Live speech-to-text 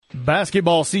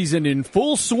Basketball season in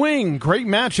full swing. Great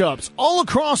matchups all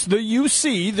across the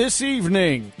UC this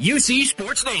evening. UC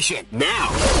Sports Nation now.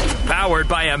 Powered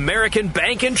by American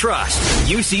Bank and Trust.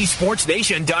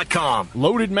 UCSportsNation.com.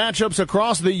 Loaded matchups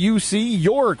across the UC.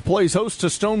 York plays host to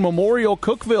Stone Memorial.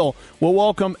 Cookeville will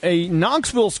welcome a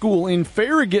Knoxville school in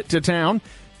Farragut to town.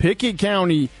 Pickett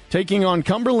County taking on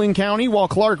Cumberland County, while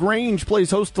Clark Range plays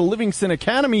host to Livingston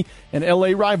Academy, and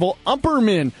LA rival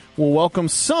Upperman will welcome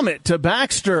Summit to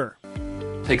Baxter.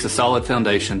 It takes a solid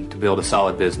foundation to build a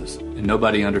solid business, and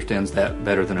nobody understands that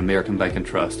better than American Bank and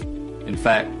Trust. In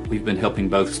fact, we've been helping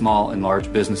both small and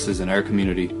large businesses in our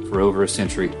community for over a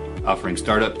century, offering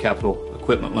startup capital,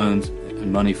 equipment loans,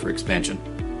 and money for expansion.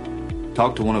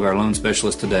 Talk to one of our loan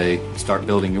specialists today and start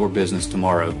building your business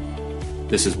tomorrow.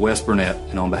 This is Wes Burnett,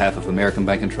 and on behalf of American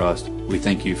Bank and Trust, we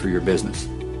thank you for your business.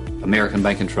 American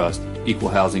Bank and Trust, Equal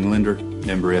Housing Lender,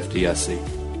 member FDIC.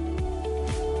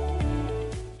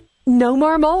 No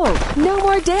more mold, no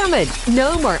more damage,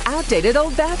 no more outdated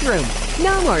old bathroom,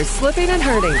 no more slipping and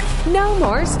hurting, no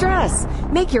more stress.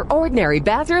 Make your ordinary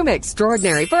bathroom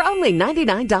extraordinary for only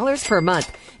 $99 per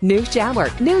month. New shower,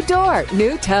 new door,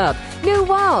 new tub, new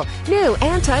wall, new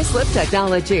anti-slip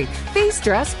technology. Be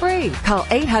stress-free. Call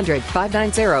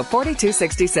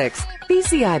 800-590-4266.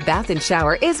 BCI Bath and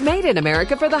Shower is made in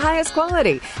America for the highest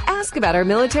quality. Ask about our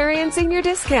military and senior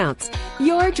discounts.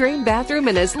 Your dream bathroom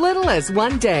in as little as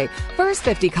 1 day. First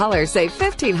 50 callers save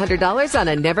 $1,500 on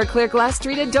a never clear glass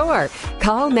treated door.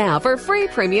 Call now for free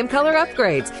premium color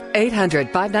upgrades.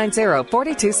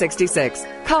 800-590-4266.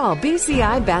 Call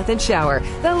BCI Bath and Shower,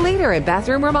 the leader in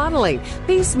bathroom remodeling.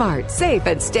 Be smart, safe,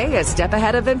 and stay a step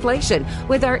ahead of inflation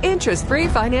with our interest-free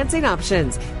financing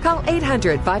options. Call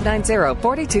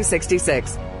 800-590-4266.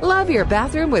 Love your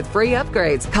bathroom with free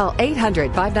upgrades. Call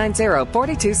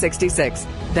 800-590-4266.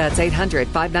 That's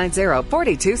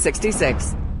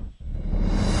 800-590-4266.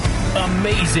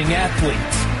 Amazing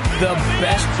athletes. The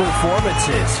best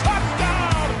performances.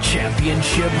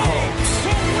 Championship hopes.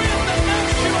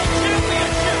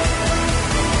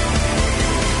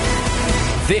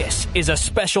 This is a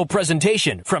special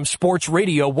presentation from Sports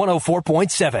Radio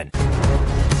 104.7.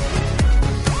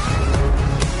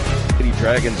 Lady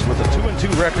Dragons with a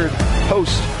 2-2 record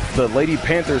host the Lady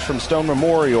Panthers from Stone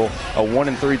Memorial, a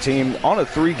 1-3 team on a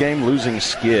 3-game losing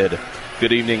skid.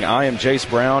 Good evening, I am Jace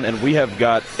Brown, and we have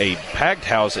got a packed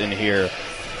house in here.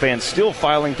 Fans still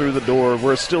filing through the door.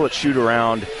 We're still at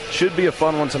shoot-around. Should be a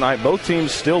fun one tonight. Both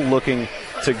teams still looking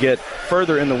to get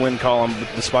further in the win column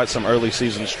despite some early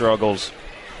season struggles.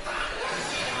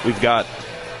 We've got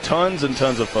tons and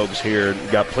tons of folks here.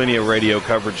 We've got plenty of radio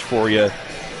coverage for you.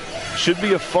 Should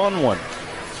be a fun one.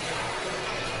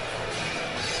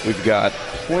 We've got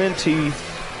plenty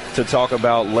to talk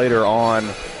about later on.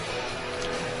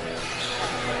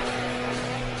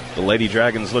 The Lady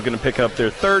Dragons looking to pick up their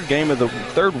third win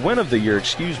of the year,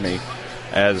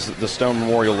 as the Stone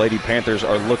Memorial Lady Panthers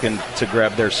are looking to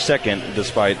grab their second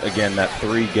despite, again, that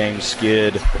 3-game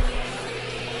skid.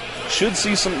 Should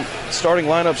see some starting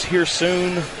lineups here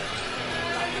soon.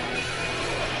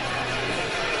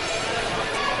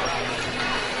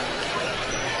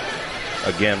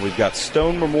 Again, we've got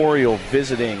Stone Memorial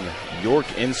visiting York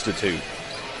Institute.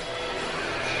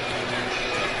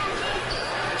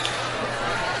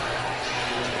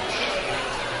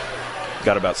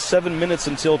 Got about 7 minutes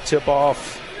until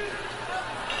tip-off.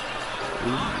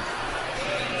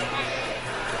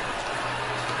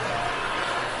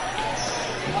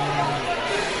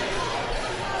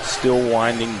 Still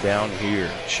winding down here.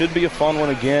 Should be a fun one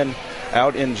again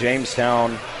out in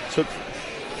Jamestown.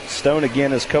 Stone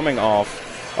again is coming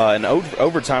off an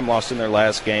overtime loss in their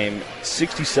last game,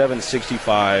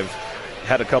 67-65.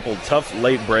 Had a couple tough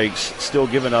late breaks, still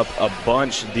giving up a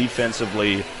bunch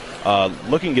defensively.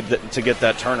 Looking to get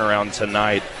that turnaround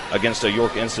tonight against a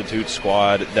York Institute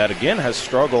squad that, again, has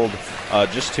struggled.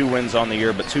 Just 2 wins on the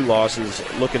year, but 2 losses.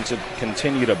 Looking to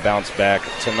continue to bounce back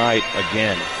tonight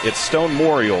again. It's Stone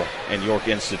Memorial and York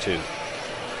Institute.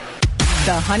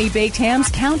 The Honey Baked Hams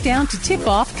countdown to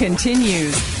tip-off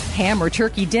continues. Ham or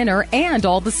turkey dinner and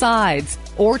all the sides.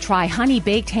 Or try Honey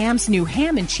Baked Ham's new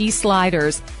ham and cheese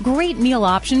sliders. Great meal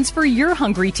options for your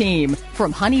hungry team.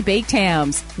 From Honey Baked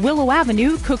Hams, Willow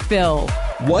Avenue, Cookeville.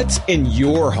 What's in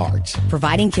your heart?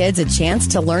 Providing kids a chance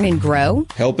to learn and grow?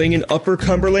 Helping an Upper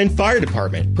Cumberland Fire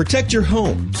Department protect your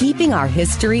home? Keeping our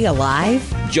history alive?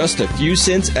 Just a few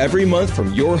cents every month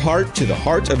from your heart to the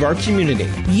heart of our community.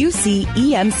 UC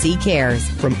EMC Cares.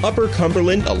 From Upper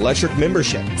Cumberland Electric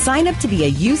membership. Sign up to be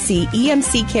a UC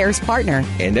EMC Cares partner.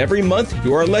 And every month,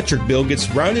 your electric bill gets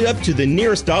rounded up to the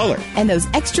nearest dollar. And those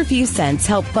extra few cents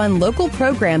help fund local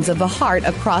programs of the heart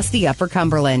across the Upper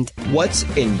Cumberland. What's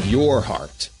in your heart?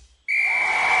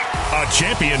 A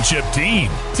championship team.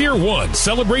 Tier 1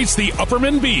 celebrates the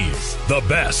Upperman Bees, the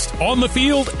best on the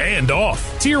field and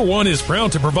off. Tier 1 is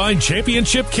proud to provide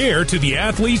championship care to the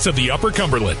athletes of the Upper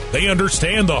Cumberland. They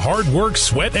understand the hard work,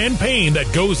 sweat, and pain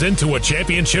that goes into a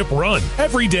championship run.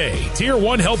 Every day, Tier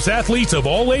 1 helps athletes of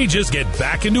all ages get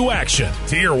back into action.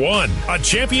 Tier 1, a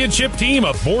championship team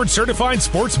of board-certified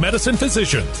sports medicine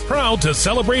physicians. Proud to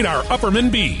celebrate our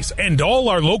Upperman Bees and all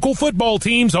our local football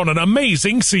teams on an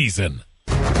amazing season.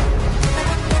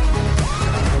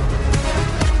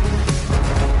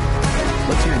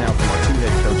 Let's hear now from our two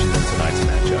head coaches in tonight's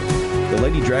matchup. The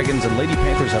Lady Dragons and Lady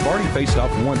Panthers have already faced off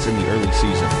once in the early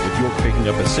season, with York picking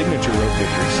up a signature road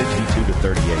victory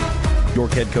 62-38.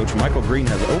 York head coach Michael Green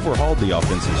has overhauled the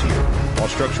offense this year. While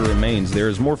structure remains, there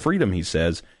is more freedom, he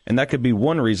says, and that could be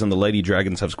one reason the Lady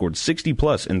Dragons have scored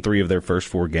 60-plus in 3 of their first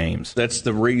 4 games. That's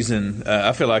the reason.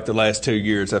 I feel like the last 2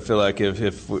 years, I feel like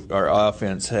if our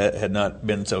offense had not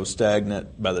been so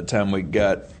stagnant by the time we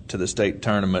got to the state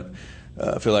tournament,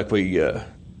 I feel like we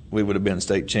would have been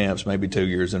state champs maybe 2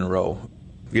 years in a row.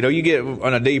 You know, you get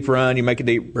on a deep run, you make a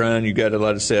deep run, you got a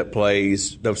lot of set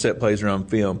plays. Those set plays are on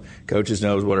film. Coaches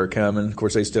knows what are coming. Of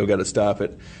course, they still got to stop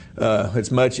it.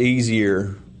 It's much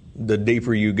easier the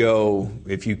deeper you go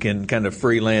if you can kind of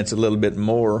freelance a little bit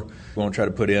more. We want to try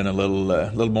to put in a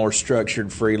little more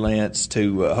structured freelance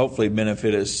to hopefully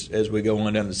benefit us as we go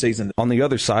on down the season. On the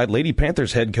other side, Lady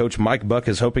Panthers head coach Mike Buck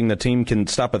is hoping the team can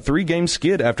stop a 3-game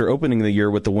skid after opening the year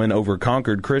with the win over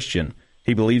Concord Christian.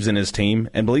 He believes in his team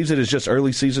and believes it is just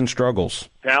early season struggles.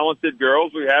 Talented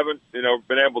girls. We haven't,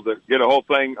 been able to get a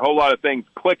whole lot of things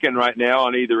clicking right now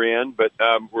on either end, but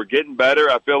we're getting better.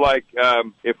 I feel like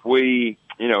if we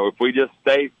just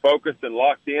stay focused and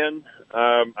locked in,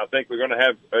 I think we're going to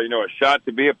have, a shot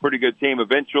to be a pretty good team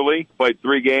eventually. Played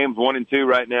 3 games, 1 and 2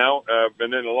 right now,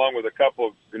 and then along with a couple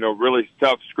of, really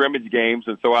tough scrimmage games.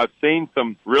 And so I've seen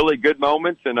some really good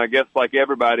moments, and I guess like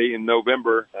everybody in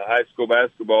November, high school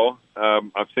basketball,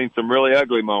 I've seen some really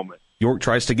ugly moments. York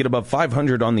tries to get above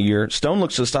 500 on the year. Stone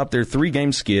looks to stop their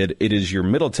 3-game skid. It is your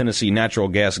Middle Tennessee Natural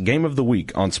Gas Game of the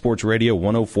Week on Sports Radio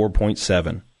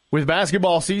 104.7. With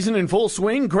basketball season in full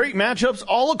swing, great matchups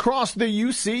all across the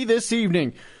UC this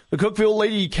evening. The Cookeville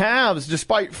Lady Cavs,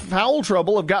 despite foul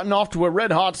trouble, have gotten off to a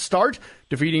red-hot start,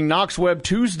 defeating Knox Webb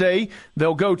Tuesday.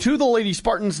 They'll go to the Lady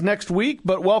Spartans next week,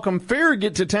 but welcome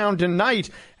Farragut to town tonight.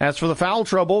 As for the foul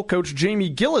trouble, Coach Jamie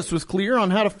Gillis was clear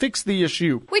on how to fix the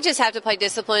issue. We just have to play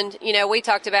disciplined. We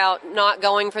talked about not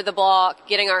going for the block,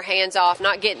 getting our hands off,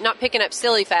 not picking up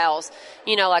silly fouls,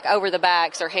 like over the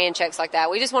backs or hand checks like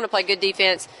that. We just want to play good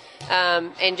defense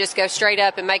and just go straight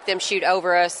up and make them shoot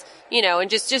over us. And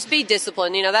just be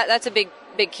disciplined. That's a big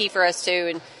key for us too.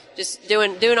 And just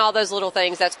doing all those little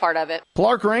things, that's part of it.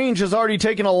 Clark Range has already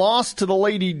taken a loss to the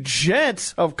Lady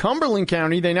Jets of Cumberland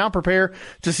County. They now prepare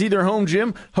to see their home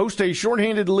gym host a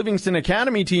shorthanded Livingston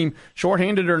Academy team.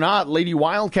 Shorthanded or not, Lady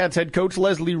Wildcats head coach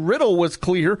Leslie Riddle was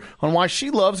clear on why she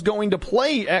loves going to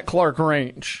play at Clark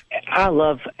Range. I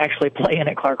love actually playing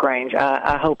at Clark Range.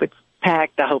 I hope it's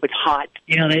packed. I hope it's hot.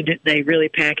 They really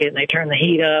pack it and they turn the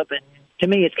heat up, and to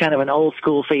me, it's kind of an old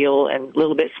school feel and a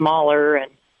little bit smaller,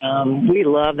 and we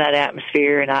love that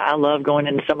atmosphere, and I love going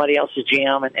into somebody else's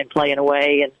gym and playing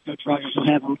away, and Coach Rogers will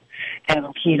have them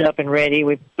keyed up and ready.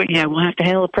 We'll have to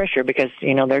handle the pressure because,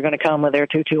 they're going to come with their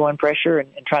 2-2-1 pressure and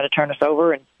try to turn us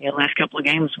over, and last couple of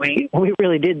games we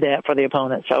really did that for the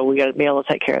opponent, so we got to be able to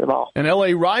take care of the ball. An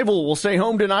LA rival will stay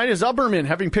home tonight as Upperman,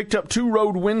 having picked up 2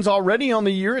 road wins already on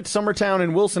the year at Summertown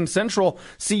and Wilson Central,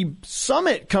 see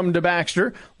Summit come to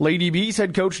Baxter. Lady Bees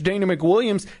head coach Dana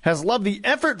McWilliams has loved the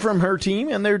effort from her team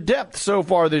and their depth so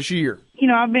far this year.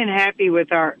 I've been happy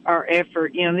with our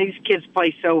effort. These kids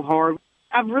play so hard.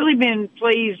 I've really been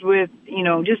pleased with,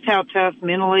 just how tough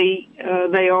mentally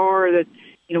they are, that,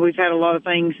 we've had a lot of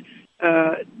things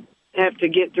have to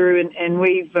get through, and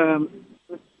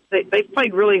they've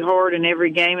played really hard in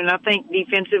every game, and I think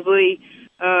defensively,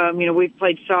 we've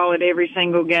played solid every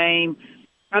single game.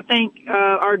 I think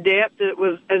our depth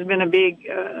has been a big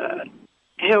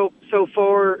help so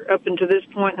far up until this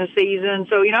point in the season.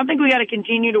 So, I think we got to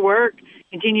continue to work,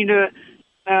 continue to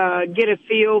get a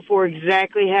feel for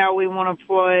exactly how we want to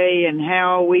play and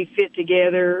how we fit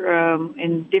together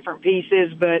in different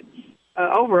pieces. But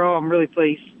overall, I'm really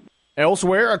pleased.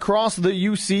 Elsewhere across the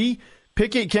UC,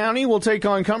 Pickett County will take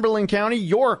on Cumberland County.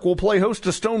 York will play host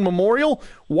to Stone Memorial.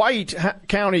 White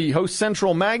County hosts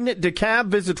Central Magnet. DeKalb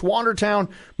visits Watertown.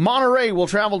 Monterey will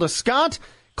travel to Scott.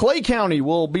 Clay County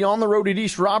will be on the road at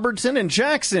East Robertson. And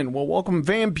Jackson will welcome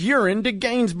Van Buren to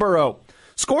Gainsboro.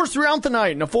 Scores throughout the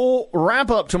night and a full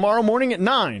wrap-up tomorrow morning at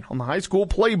 9 on the High School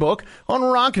Playbook on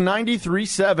Rock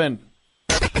 93.7.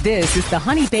 This is the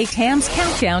Honey Baked Hams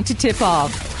Countdown to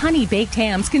Tip-Off. Honey Baked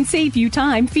Hams can save you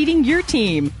time feeding your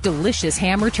team. Delicious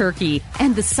ham or turkey.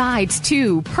 And the sides,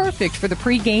 too. Perfect for the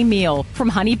pregame meal. From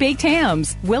Honey Baked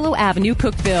Hams, Willow Avenue,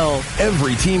 Cookeville.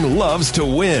 Every team loves to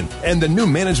win. And the new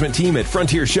management team at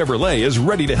Frontier Chevrolet is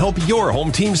ready to help your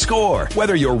home team score.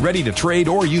 Whether you're ready to trade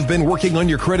or you've been working on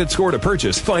your credit score to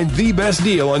purchase, find the best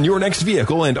deal on your next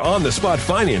vehicle and on-the-spot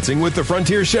financing with the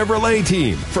Frontier Chevrolet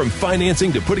team. From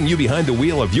financing to putting you behind the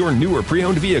wheel of your newer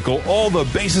pre-owned vehicle, all the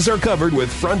bases are covered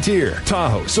with Frontier,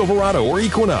 Tahoe, Silverado, or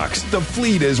Equinox. The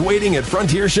fleet is waiting at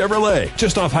Frontier Chevrolet,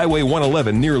 just off Highway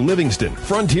 111 near Livingston.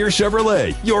 Frontier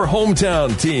Chevrolet, your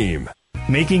hometown team.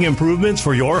 Making improvements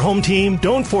for your home team?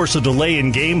 Don't force a delay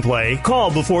in gameplay.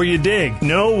 Call before you dig.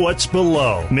 Know what's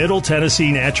below. Middle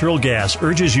Tennessee Natural Gas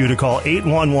urges you to call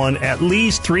 811 at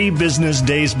least 3 business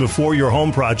days before your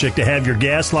home project to have your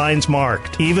gas lines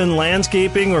marked. Even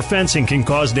landscaping or fencing can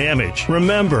cause damage.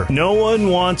 Remember, no one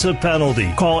wants a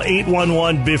penalty. Call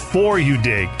 811 before you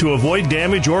dig to avoid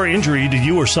damage or injury to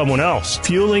you or someone else.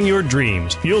 Fueling your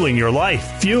dreams. Fueling your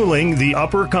life. Fueling the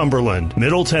Upper Cumberland.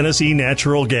 Middle Tennessee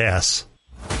Natural Gas.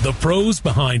 The pros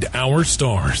behind our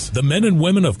stars, the men and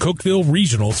women of Cookeville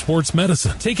Regional Sports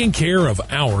Medicine, taking care of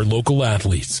our local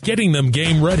athletes, getting them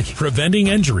game ready, preventing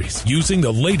injuries, using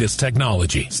the latest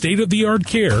technology, state-of-the-art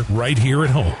care right here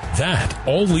at home. That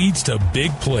all leads to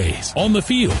big plays on the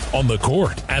field, on the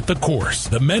court, at the course.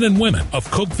 The men and women of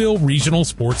Cookeville Regional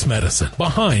Sports Medicine,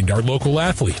 behind our local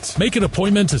athletes. Make an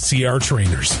appointment to see our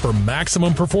trainers for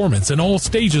maximum performance in all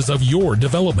stages of your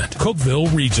development.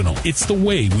 Cookeville Regional, it's the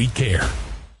way we care.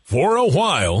 For a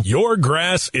while, your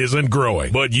grass isn't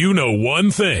growing, but you know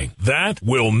one thing, that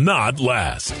will not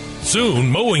last. Soon,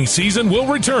 mowing season will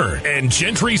return, and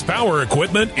Gentry's Power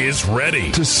Equipment is ready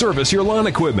to service your lawn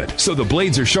equipment, so the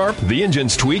blades are sharp, the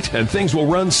engine's tweaked, and things will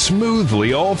run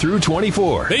smoothly all through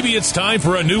 24. Maybe it's time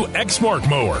for a new Exmark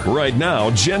mower. Right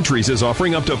now, Gentry's is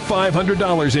offering up to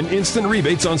 $500 in instant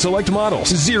rebates on select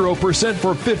models, 0%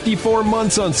 for 54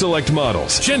 months on select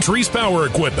models. Gentry's Power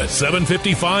Equipment,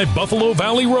 755 Buffalo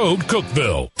Valley Road,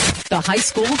 Cookeville. The high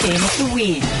school game of the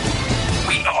week.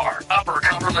 We are Upper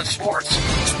Cumberland Sports.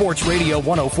 Sports Radio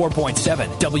 104.7,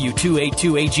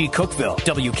 W282AG Cookeville,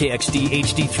 WKXD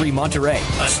HD3 Monterey,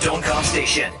 a Stonecom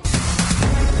station.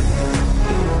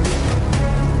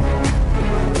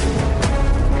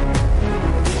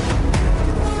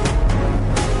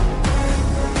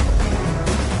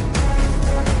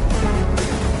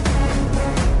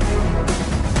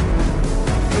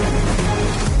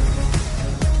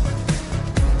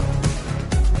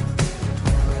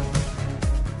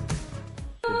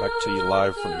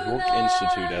 Live from York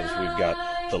Institute, as we've got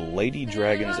the Lady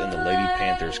Dragons and the Lady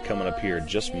Panthers coming up here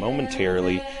just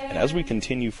momentarily. And as we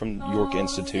continue from York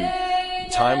Institute,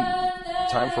 time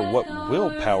for what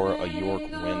will power a York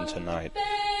win tonight.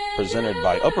 Presented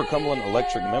by Upper Cumberland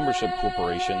Electric Membership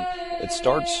Corporation. It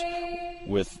starts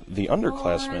with the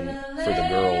underclassmen for the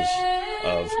girls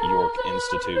of York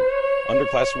Institute.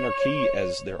 Underclassmen are key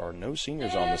as there are no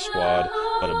seniors on the squad,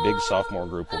 but a big sophomore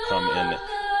group will come in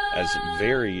as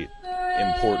very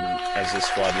important as this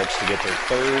squad looks to get their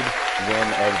 3rd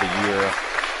win of the year.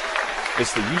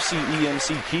 It's the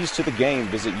UCEMC Keys to the Game.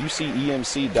 Visit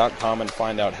UCEMC.com and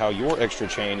find out how your extra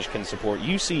change can support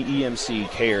UCEMC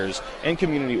Cares and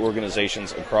community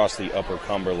organizations across the Upper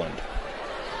Cumberland.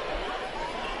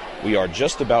 We are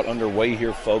just about underway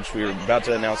here, folks. We are about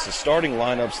to announce the starting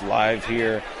lineups live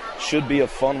here. Should be a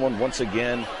fun one once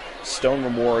again. Stone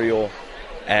Memorial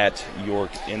at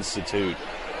York Institute.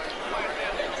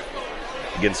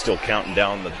 Again, still counting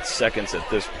down the seconds at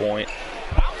this point.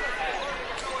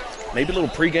 Maybe a little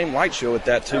pregame light show at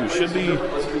that, too. Should be.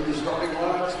 Yes,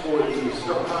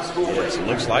 it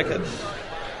looks like it.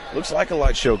 Looks like a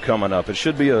light show coming up. It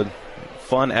should be a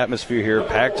fun atmosphere here,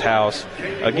 packed house.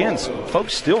 Again,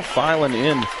 folks still filing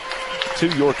in to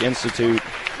York Institute.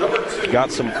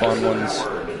 Got some fun ones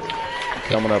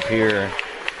coming up here.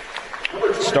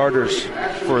 Starters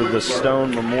for the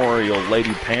Stone Memorial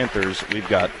Lady Panthers, we've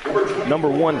got number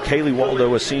 1, Kaylee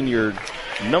Waldo, a senior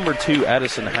Number 2,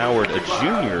 Addison Howard, a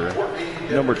junior.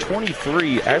 Number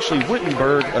 23, Ashley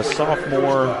Wittenberg, a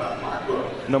sophomore.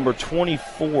 Number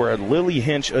 24, Lily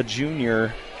Hinch, a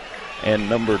junior. And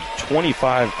number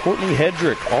 25, Courtney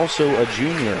Hedrick, also a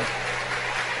junior.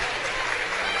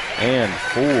 And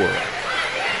 4.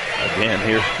 Again,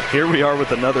 here we are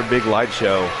with another big light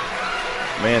show.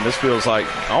 Man, this feels like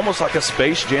almost like a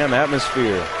Space Jam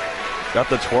atmosphere. Got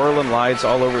the twirling lights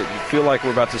all over. You feel like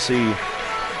we're about to see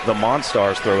the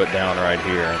Monstars throw it down right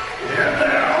here.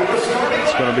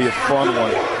 It's going to be a fun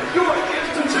one.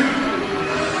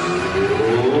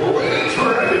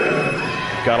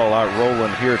 Got a lot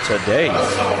rolling here today.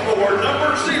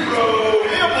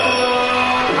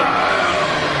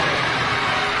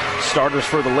 Starters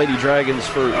for the Lady Dragons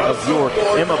of York,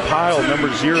 Emma Pyle, number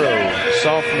 0,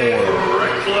 sophomore.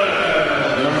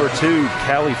 Number 2,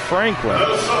 Callie Franklin.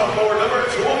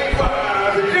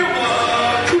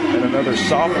 And another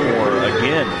sophomore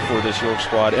again for this York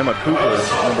squad, Emma Cooper,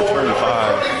 number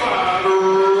 25.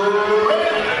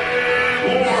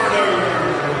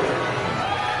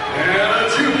 And a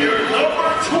junior, number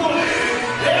 20,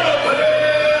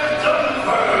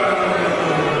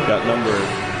 got number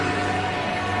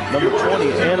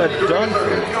 20, Annabeth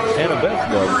Dunford.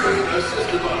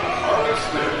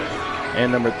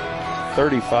 And number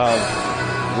 35,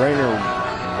 Rainer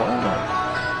Werner.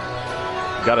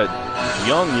 Got a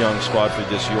young squad for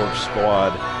this York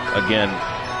squad. Again,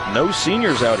 no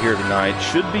seniors out here tonight.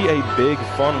 Should be a big,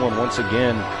 fun one once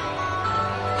again.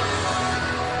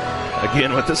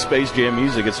 Again, with the Space Jam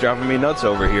music, it's driving me nuts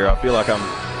over here. I feel like I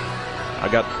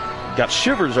got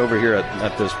shivers over here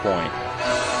at this point.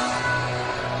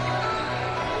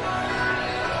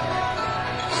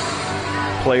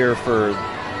 Player for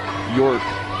York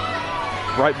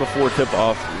right before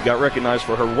tip-off got recognized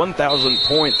for her 1,000th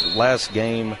point last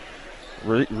game.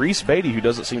 Reese Beatty, who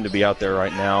doesn't seem to be out there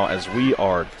right now, as we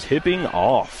are tipping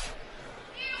off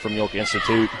from York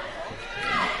Institute.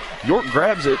 York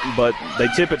grabs it, but they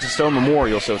tip it to Stone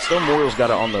Memorial. So Stone Memorial's got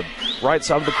it on the right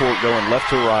side of the court, going left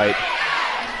to right.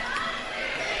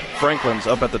 Franklin's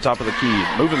up at the top of the key,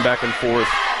 moving back and forth,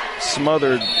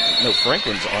 smothered. No,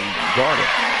 Franklin's on guarded.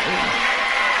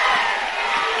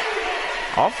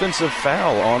 Offensive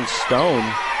foul on Stone,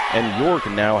 and York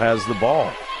now has the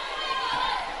ball.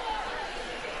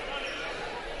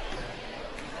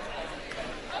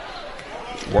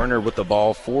 Werner with the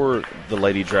ball for the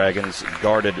Lady Dragons,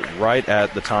 guarded right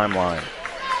at the timeline.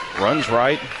 Runs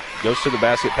right, goes to the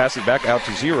basket, passes back out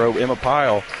to 0, Emma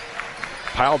Pyle.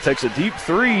 Pyle takes a deep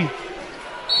 3,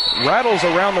 rattles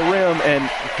around the rim, and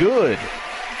good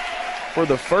for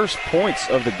the first points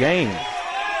of the game.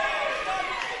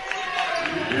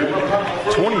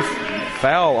 20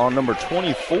 foul on number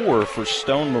 24 for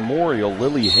Stone Memorial,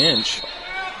 Lily Hinch.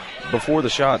 Before the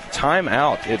shot,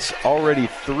 timeout. It's already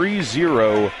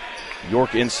 3-0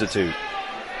 York Institute.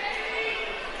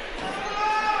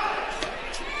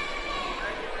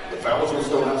 The fouls on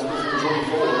Stone High School,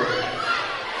 24.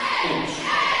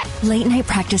 Late night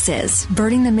practices,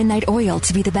 burning the midnight oil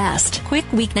to be the best. Quick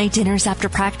weeknight dinners after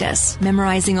practice,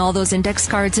 memorizing all those index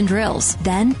cards and drills,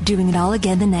 then doing it all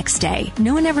again the next day.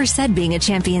 No one ever said being a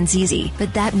champion's easy,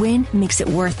 but that win makes it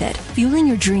worth it. Fueling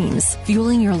your dreams,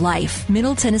 fueling your life.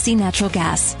 Middle Tennessee Natural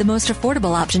Gas, the most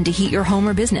affordable option to heat your home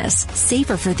or business.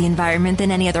 Safer for the environment than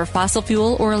any other fossil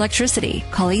fuel or electricity.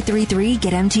 Call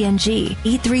 833-GET-MTNG.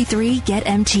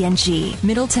 833-GET-MTNG.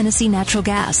 Middle Tennessee Natural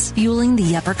Gas, fueling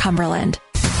the Upper Cumberland.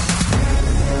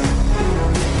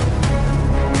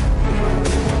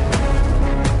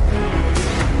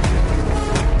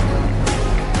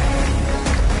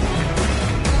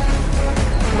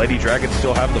 Lady Dragons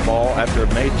still have the ball after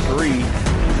a made 3.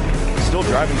 Still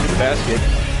driving to the basket.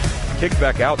 Kick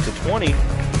back out to 20.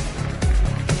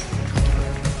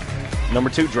 Number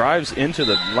 2 drives into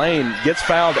the lane, gets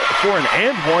fouled for an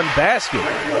and one basket.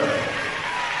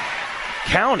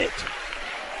 Count it.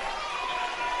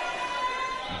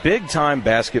 Big time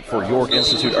basket for York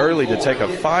Institute early to take a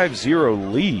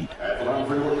 5-0 lead.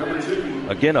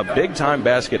 Again, a big time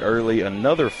basket early,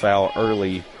 another foul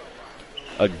early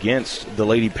against the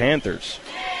Lady Panthers.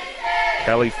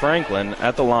 Callie Franklin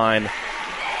at the line.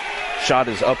 Shot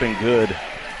is up and good.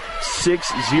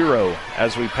 6-0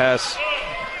 as we pass.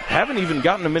 Haven't even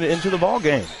gotten a minute into the ball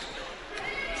game.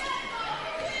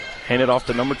 Hand it off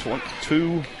to number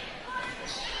 22.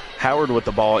 Howard with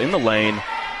the ball in the lane.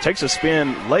 Takes a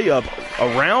spin, layup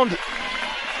around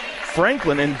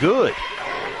Franklin and good.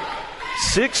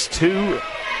 6-2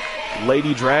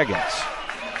 Lady Dragons.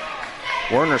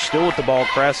 Werner still with the ball,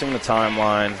 crossing the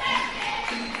timeline.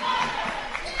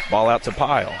 Ball out to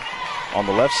Pyle. On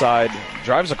the left side,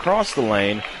 drives across the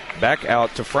lane, Back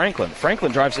out to Franklin.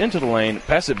 Franklin drives into the lane,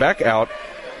 pass it back out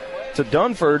to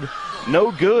Dunford.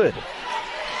 No good.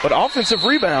 But offensive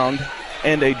rebound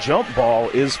and a jump ball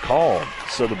is called.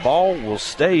 So the ball will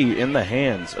stay in the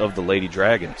hands of the Lady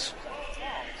Dragons.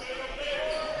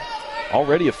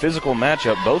 Already a physical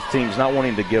matchup. Both teams not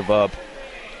wanting to give up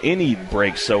any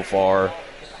breaks so far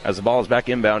as the ball is back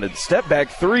inbounded. Step back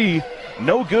three.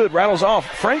 No good. Rattles off.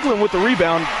 Franklin with the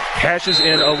rebound. Cashes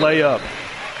in a layup.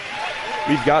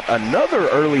 We've got another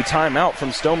early timeout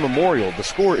from Stone Memorial. The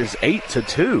score is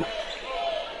 8-2.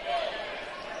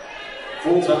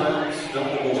 Full time,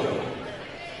 Stone Memorial.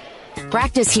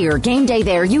 Practice here, game day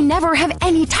there. You never have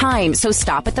any time, so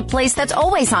stop at the place that's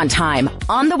always on time.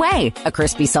 On the Way. A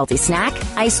crispy, salty snack,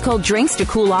 ice cold drinks to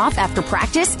cool off after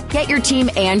practice. Get your team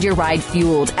and your ride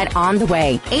fueled at On the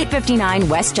Way, 859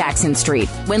 West Jackson Street.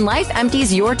 When life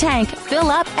empties your tank, fill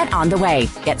up at On the Way.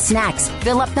 Get snacks.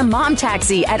 Fill up the mom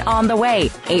taxi at On the Way,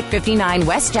 859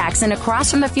 West Jackson, across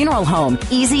from the funeral home.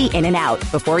 Easy in and out.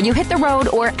 Before you hit the road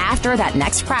or after that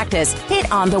next practice,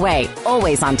 hit On the Way.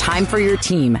 Always on time for your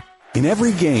team. In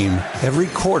every game, every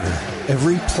quarter,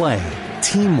 every play,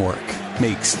 teamwork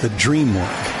makes the dream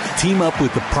work. Team up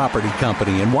with the Property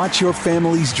Company and watch your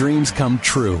family's dreams come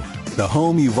true. The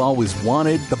home you've always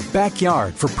wanted, the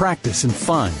backyard for practice and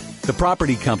fun. The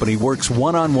Property Company works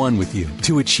one-on-one with you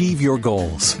to achieve your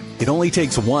goals. It only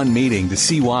takes one meeting to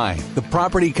see why. The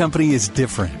Property Company is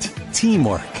different.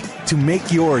 Teamwork to make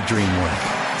your dream work.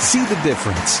 See the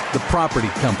difference. The Property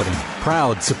Company,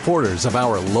 proud supporters of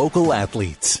our local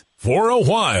athletes. For a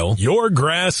while, your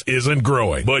grass isn't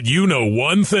growing, but you know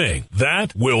one thing,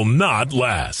 that will not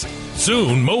last.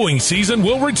 Soon, mowing season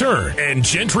will return, and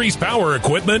Gentry's Power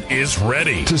Equipment is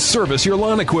ready to service your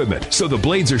lawn equipment, so the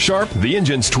blades are sharp, the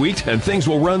engine's tweaked, and things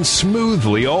will run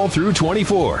smoothly all through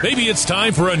 24. Maybe it's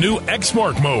time for a new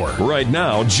Exmark mower. Right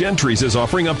now, Gentry's is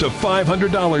offering up to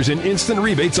 $500 in instant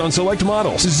rebates on select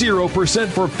models, 0%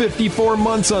 for 54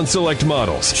 months on select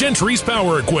models. Gentry's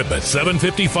Power Equipment,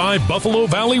 755 Buffalo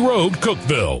Valley Road,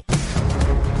 Cookeville.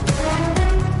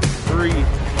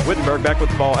 Wittenberg back with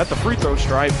the ball at the free throw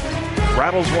stripe.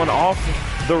 Rattles one off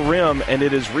the rim, and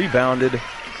it is rebounded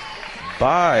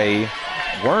by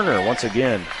Werner once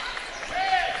again.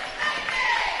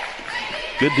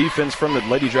 Good defense from the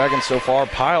Lady Dragons so far.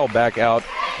 Pyle back out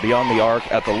beyond the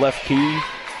arc at the left wing,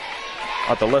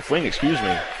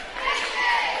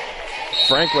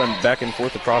 Franklin back and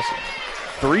forth across it.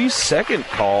 3-second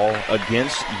call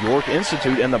against York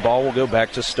Institute, and the ball will go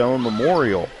back to Stone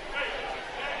Memorial.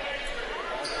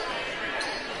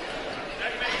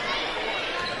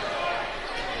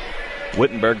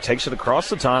 Wittenberg takes it across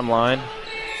the timeline.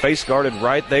 Face guarded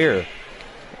right there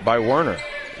by Werner.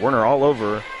 Werner all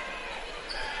over.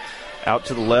 Out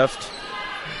to the left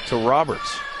to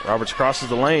Roberts. Roberts crosses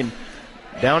the lane.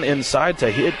 Down inside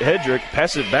to Hedrick.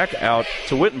 Passes it back out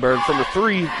to Wittenberg from the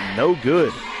three. No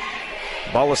good.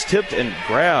 Ball is tipped and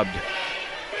grabbed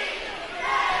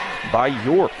by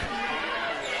York.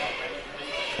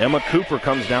 Emma Cooper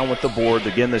comes down with the board.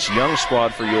 Again, this young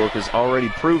squad for York is already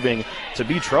proving to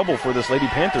be trouble for this Lady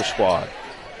Panther squad.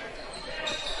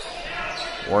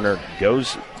 Werner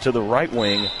goes to the right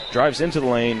wing, drives into the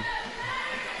lane.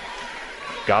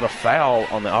 Got a foul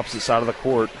on the opposite side of the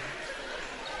court.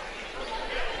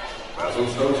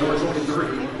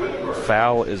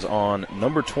 Foul is on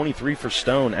number 23 for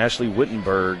Stone, Ashley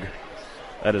Wittenberg.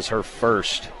 That is her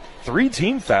first. 3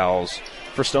 team fouls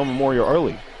for Stone Memorial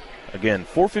early. Again,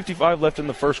 4:55 left in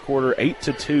the first quarter,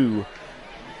 8-2,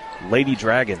 Lady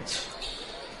Dragons.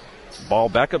 Ball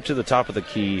back up to the top of the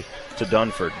key to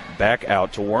Dunford. Back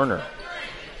out to Werner.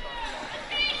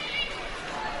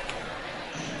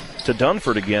 To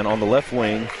Dunford again on the left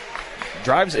wing.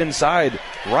 Drives inside,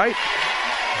 right.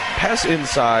 Pass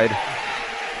inside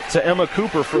to Emma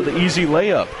Cooper for the easy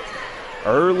layup.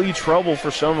 Early trouble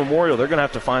for Stone Memorial. They're going to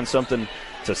have to find something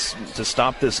to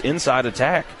stop this inside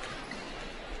attack.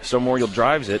 Stone Memorial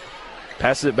drives it,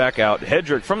 passes it back out.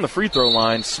 Hedrick from the free throw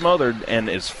line, smothered and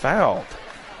is fouled.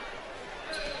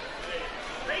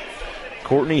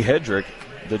 Courtney Hedrick,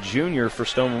 the junior for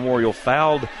Stone Memorial,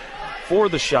 fouled for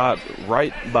the shot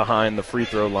right behind the free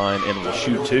throw line and will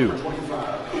shoot 2.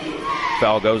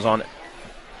 Foul goes on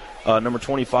number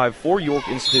 25 for York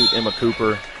Institute, Emma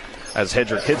Cooper, as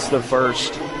Hedrick hits the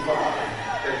first.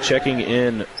 Checking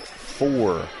in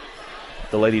for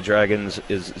the Lady Dragons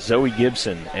is Zoe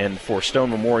Gibson, and for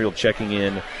Stone Memorial checking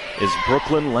in is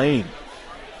Brooklyn Lane,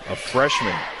 a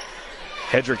freshman.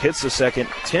 Hedrick hits the second,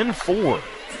 10-4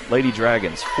 Lady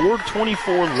Dragons.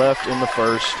 4:24 left in the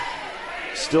first.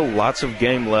 Still lots of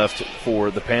game left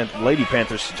for the Lady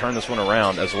Panthers to turn this one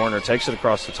around as Werner takes it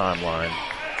across the timeline.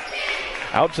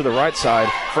 out to the right side.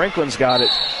 Franklin's got it,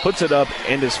 puts it up,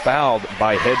 and is fouled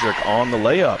by Hedrick on the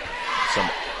layup. Some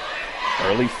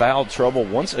early foul trouble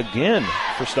once again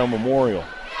for Stone Memorial.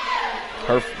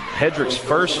 Hedrick's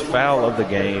first foul of the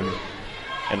game,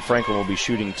 and Franklin will be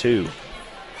shooting 2.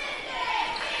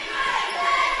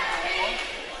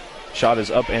 Shot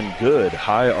is up and good.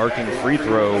 High arcing free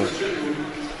throw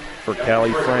for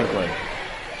Callie Franklin.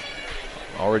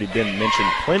 Already been mentioned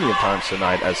plenty of times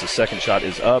tonight as the second shot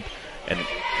is up and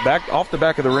back off the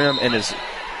back of the rim and is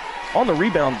on the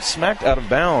rebound, smacked out of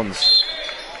bounds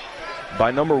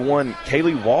by number 1,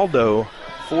 Kaylee Waldo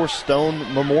for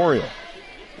Stone Memorial.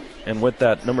 And with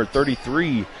that, number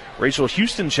 33, Rachel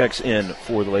Houston checks in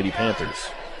for the Lady Panthers.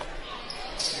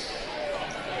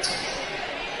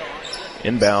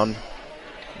 Inbound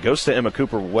goes to Emma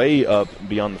Cooper way up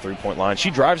beyond the three-point line. She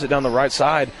drives it down the right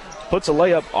side, puts a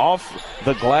layup off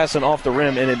the glass and off the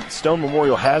rim, and Stone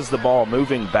Memorial has the ball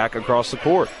moving back across the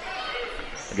court.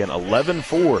 Again,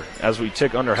 11-4 as we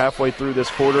tick under halfway through this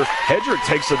quarter. Hedrick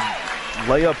takes a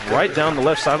layup right down the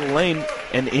left side of the lane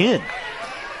and in.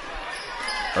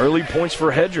 Early points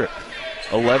for Hedrick,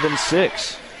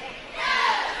 11-6.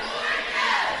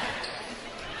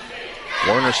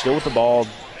 Warner still with the ball,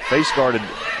 face guarded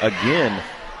again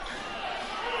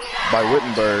by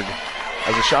Wittenberg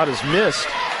as the shot is missed,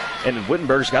 and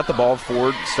Wittenberg's got the ball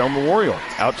for Stone Memorial.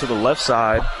 Out to the left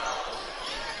side,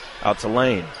 out to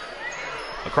Lane.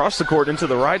 Across the court into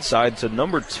the right side to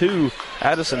number 2,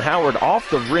 Addison Howard off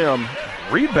the rim,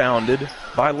 rebounded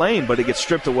by Lane, but it gets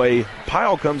stripped away.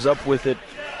 Pyle comes up with it,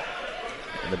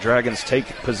 and the Dragons take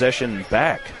possession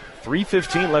back.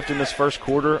 3:15 left in this first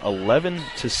quarter,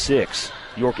 11-6.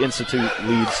 York Institute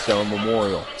leads Stone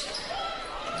Memorial.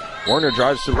 Warner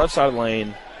drives to the left side of the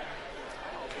lane,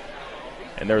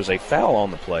 and there's a foul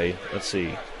on the play. Let's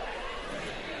see.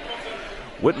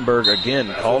 Wittenberg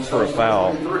again called for a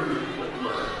foul.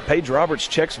 Paige Roberts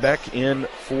checks back in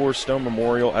for Stone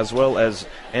Memorial, as well as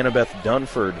Annabeth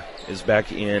Dunford is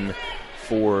back in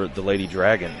for the Lady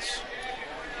Dragons.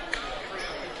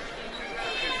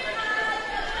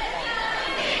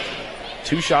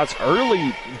 Two shots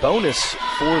early bonus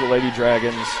for the Lady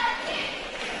Dragons.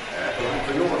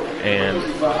 And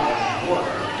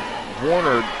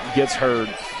Warner gets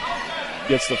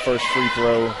the first free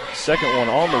throw. Second one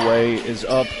on the way is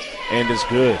up and is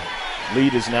good.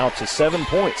 Lead is now to 7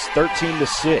 points,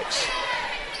 13-6.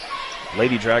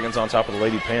 Lady Dragons on top of the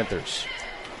Lady Panthers.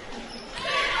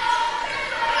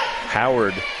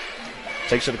 Howard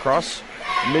takes it across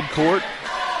midcourt.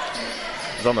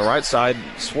 Is on the right side,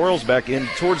 swirls back in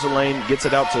towards the lane, gets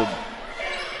it out to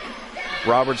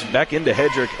Roberts, back into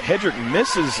Hedrick. Hedrick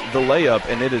misses the layup,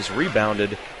 and it is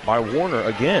rebounded by Warner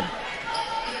again.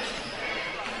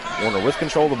 Warner with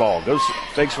control of the ball, goes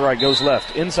fakes right, goes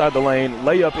left, inside the lane,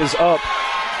 layup is up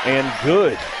and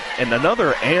good. And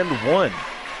another and one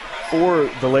for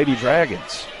the Lady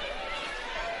Dragons.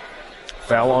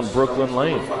 Foul on Brooklyn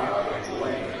Lane.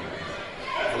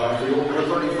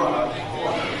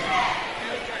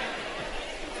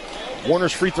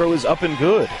 Warner's free throw is up and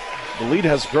good. The lead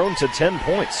has grown to 10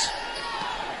 points.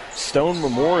 Stone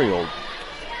Memorial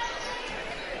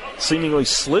seemingly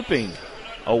slipping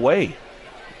away.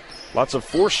 Lots of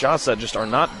forced shots that just are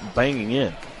not banging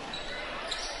in.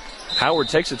 Howard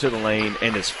takes it to the lane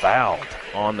and is fouled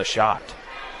on the shot.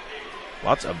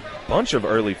 Bunch of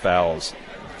early fouls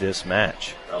this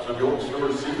match.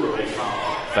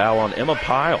 Foul on Emma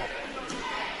Pyle.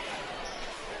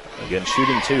 Again,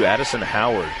 shooting 2, Addison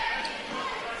Howard.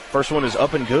 First one is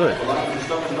up and good.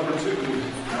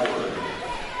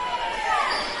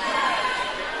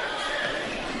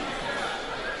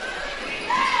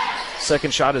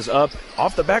 Second shot is up,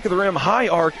 off the back of the rim, high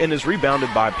arc, and is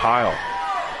rebounded by Pyle.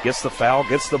 Gets the foul,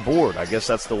 gets the board. I guess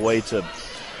that's the way to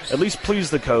at least please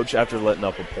the coach after letting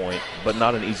up a point, but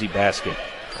not an easy basket.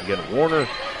 Again, Warner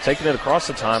taking it across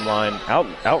the timeline,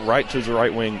 out right to the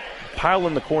right wing. Pyle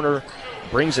in the corner,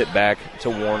 brings it back to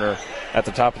Warner at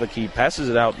the top of the key, passes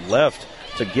it out left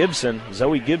to Gibson.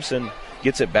 Zoe Gibson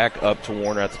gets it back up to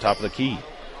Warner at the top of the key.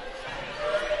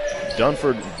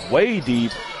 Dunford way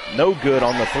deep, no good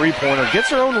on the three-pointer, gets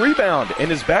her own rebound and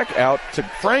is back out to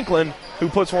Franklin, who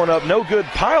puts one up, no good.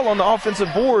 Pyle on the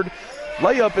offensive board.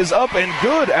 Layup is up and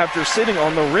good after sitting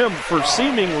on the rim for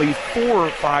seemingly 4 or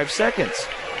 5 seconds.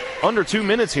 Under 2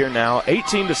 minutes here now,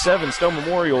 18-7. Stone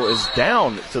Memorial is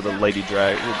down to the Lady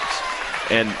Dragons.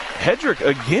 And Hedrick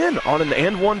again on an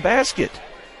and one basket.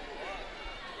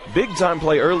 Big time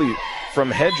play early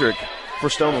from Hedrick for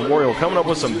Stone Memorial, coming up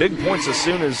with some big points as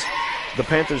soon as the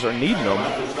Panthers are needing them.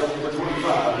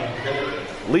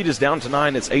 Lead is down to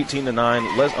 9. It's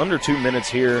 18-9. Under 2 minutes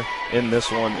here in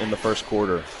this one in the first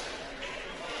quarter.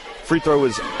 Free throw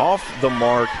is off the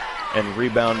mark and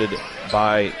rebounded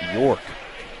by York.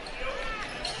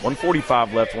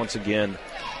 1:45 left once again.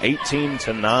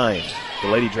 18-9. The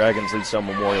Lady Dragons lead Stone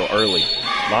Memorial early.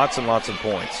 Lots and lots of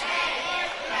points.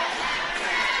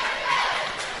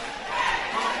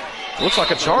 Looks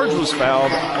like a charge was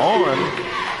fouled on.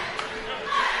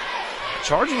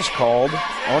 Charge was called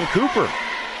on Cooper.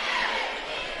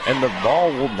 And the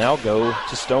ball will now go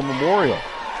to Stone Memorial.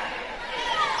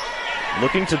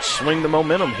 Looking to swing the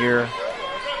momentum here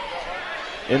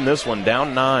in this one.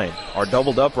 Down 9. Are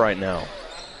doubled up right now.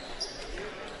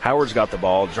 Howard's got the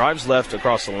ball. Drives left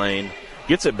across the lane.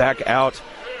 Gets it back out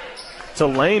to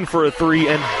Lane for a 3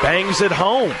 and bangs it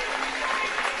home.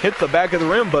 Hit the back of the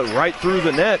rim, but right through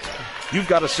the net. You've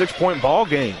got a 6-point ball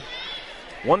game.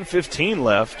 1:15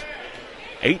 left.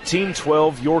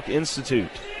 18-12 York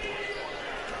Institute.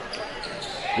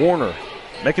 Warner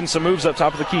making some moves up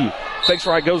top of the key. Fakes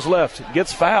right, goes left.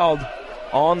 Gets fouled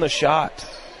on the shot.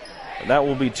 And that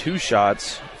will be 2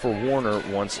 shots for Warner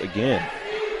once again.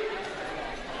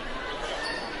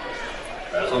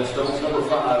 That's on Stone's number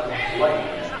 5, Lane.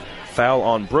 Foul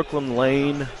on Brooklyn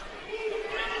Lane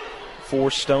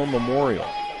for Stone Memorial.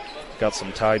 Got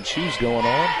some tied shoes going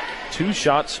on. 2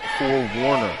 shots for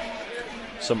Warner.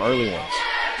 Some early ones.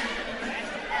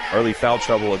 Early foul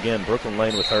trouble again. Brooklyn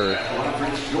Lane with her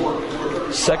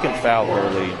second foul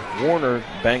early. Warner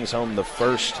bangs home the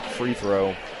first free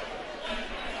throw.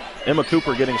 Emma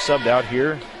Cooper getting subbed out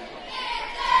here.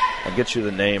 I'll get you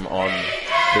the name on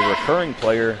the recurring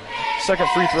player. Second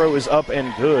free throw is up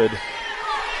and good.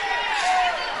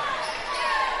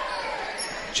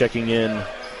 Checking in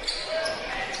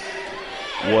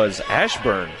was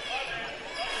Ashburn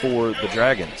for the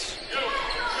Dragons.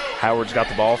 Howard's got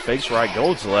the ball, fakes right,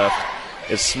 goes left,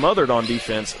 is smothered on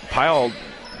defense. Pyle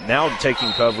now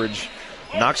taking coverage,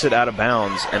 knocks it out of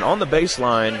bounds, and on the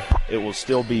baseline, it will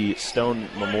still be Stone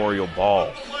Memorial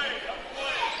ball.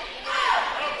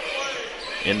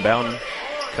 Inbound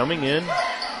coming in,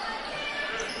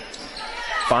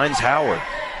 finds Howard.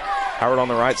 Howard on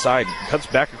the right side, cuts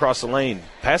back across the lane,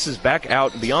 passes back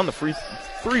out beyond the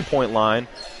three-point line,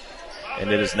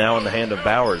 and it is now in the hand of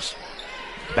Bowers.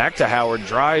 Back to Howard,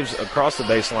 drives across the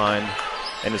baseline,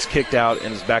 and is kicked out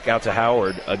and is back out to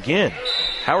Howard again.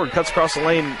 Howard cuts across the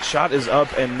lane, shot is up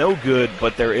and no good,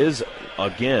 but there is,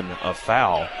 again, a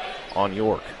foul on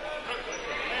York.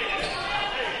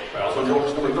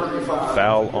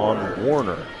 Foul on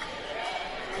Warner.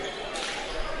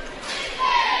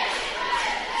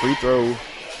 Free throw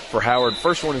for Howard.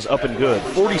 First one is up and good.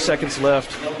 40 seconds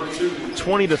left.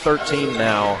 20-13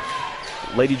 now.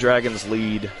 Lady Dragons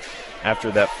lead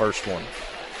after that first one.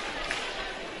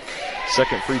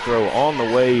 Second free throw on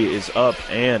the way is up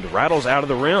and rattles out of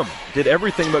the rim. Did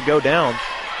everything but go down,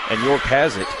 and York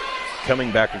has it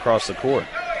coming back across the court.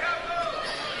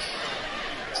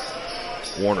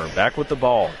 Warner back with the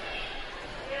ball.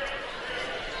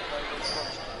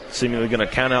 Seemingly going to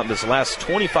count out this last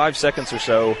 25 seconds or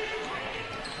so.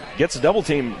 Gets a double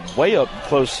team way up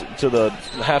close to the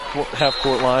half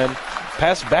court line.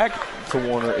 Pass back to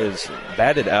Warner is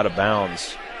batted out of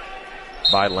bounds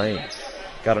by Lane.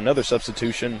 Got another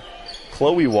substitution.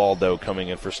 Chloe Waldo coming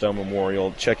in for Stone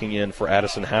Memorial, checking in for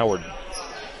Addison Howard.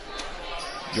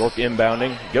 York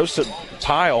inbounding, goes to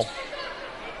Pyle.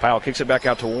 Pyle kicks it back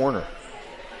out to Warner.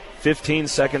 15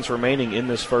 seconds remaining in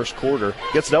this first quarter.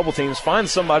 Gets double teams,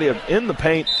 finds somebody in the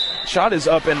paint. Shot is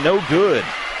up and no good.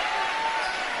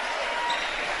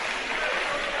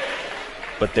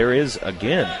 But there is,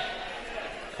 again,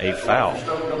 a foul.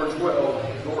 Number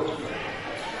 12, Norton.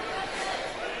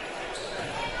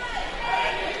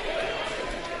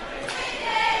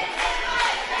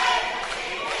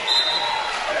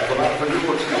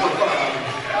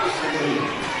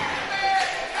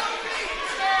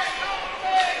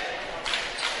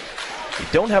 We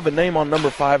don't have a name on number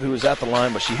 5 who is at the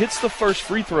line, but she hits the first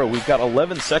free throw. We've got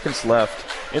 11 seconds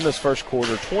left in this first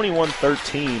quarter.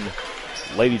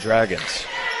 21-13, Lady Dragons.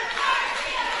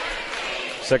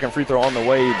 Second free throw on the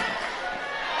way.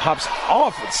 Hops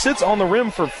off, sits on the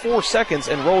rim for 4 seconds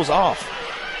and rolls off.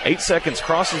 8 seconds,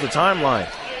 crosses the timeline.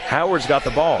 Howard's got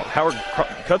the ball. Howard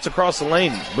cuts across the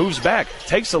lane, moves back,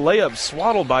 takes a layup,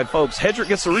 swaddled by folks. Hedrick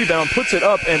gets the rebound, puts it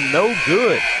up, and no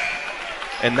good.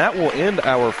 And that will end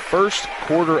our first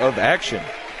quarter of action.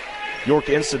 York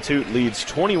Institute leads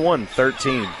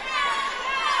 21-13.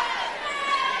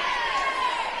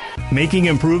 Making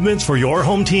improvements for your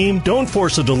home team? Don't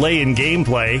force a delay in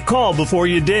gameplay. Call before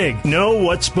you dig. Know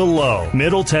what's below.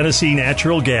 Middle Tennessee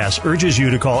Natural Gas urges you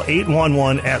to call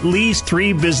 811 at least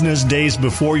 3 business days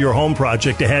before your home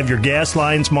project to have your gas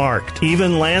lines marked.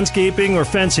 Even landscaping or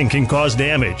fencing can cause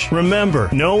damage. Remember,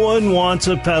 no one wants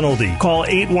a penalty. Call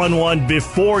 811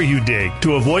 before you dig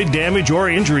to avoid damage or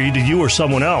injury to you or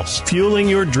someone else. Fueling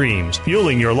your dreams,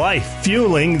 fueling your life,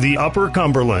 fueling the Upper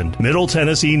Cumberland. Middle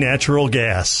Tennessee Natural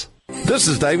Gas. This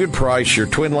is David Price, your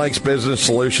Twin Lakes Business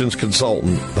Solutions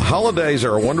consultant. The holidays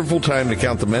are a wonderful time to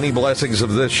count the many blessings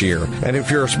of this year. And if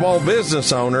you're a small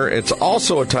business owner, it's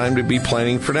also a time to be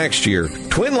planning for next year.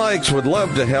 Twin Lakes would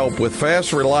love to help with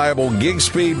fast, reliable gig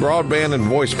speed broadband and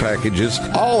voice packages,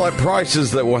 all at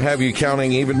prices that will have you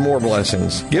counting even more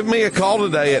blessings. Give me a call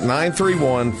today at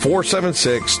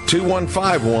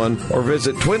 931-476-2151 or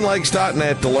visit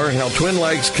twinlakes.net to learn how Twin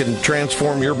Lakes can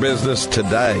transform your business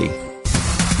today.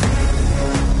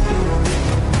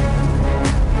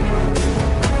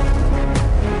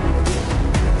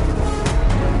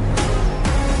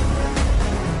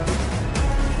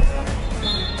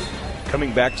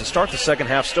 Coming back to start the second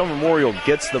half, Stone Memorial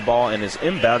gets the ball and is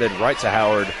inbounded right to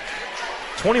Howard.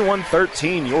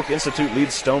 21-13, York Institute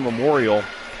leads Stone Memorial.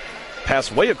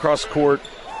 Pass way across court.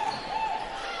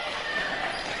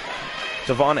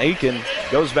 Devon Aiken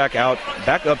goes back out,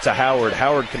 back up to Howard.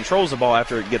 Howard controls the ball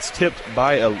after it gets tipped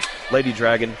by a Lady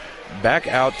Dragon. Back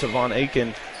out to Von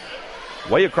Aiken.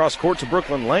 Way across court to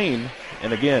Brooklyn Lane.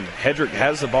 And again, Hedrick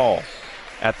has the ball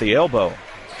at the elbow.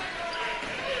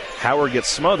 Howard gets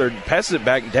smothered, passes it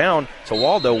back down to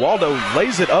Waldo. Waldo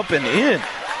lays it up and in.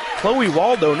 Chloe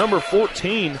Waldo, number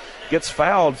 14, gets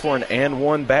fouled for an and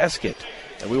one basket.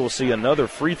 And we will see another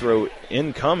free throw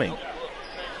incoming.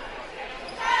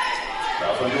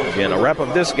 Again, a wrap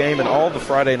of this game and all the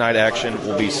Friday night action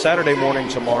will be Saturday morning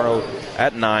tomorrow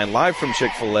at 9, live from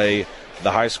Chick-fil-A,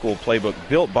 the high school playbook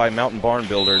built by Mountain Barn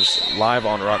Builders, live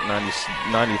on Rock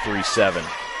 93.7.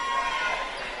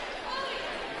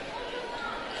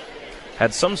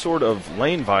 Had some sort of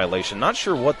lane violation. Not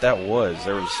sure what that was.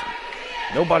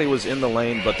 Nobody was in the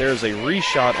lane, but there's a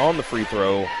reshot on the free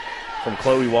throw from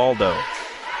Chloe Waldo.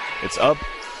 It's up,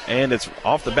 and it's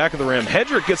off the back of the rim.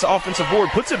 Hedrick gets the offensive board,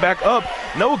 puts it back up.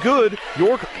 No good.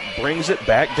 York brings it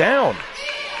back down.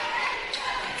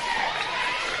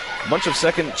 A bunch of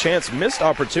second chance missed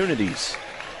opportunities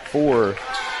for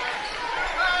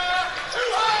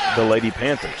the Lady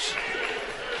Panthers.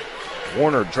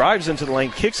 Warner drives into the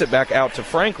lane, kicks it back out to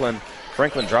Franklin.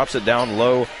 Franklin drops it down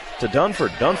low to Dunford.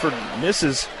 Dunford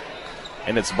misses,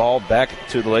 and it's ball back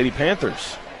to the Lady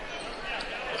Panthers.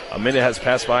 A minute has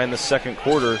passed by in the second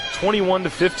quarter.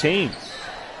 21-15.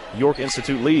 York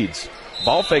Institute leads.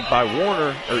 Ball fake by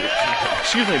by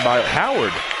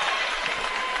Howard.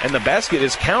 And the basket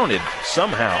is counted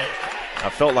somehow. I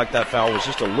felt like that foul was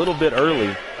just a little bit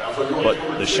early, but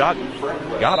the shot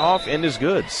got off and is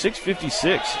good.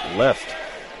 6:56 left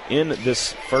in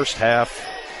this first half.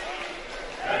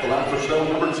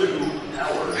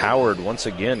 Howard once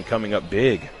again coming up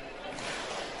big.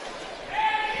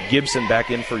 Gibson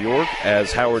back in for York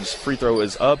as Howard's free throw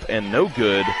is up and no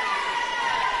good.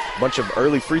 Bunch of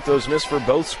early free throws missed for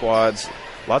both squads.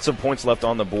 Lots of points left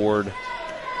on the board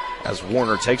as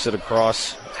Warner takes it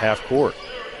across half court.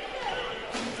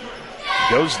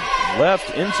 Goes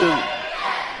left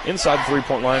inside the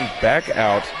three-point line, back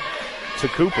out to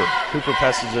Cooper. Cooper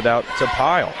passes it out to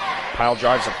Pyle. Pyle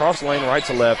drives across the lane right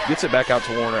to left, gets it back out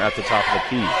to Warner at the top of the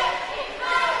key.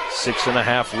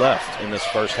 6.5 left in this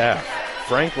first half.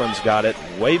 Franklin's got it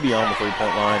way beyond the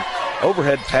three-point line.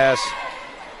 Overhead pass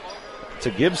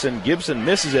to Gibson. Gibson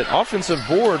misses it. Offensive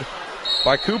board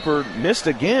by Cooper. Missed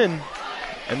again,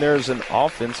 and there's an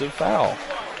offensive foul.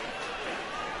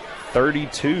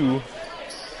 22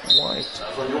 White.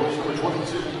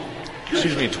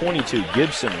 22.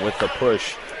 Gibson with the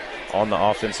push on the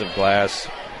offensive glass.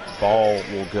 Ball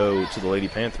will go to the Lady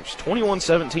Panthers.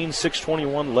 21-17,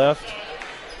 6:21 left.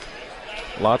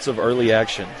 Lots of early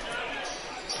action.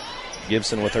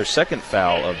 Gibson with her second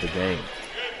foul of the game.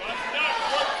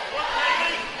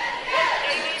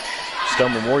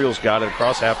 Stone Memorial's got it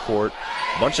across half court.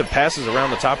 Bunch of passes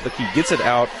around the top of the key. Gets it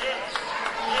out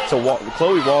to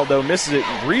Chloe Waldo, misses it,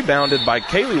 rebounded by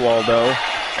Kaylee Waldo,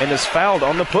 and is fouled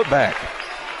on the putback.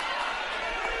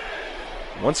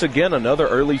 Once again, another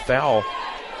early foul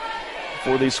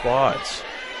for these squads.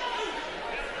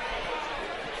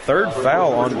 Third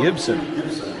foul on Gibson.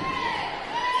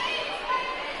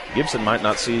 Gibson might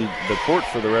not see the court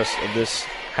for the rest of this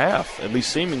half. At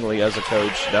least seemingly as a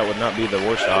coach, that would not be the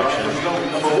worst option.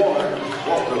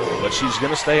 But she's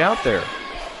going to stay out there.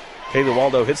 Kaylee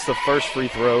Waldo hits the first free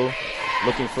throw,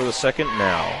 looking for the second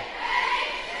now.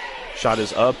 Shot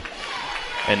is up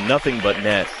and nothing but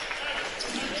net.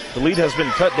 The lead has been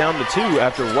cut down to 2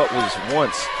 after what was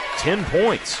once 10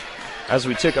 points as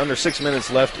we tick under 6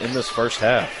 minutes left in this first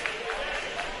half.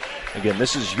 Again,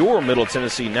 this is your Middle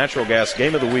Tennessee Natural Gas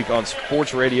Game of the Week on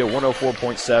Sports Radio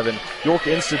 104.7, York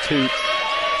Institute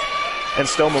and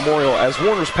Stone Memorial, as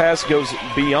Warner's pass goes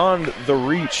beyond the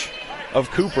reach of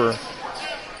Cooper.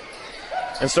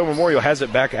 And Stone Memorial has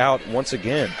it back out once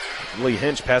again. Lee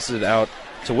Hinch passes it out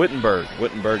to Wittenberg.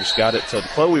 Wittenberg's got it to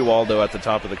Chloe Waldo at the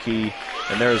top of the key,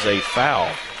 and there's a foul.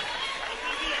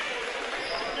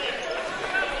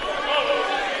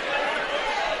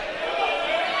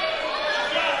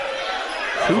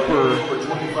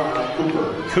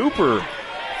 Cooper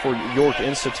for York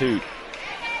Institute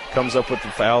comes up with the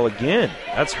foul again.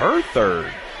 That's her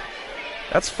third.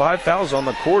 That's 5 fouls on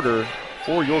the quarter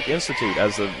for York Institute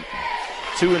as the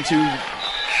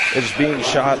 2-2 is being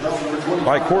shot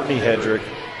by Courtney Hedrick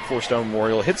for Stone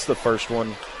Memorial. Hits the first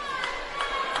one.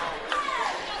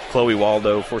 Chloe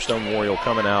Waldo for Stone Memorial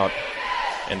coming out,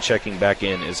 and checking back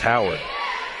in is Howard.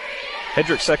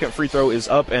 Hedrick's second free throw is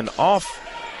up and off,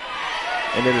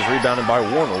 and it is rebounded by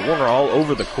Warner. Warner all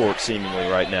over the court seemingly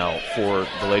right now for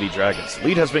the Lady Dragons.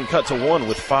 Lead has been cut to 1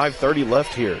 with 5:30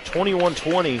 left here.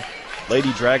 21-20,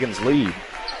 Lady Dragons lead.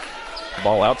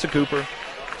 Ball out to Cooper.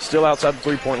 Still outside the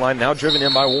three-point line, now driven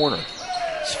in by Warner.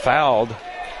 It's fouled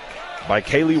by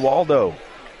Kaylee Waldo.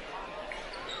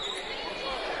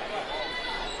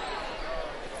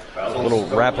 A little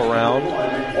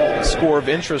wraparound. Score of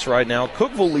interest right now.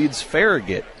 Cookeville leads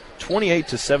Farragut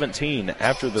 28-17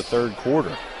 after the third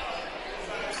quarter.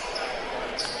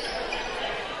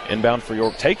 Inbound for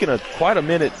York, taking quite a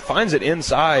minute, finds it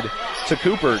inside to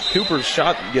Cooper. Cooper's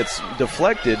shot gets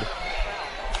deflected,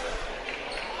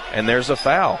 and there's a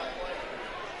foul.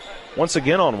 Once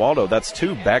again on Waldo. That's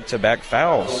 2 back-to-back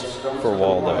fouls for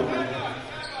Waldo.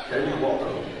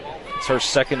 It's her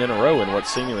second in a row in what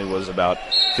seemingly was about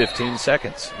 15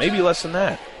 seconds, maybe less than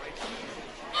that.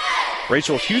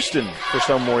 Rachel Houston for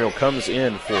Stone Memorial comes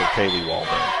in for Kaylee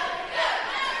Waldo.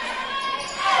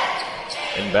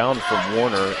 Inbound from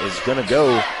Warner is going to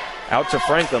go out to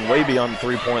Franklin, way beyond the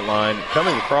three-point line.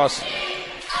 Coming across,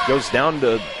 goes down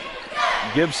to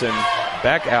Gibson,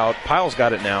 back out. Pyle's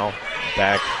got it now,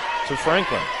 back to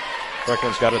Franklin.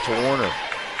 Franklin's got it to Warner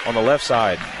on the left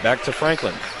side, back to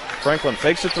Franklin. Franklin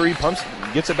fakes a three, pumps,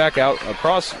 gets it back out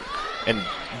across, and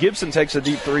Gibson takes a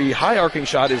deep three. High arcing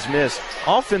shot is missed.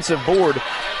 Offensive board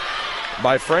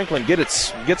by Franklin.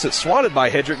 Gets it swatted by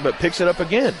Hedrick, but picks it up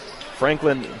again.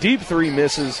 Franklin, deep three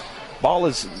misses. Ball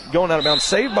is going out of bounds,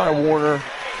 saved by Warner,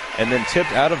 and then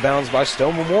tipped out of bounds by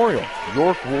Stone Memorial.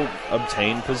 York will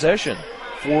obtain possession.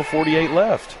 4:48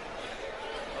 left.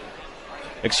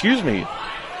 Excuse me.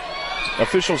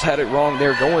 Officials had it wrong.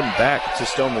 They're going back to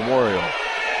Stone Memorial.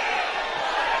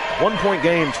 1-point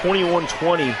game,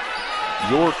 21-20.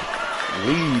 York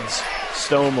leads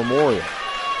Stone Memorial.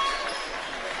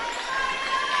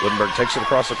 Wittenberg takes it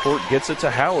across the court, gets it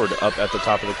to Howard up at the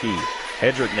top of the key.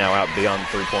 Hedrick now out beyond the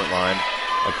three-point line.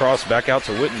 Across, back out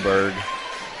to Wittenberg.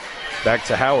 Back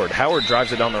to Howard. Howard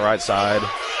drives it down the right side.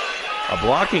 A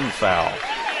blocking foul.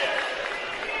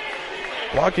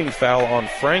 Blocking foul on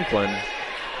Franklin.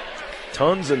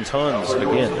 Tons and tons.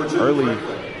 Again, early,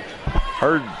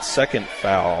 her second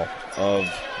foul of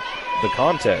the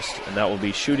contest, and that will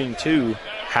be shooting 2,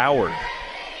 Howard.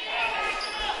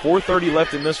 4:30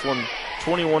 left in this one,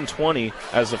 21-20,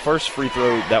 as the first free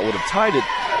throw that would have tied it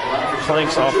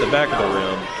clanks off the back of the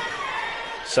rim.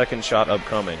 Second shot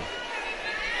upcoming.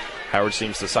 Howard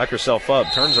seems to psych herself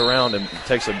up, turns around and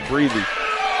takes a breather.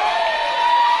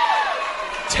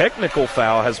 Technical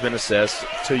foul has been assessed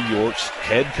to York's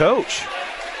head coach.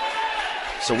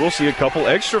 So we'll see a couple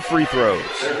extra free throws.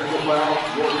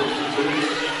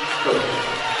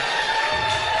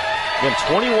 Again,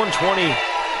 21-20,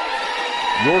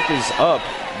 York is up,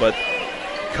 but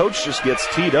coach just gets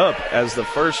teed up as the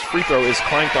first free throw is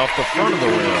clanked off the front of the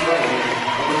rim.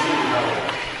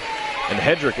 And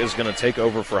Hedrick is going to take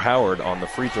over for Howard on the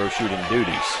free throw shooting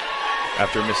duties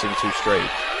after missing 2 straight.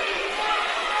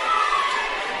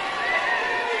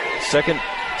 Second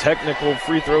technical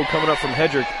free throw coming up from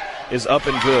Hedrick is up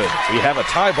and good. We have a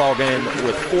tie ball game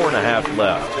with 4.5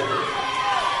 left.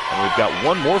 And we've got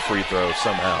one more free throw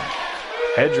somehow.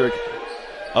 Hedrick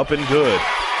up and good.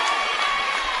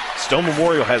 Stone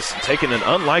Memorial has taken an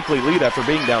unlikely lead after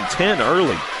being down 10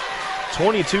 early.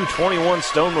 22-21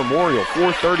 Stone Memorial,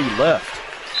 4:30 left.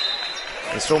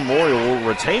 And Stone Memorial will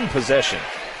retain possession.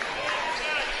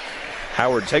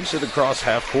 Howard takes it across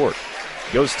half court.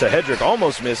 Goes to Hedrick,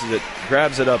 almost misses it.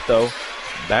 Grabs it up, though.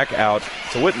 Back out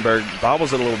to Wittenberg.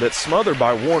 Bobbles it a little bit. Smothered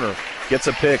by Warner. Gets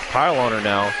a pick. Pile on her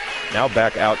now. Now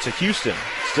back out to Houston.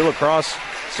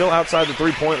 Still outside the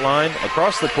three-point line.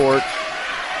 Across the court.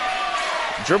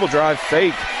 Dribble drive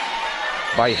fake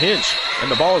by Hinch.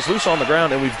 And the ball is loose on the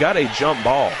ground, and we've got a jump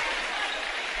ball.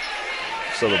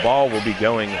 So the ball will be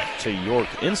going to York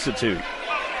Institute.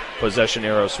 Possession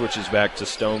arrow switches back to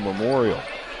Stone Memorial.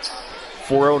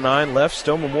 4:09 left.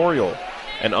 Stone Memorial.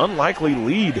 An unlikely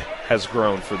lead has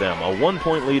grown for them. A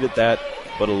 1-point lead at that,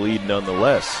 but a lead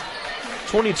nonetheless.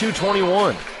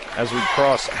 22-21 as we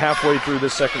cross halfway through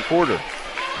this second quarter.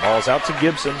 Ball's out to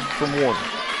Gibson from Warner.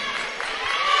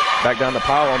 Back down to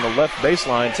Pyle on the left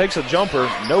baseline. Takes a jumper.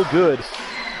 No good.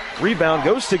 Rebound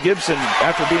goes to Gibson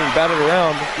after being batted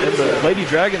around, and the Lady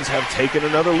Dragons have taken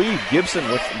another lead. Gibson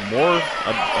with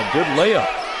a good layup.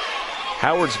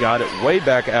 Howard's got it way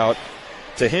back out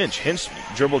to Hinch. Hinch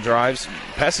dribble drives,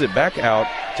 passes it back out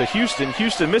to Houston.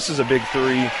 Houston misses a big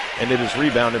three, and it is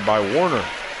rebounded by Warner.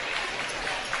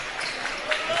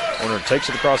 Warner takes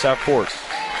it across half court.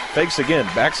 Fakes again,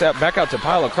 back out to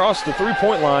Pyle across the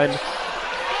three-point line.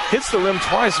 Hits the rim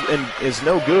twice and is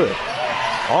no good.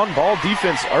 On-ball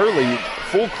defense early,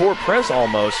 full court press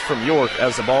almost from York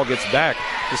as the ball gets back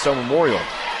to Stone Memorial.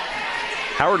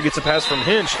 Howard gets a pass from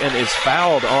Hinch and is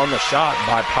fouled on the shot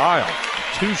by Pyle.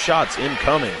 2 shots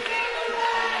incoming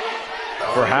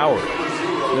for Howard.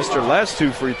 Mr. Last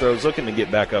 2 free throws looking to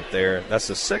get back up there. That's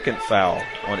the second foul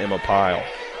on Emma Pyle.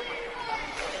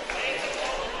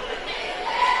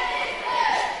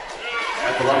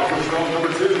 At the line for strong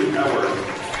number 2, Howard.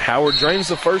 Howard drains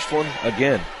the first one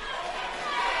again.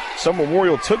 Stone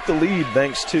Memorial took the lead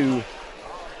thanks to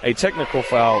a technical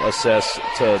foul assessed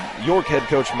to York head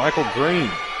coach Michael Green.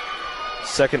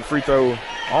 Second free throw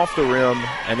off the rim,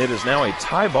 and it is now a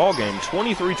tie ball game,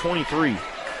 23-23,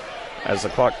 as the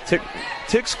clock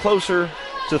ticks closer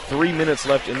to 3 minutes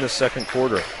left in the second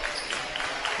quarter.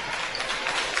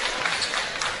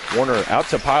 Warner out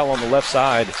to Pyle on the left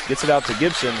side, gets it out to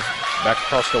Gibson, back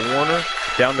across to Warner,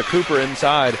 down to Cooper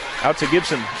inside, out to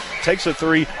Gibson, takes a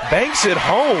three, banks it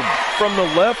home from the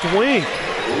left wing.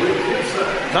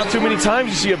 Not too many times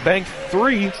you see a banked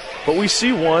three, but we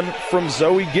see one from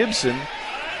Zoe Gibson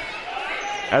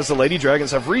as the Lady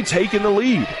Dragons have retaken the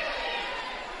lead.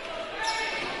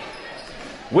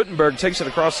 Wittenberg takes it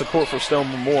across the court for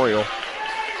Stone Memorial.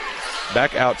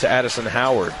 Back out to Addison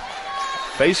Howard.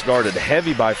 Face guarded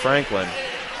heavy by Franklin.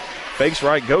 Fakes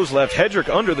right, goes left. Hedrick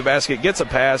under the basket, gets a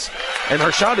pass, and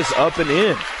her shot is up and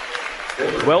in.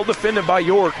 Well defended by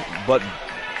York, but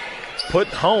put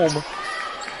home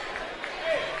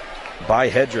by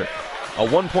Hedrick. A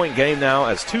 1-point game now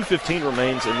as 2:15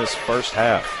 remains in this first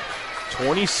half.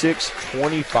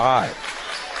 26-25.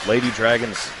 Lady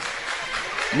Dragons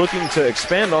looking to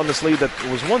expand on this lead that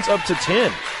was once up to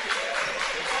 10.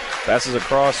 Passes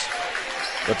across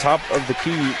the top of the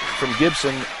key from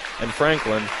Gibson and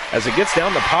Franklin as it gets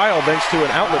down to Pyle thanks to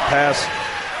an outlet pass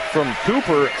from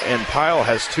Cooper, and Pyle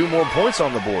has 2 more points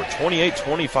on the board.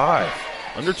 28-25.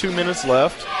 Under 2 minutes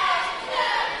left.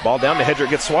 Ball down to Hedrick,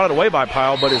 gets swatted away by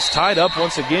Pyle, but is tied up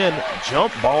once again.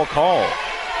 Jump ball call.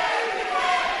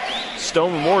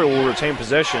 Stone Memorial will retain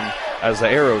possession as the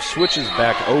arrow switches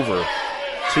back over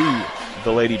to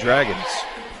the Lady Dragons.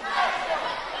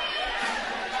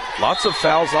 Lots of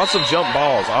fouls, lots of jump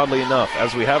balls, oddly enough,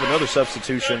 as we have another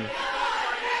substitution.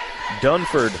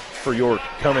 Dunford for York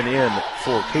coming in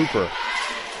for Cooper.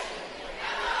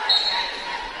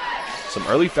 Some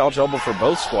early foul trouble for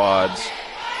both squads.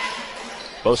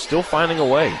 Both still finding a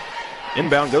way.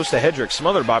 Inbound goes to Hedrick,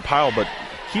 smothered by Pyle, but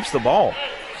keeps the ball.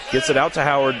 Gets it out to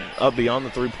Howard, up beyond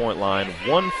the three-point line.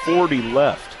 1:40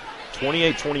 left.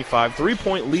 28-25.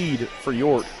 3-point lead for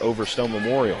York over Stone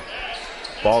Memorial.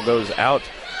 Ball goes out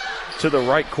to the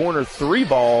right corner. 3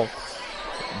 ball.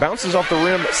 Bounces off the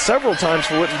rim several times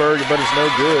for Wittenberg, but is no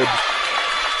good.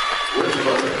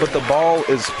 But the ball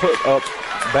is put up,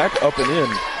 back up and in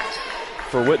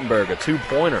for Wittenberg, a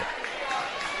 2-pointer.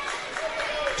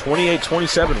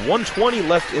 28-27, 1:20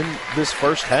 left in this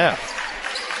first half.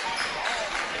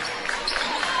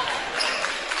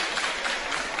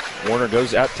 Warner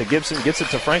goes out to Gibson, gets it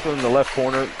to Franklin in the left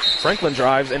corner. Franklin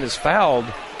drives and is fouled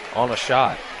on a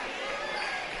shot.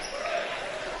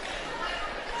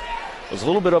 It was a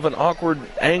little bit of an awkward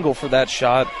angle for that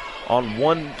shot on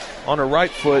her right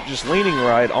foot, just leaning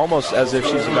right, almost as if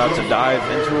she's about to dive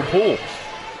into a pool.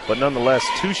 But nonetheless,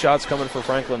 2 shots coming for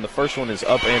Franklin. The first one is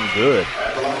up and good.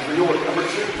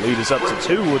 Lead is up to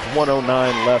 2 with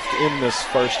 1:09 left in this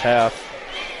first half.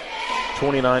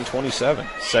 29-27.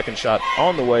 Second shot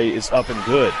on the way is up and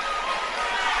good.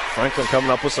 Franklin coming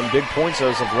up with some big points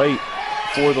as of late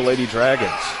for the Lady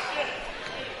Dragons.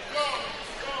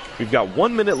 We've got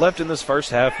 1 minute left in this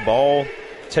first half. Ball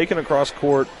taken across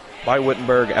court by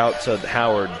Wittenberg out to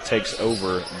Howard. Takes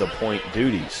over the point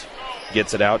duties.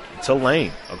 Gets it out to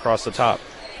Lane across the top.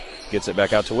 Gets it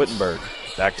back out to Wittenberg.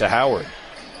 Back to Howard.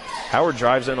 Howard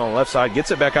drives in on the left side.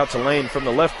 Gets it back out to Lane from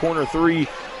the left corner three.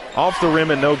 Off the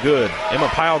rim and no good. Emma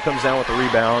Pyle comes down with the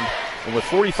rebound. And with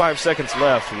 45 seconds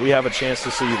left, we have a chance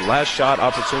to see last shot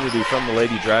opportunity from the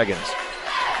Lady Dragons.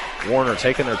 Warner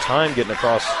taking their time getting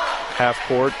across half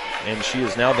court, and she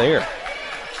is now there.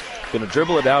 Going to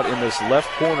dribble it out in this left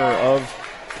corner of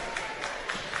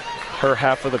her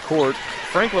half of the court.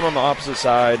 Franklin on the opposite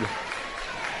side.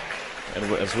 And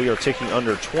as we are ticking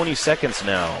under 20 seconds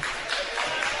now.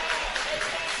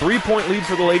 3-point lead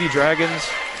for the Lady Dragons.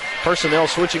 Personnel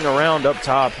switching around up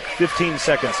top. 15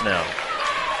 seconds now.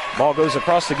 Ball goes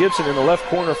across to Gibson in the left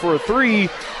corner for a three.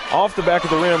 Off the back of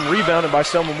the rim, rebounded by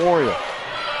Stone Memorial.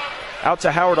 Out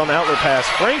to Howard on the outlet pass.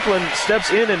 Franklin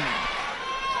steps in and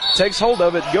takes hold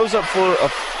of it, goes up for a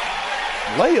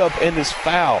layup and is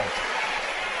fouled.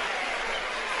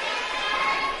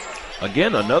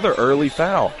 Again, another early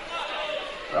foul.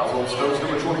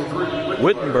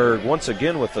 Wittenberg once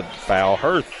again with the foul,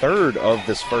 her third of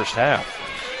this first half.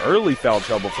 Early foul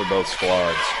trouble for both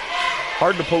squads.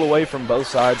 Hard to pull away from both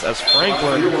sides as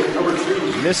Franklin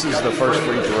misses the first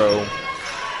free throw.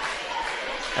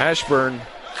 Ashburn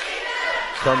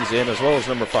comes in, as well as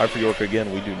number 5 for York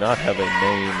again. We do not have a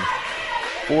name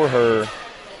for her.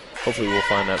 Hopefully we'll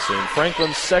find that soon.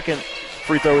 Franklin's second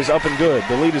free throw is up and good.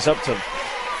 The lead is up to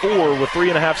 4 with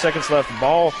 3.5 seconds left.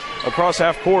 Ball across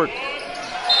half court.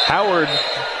 Howard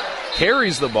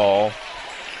carries the ball.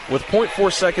 With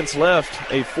 0.4 seconds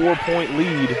left, a 4-point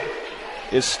lead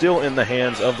is still in the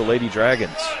hands of the Lady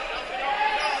Dragons.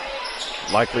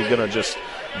 Likely going to just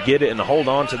get it and hold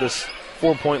on to this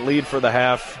 4-point lead for the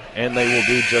half, and they will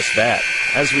do just that.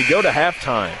 As we go to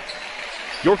halftime,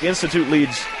 York Institute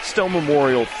leads Stone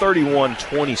Memorial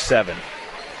 31-27.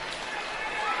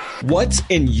 What's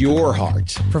in your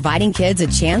heart? Providing kids a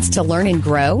chance to learn and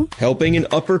grow. Helping an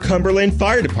Upper Cumberland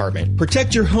Fire Department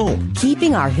protect your home.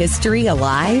 Keeping our history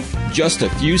alive. Just a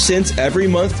few cents every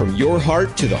month from your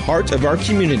heart to the heart of our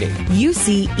community.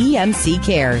 UC EMC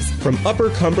Cares. From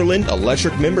Upper Cumberland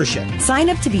Electric membership. Sign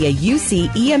up to be a UC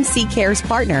EMC Cares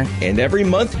partner. And every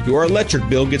month, your electric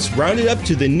bill gets rounded up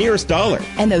to the nearest dollar.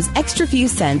 And those extra few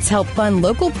cents help fund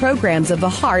local programs of the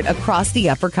heart across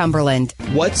the Upper Cumberland.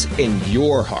 What's in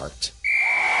your heart?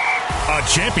 A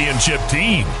championship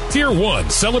team. Tier 1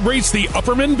 celebrates the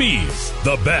Upperman Bees,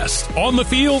 the best on the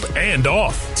field and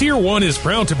off. Tier 1 is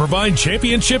proud to provide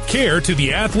championship care to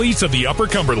the athletes of the Upper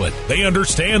Cumberland. They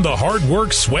understand the hard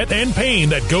work, sweat, and pain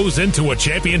that goes into a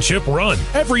championship run.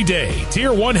 Every day,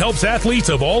 Tier 1 helps athletes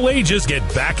of all ages get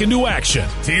back into action.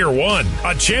 Tier 1,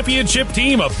 a championship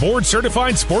team of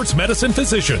board-certified sports medicine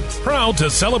physicians, proud to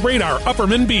celebrate our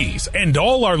Upperman Bees and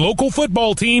all our local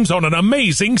football teams on an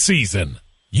amazing season.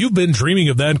 You've been dreaming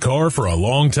of that car for a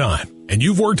long time, and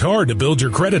you've worked hard to build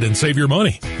your credit and save your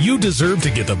money. You deserve to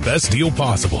get the best deal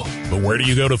possible. But where do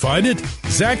you go to find it?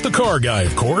 Zach the Car Guy,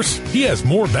 of course. He has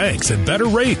more banks and better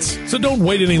rates. So don't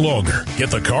wait any longer. Get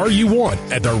the car you want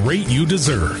at the rate you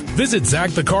deserve. Visit Zach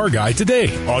the Car Guy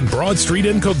today on Broad Street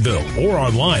in Cookeville or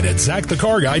online at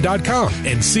ZachTheCarGuy.com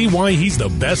and see why he's the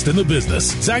best in the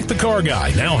business. Zach the Car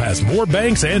Guy now has more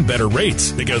banks and better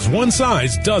rates because one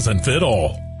size doesn't fit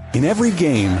all. In every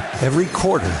game, every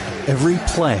quarter, every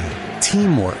play,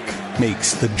 teamwork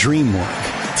makes the dream work.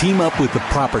 Team up with the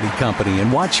property company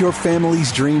and watch your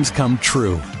family's dreams come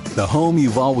true. The home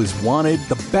you've always wanted,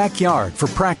 the backyard for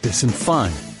practice and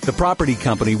fun. The property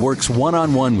company works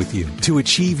one-on-one with you to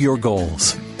achieve your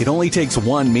goals. It only takes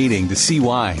one meeting to see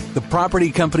why. The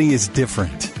property company is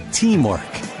different. Teamwork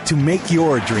to make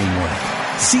your dream work.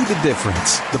 See the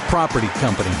difference. The Property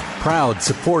Company, proud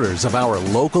supporters of our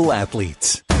local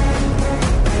athletes.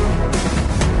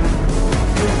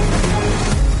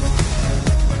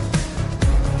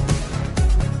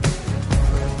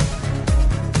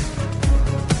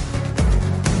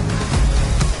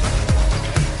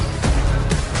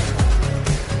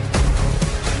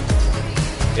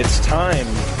 It's time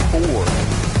for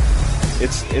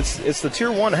it's the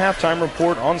Tier 1 halftime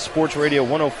report on Sports Radio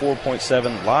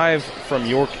 104.7 live from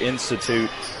York Institute.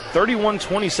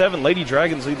 31-27, Lady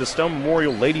Dragons lead the Stone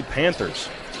Memorial Lady Panthers.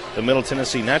 The Middle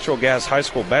Tennessee Natural Gas High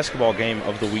School basketball game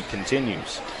of the week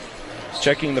continues.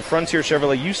 Checking the Frontier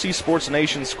Chevrolet UC Sports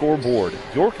Nation scoreboard.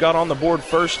 York got on the board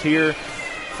first here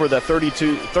for the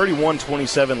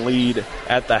 31-27 lead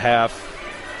at the half.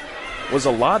 Was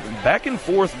a lot back and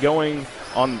forth going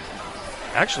on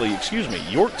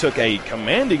York took a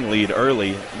commanding lead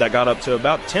early that got up to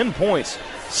about 10 points,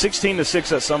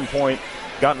 16-6 at some point,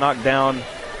 got knocked down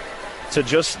to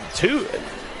just 2.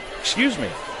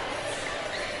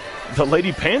 The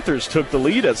Lady Panthers took the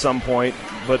lead at some point,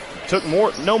 but took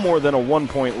no more than a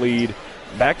 1-point lead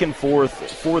back and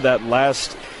forth for that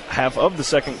last half of the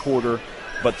second quarter.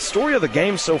 But the story of the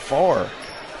game so far,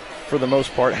 for the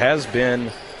most part, has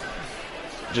been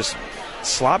just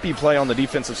sloppy play on the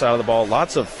defensive side of the ball.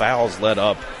 Lots of fouls let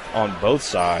up on both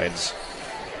sides.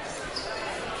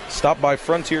 Stop by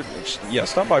Frontier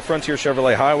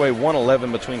Chevrolet Highway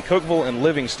 111 between Cookeville and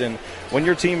Livingston when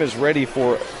your team is ready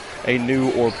for a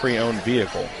new or pre-owned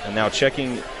vehicle. And now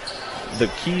checking the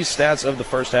key stats of the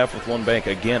first half with One Bank.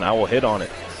 Again, I will hit on it.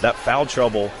 That foul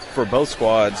trouble for both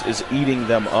squads is eating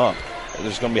them up.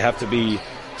 There's going to have to be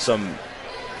some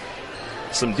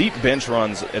deep bench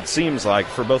runs, it seems like,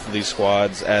 for both of these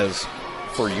squads. As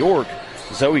for York,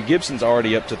 Zoe Gibson's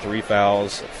already up to 3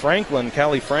 fouls.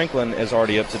 Callie Franklin is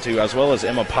already up to 2, as well as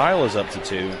Emma Pyle is up to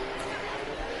 2.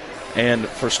 And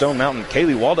for Stone Mountain,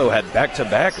 Kaylee Waldo had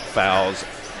back-to-back fouls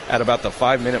at about the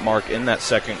 5-minute mark in that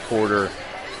second quarter.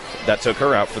 That took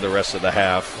her out for the rest of the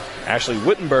half. Ashley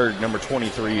Wittenberg, number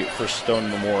 23 for Stone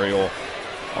Memorial,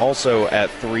 also at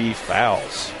 3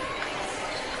 fouls.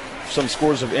 Some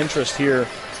scores of interest here.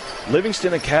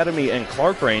 Livingston Academy and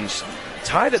Clark Range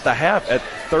tied at the half at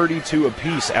 32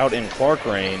 apiece out in Clark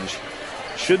Range.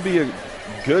 Should be a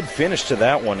good finish to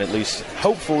that one, at least.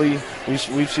 Hopefully,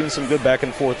 we've seen some good back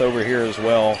and forth over here as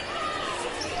well.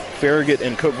 Farragut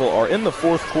and Cookeville are in the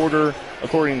fourth quarter.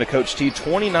 According to Coach T,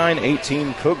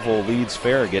 29-18 Cookeville leads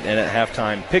Farragut, and at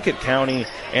halftime, Pickett County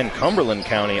and Cumberland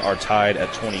County are tied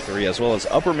at 23, as well as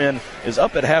Upperman is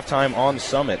up at halftime on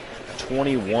Summit,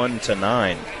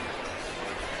 21-9.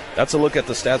 That's a look at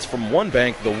the stats from One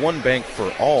Bank, the One Bank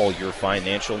for all your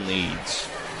financial needs.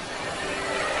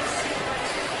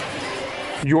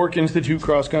 York Institute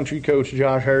cross-country coach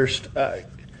Josh Hurst.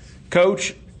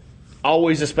 Coach,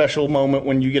 always a special moment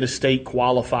when you get a state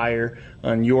qualifier.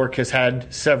 York has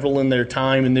had several in their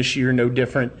time, and this year no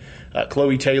different.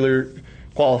 Chloe Taylor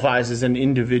qualifies as an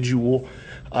individual.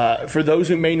 For those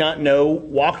who may not know,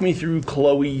 walk me through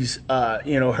Chloe's,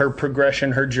 her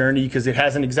progression, her journey, because it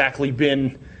hasn't exactly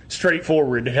been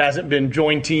straightforward. It hasn't been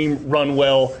join team, run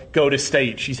well, go to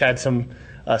state. She's had some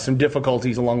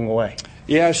difficulties along the way.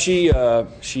 Yeah, she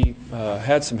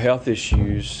had some health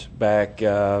issues back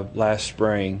last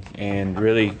spring, and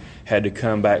really had to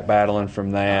come back battling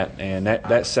from that, and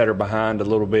that set her behind a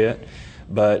little bit.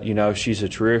 But she's a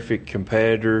terrific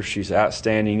competitor. She's an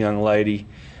outstanding young lady.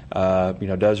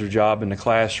 Does her job in the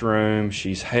classroom.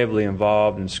 She's heavily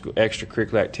involved in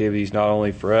extracurricular activities, not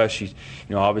only for us. She's,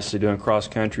 obviously doing cross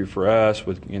country for us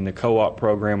in the co-op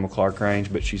program with Clark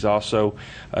Range, but she's also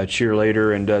a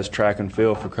cheerleader and does track and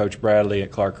field for Coach Bradley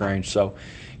at Clark Range. So,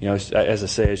 as I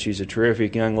said, she's a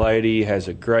terrific young lady, has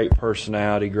a great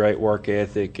personality, great work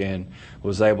ethic, and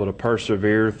was able to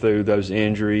persevere through those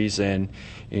injuries. And,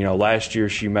 last year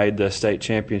she made the state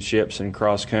championships in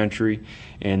cross country,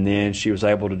 and then she was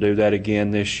able to do that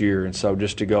again this year. And so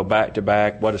just to go back to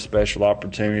back, what a special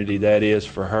opportunity that is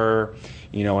for her.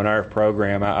 In our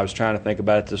program, I was trying to think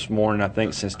about it this morning. I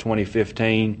think since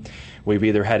 2015, we've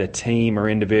either had a team or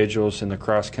individuals in the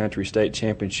cross-country state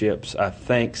championships, I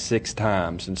think 6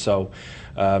 times. And so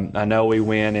I know we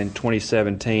win in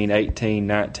 2017, 18,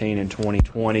 19, and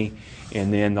 2020,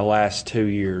 and then the last 2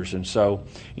 years. And so,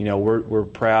 we're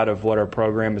proud of what our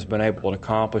program has been able to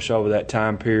accomplish over that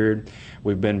time period.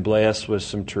 We've been blessed with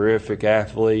some terrific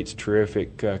athletes,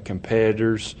 terrific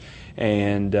competitors,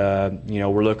 and,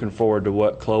 we're looking forward to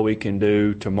what Chloe can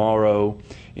do tomorrow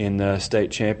in the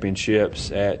state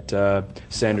championships at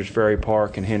Sanders Ferry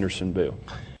Park in Hendersonville.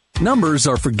 Numbers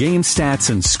are for game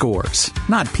stats and scores,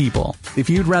 not people.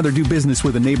 If you'd rather do business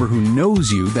with a neighbor who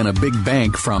knows you than a big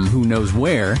bank from who knows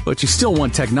where, but you still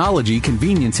want technology,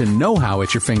 convenience, and know-how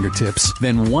at your fingertips,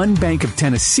 then One Bank of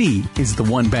Tennessee is the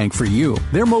one bank for you.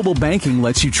 Their mobile banking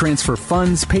lets you transfer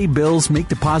funds, pay bills, make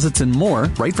deposits, and more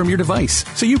right from your device.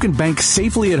 So you can bank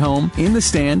safely at home, in the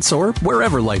stands, or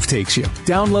wherever life takes you.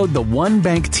 Download the One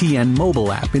Bank TN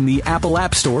mobile app in the Apple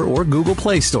App Store or Google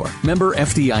Play Store. Member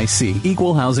FDIC,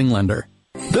 Equal Housing Lender.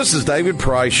 This is David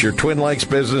Price, your Twin Lakes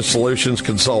Business Solutions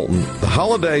consultant. The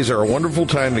holidays are a wonderful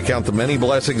time to count the many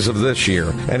blessings of this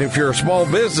year. And if you're a small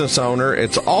business owner,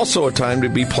 it's also a time to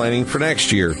be planning for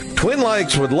next year. Twin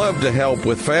Lakes would love to help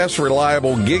with fast,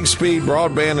 reliable gig speed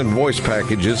broadband and voice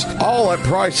packages, all at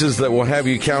prices that will have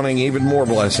you counting even more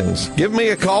blessings. Give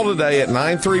me a call today at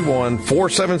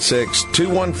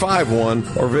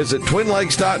 931-476-2151 or visit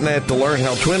twinlakes.net to learn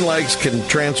how Twin Lakes can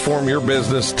transform your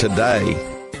business today.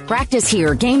 Practice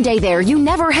here, game day there. You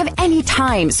never have any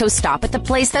time, so stop at the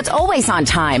place that's always on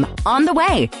time. On the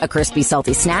Way, a crispy,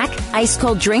 salty snack,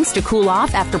 ice-cold drinks to cool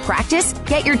off after practice.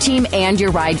 Get your team and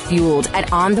your ride fueled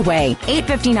at On the Way,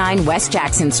 859 West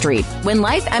Jackson Street. When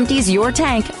life empties your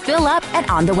tank, fill up at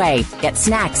On the Way. Get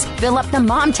snacks, fill up the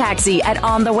mom taxi at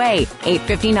On the Way,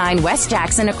 859 West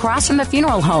Jackson, across from the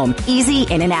funeral home. Easy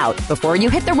in and out. Before you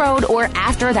hit the road or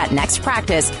after that next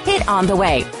practice, hit On the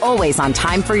Way. Always on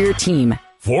time for your team.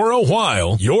 For a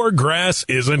while, your grass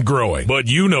isn't growing, but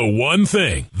you know one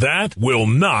thing, that will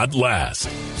not last.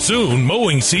 Soon,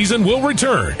 mowing season will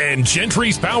return, and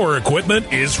Gentry's Power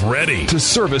Equipment is ready to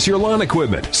service your lawn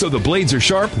equipment, so the blades are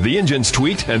sharp, the engine's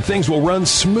tweaked, and things will run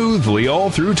smoothly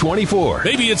all through 24.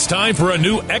 Maybe it's time for a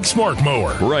new Exmark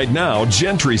mower. Right now,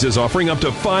 Gentry's is offering up to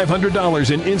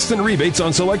 $500 in instant rebates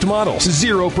on select models,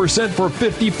 0% for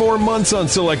 54 months on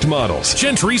select models.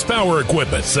 Gentry's Power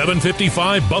Equipment,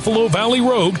 755 Buffalo Valley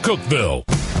Road, Cookeville.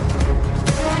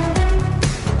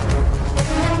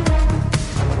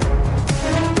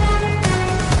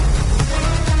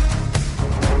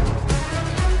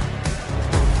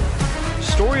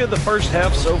 Story of the first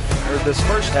half, this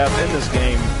first half in this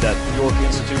game, that York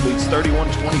Institute leads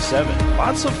 31-27.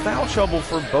 Lots of foul trouble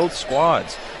for both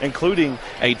squads, including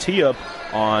a tee-up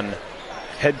on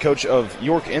head coach of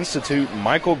York Institute,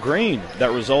 Michael Green,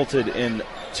 that resulted in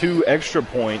 2 extra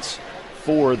points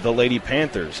for the Lady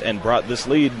Panthers and brought this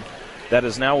lead that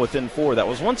is now within 4. That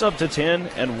was once up to 10,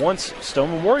 and once Stone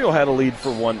Memorial had a lead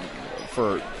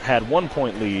had 1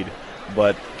 point lead,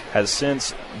 but has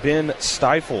since been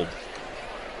stifled.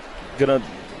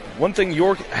 One thing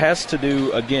York has to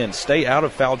do, again, stay out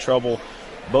of foul trouble.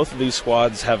 Both of these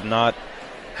squads have not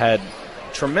had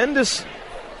tremendous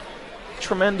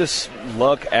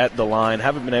luck at the line,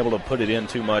 haven't been able to put it in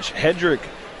too much. Hedrick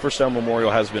for Stone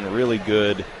Memorial has been really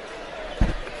good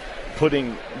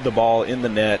putting the ball in the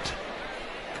net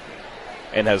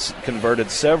and has converted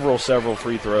several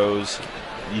free throws.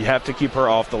 You have to keep her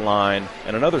off the line.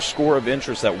 And another score of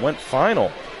interest that went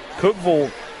final.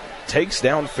 Cookeville takes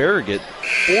down Farragut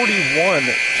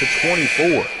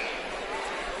 41-24.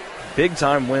 Big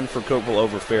time win for Cookeville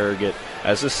over Farragut,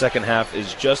 as this second half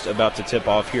is just about to tip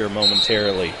off here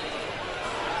momentarily.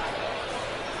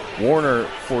 Warner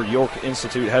for York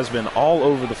Institute has been all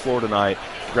over the floor tonight,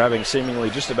 grabbing seemingly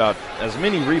just about as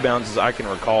many rebounds as I can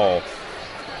recall,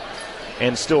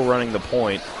 and still running the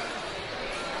point.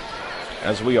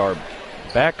 As we are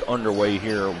back underway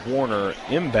here, Warner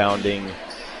inbounding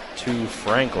to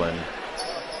Franklin.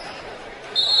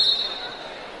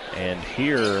 And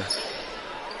here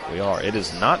we are. It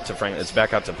is not to Franklin. It's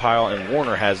back out to Pyle, and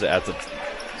Warner has it at the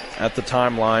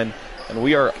timeline, and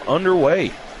we are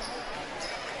underway.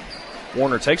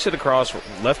 Warner takes it across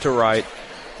left to right,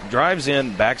 drives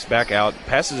in, backs back out,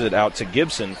 passes it out to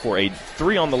Gibson for a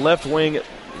 3 on the left wing,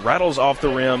 rattles off the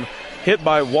rim, hit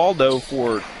by Waldo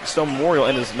for Stone Memorial,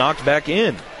 and is knocked back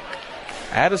in.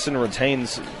 Howard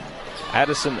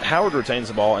retains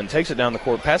the ball and takes it down the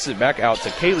court, passes it back out to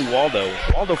Kaylee Waldo.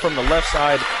 Waldo from the left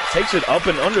side takes it up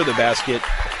and under the basket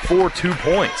for 2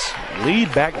 points. Lead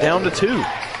back down to 2.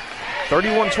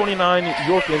 31-29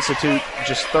 York Institute,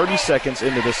 just 30 seconds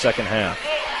into the second half.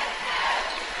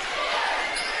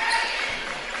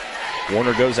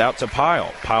 Warner goes out to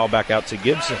Pyle. Pyle back out to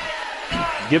Gibson.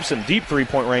 Gibson, deep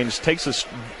three-point range, takes a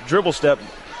dribble step,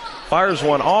 fires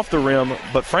one off the rim,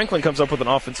 but Franklin comes up with an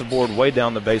offensive board way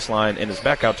down the baseline and is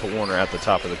back out to Warner at the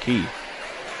top of the key.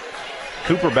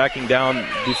 Cooper backing down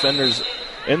defenders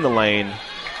in the lane.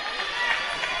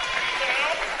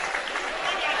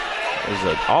 There's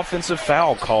an offensive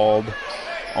foul called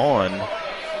on,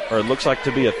 or it looks like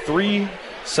to be a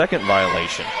 3-second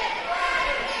violation.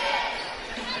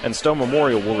 And Stone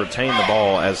Memorial will retain the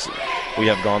ball as we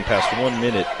have gone past 1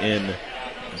 minute in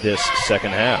this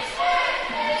second half.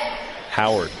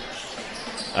 Howard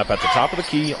up at the top of the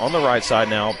key on the right side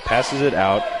now, passes it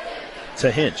out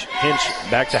to Hinch. Hinch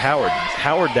back to Howard.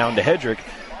 Howard down to Hedrick.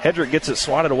 Hedrick gets it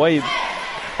swatted away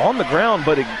on the ground,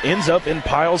 but it ends up in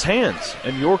Pyle's hands,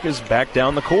 and York is back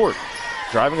down the court.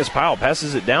 Driving his Pyle,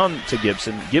 passes it down to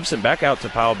Gibson. Gibson back out to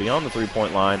Pyle beyond the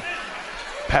three-point line.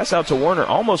 Pass out to Warner,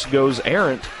 almost goes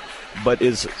errant, but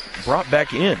is brought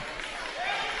back in.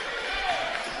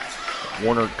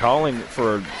 Warner calling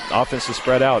for offense to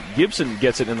spread out. Gibson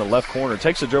gets it in the left corner,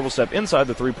 takes a dribble step inside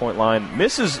the three-point line,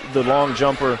 misses the long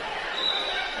jumper,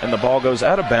 and the ball goes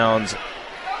out of bounds.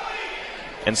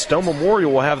 And Stone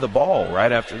Memorial will have the ball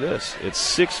right after this. It's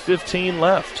 6:15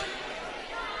 left.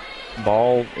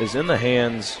 Ball is in the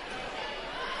hands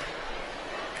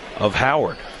of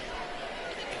Howard.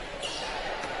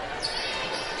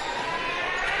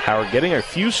 Howard getting a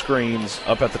few screens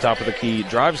up at the top of the key,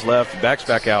 drives left, backs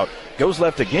back out, goes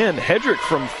left again. Hedrick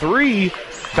from three,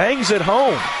 bangs it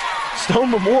home.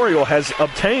 Stone Memorial has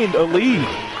obtained a lead.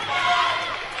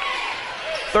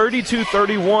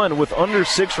 32-31 with under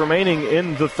 6 remaining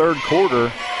in the third quarter.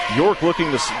 York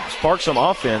looking to spark some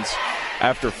offense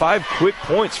after 5 quick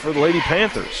points for the Lady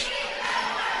Panthers.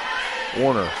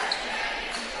 Warner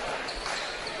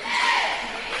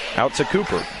out to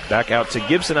Cooper, back out to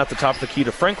Gibson at the top of the key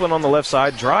to Franklin on the left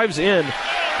side, drives in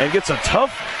and gets a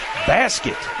tough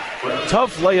basket.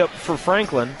 Tough layup for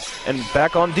Franklin, and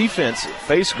back on defense,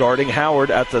 face guarding Howard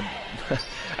at the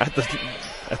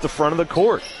at the front of the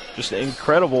court. Just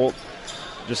incredible.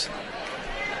 Just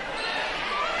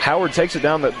Howard takes it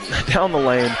down the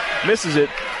lane, misses it.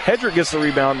 Hedrick gets the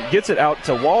rebound, gets it out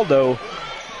to Waldo.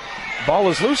 Ball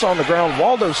is loose on the ground.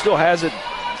 Waldo still has it.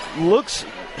 Looks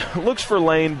for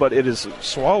Lane, but it is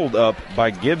swallowed up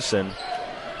by Gibson.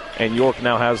 And York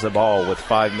now has the ball with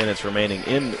 5 minutes remaining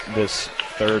in this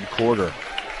third quarter.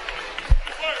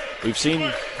 We've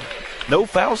seen no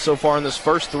fouls so far in this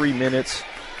first 3 minutes.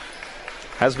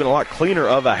 Has been a lot cleaner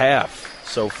of a half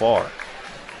so far.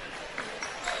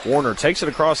 Warner takes it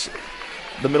across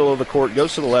the middle of the court,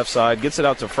 goes to the left side, gets it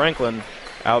out to Franklin,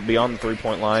 out beyond the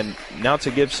three-point line. Now to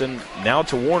Gibson, now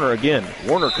to Warner again.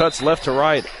 Warner cuts left to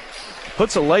right,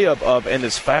 puts a layup up, and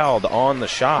is fouled on the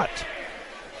shot.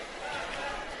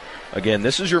 Again,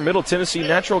 this is your Middle Tennessee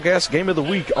Natural Gas Game of the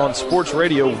Week on Sports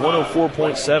Radio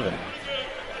 104.7.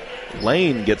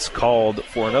 Lane gets called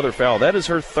for another foul. That is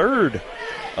her third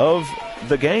of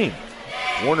the game.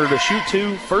 Warner to shoot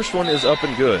 2. First one is up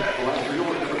and good.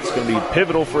 It's going to be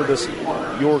pivotal for this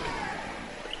York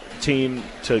team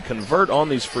to convert on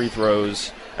these free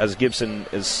throws as Gibson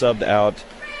is subbed out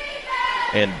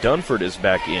and Dunford is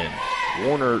back in.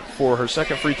 Warner for her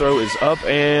second free throw is up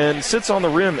and sits on the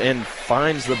rim and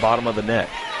finds the bottom of the net.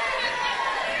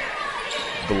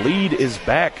 The lead is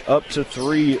back up to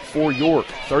 3 for York.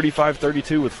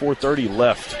 35-32 with 4:30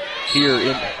 left here.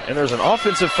 And there's an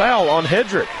offensive foul on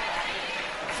Hedrick.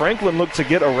 Franklin looked to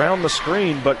get around the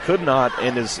screen but could not,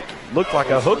 and looked like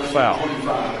a hook foul.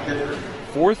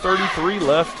 4:33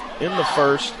 left in the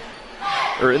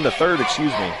third,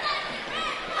 excuse me.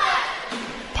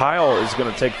 Pyle is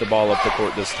going to take the ball up the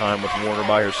court this time with Warner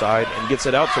by her side and gets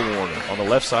it out to Warner on the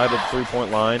left side of the three-point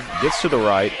line. Gets to the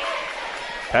right,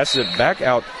 passes it back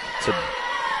out to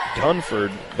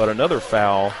Dunford, but another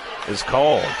foul is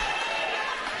called.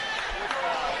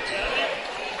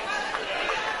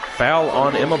 Foul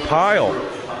on Emma Pyle.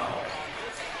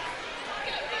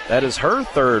 That is her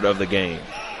third of the game.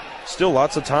 Still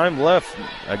lots of time left.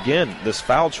 Again, this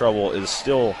foul trouble is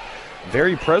still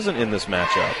very present in this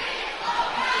matchup.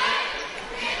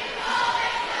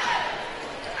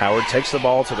 Howard takes the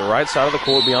ball to the right side of the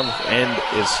court and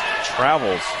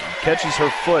travels, catches her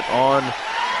foot on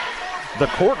the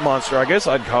court monster, I guess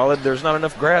I'd call it. There's not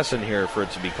enough grass in here for it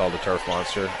to be called a turf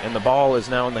monster, and the ball is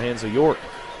now in the hands of York.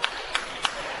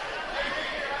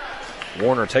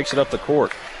 Warner takes it up the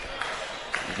court.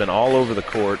 He's been all over the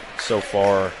court so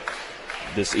far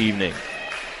this evening.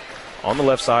 On the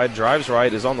left side, drives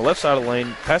right, is on the left side of the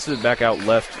lane, passes it back out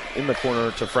left in the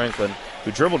corner to Franklin,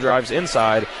 who dribble drives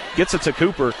inside, gets it to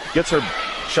Cooper, gets her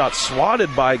shot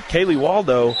swatted by Kaylee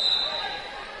Waldo,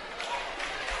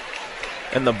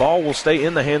 and the ball will stay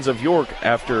in the hands of York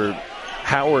after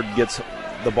Howard gets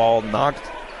the ball knocked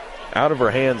out of her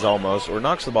hands almost, or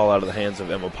knocks the ball out of the hands of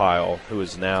Emma Pyle, who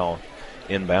is now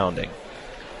inbounding.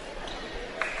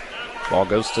 Ball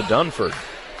goes to Dunford.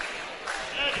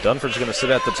 Dunford's going to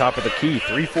sit at the top of the key.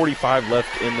 3:45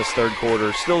 left in this third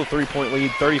quarter. Still a 3-point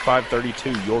lead,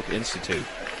 35-32, York Institute.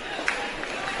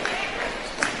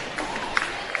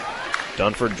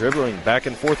 Dunford dribbling back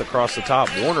and forth across the top.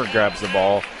 Warner grabs the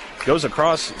ball, goes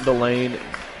across the lane,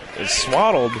 is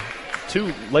swaddled.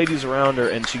 2 ladies around her,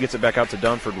 and she gets it back out to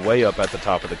Dunford way up at the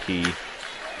top of the key.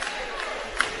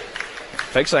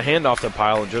 Fakes a handoff to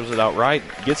Pyle and dribbles it out right,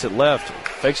 gets it left,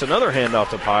 fakes another handoff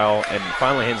to Pyle, and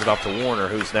finally hands it off to Warner,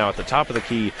 who's now at the top of the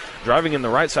key, driving in the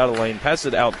right side of the lane, passes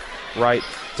it out right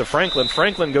to Franklin.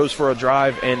 Franklin goes for a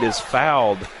drive and is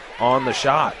fouled on the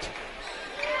shot.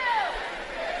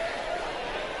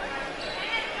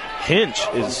 Hinch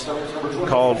is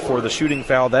called for the shooting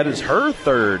foul. That is her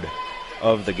third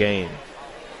of the game.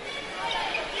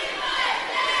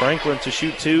 Franklin to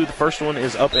shoot 2. The first one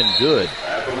is up and good.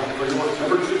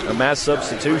 A mass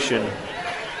substitution.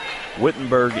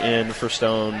 Wittenberg in for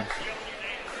Stone.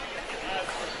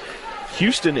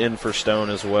 Houston in for Stone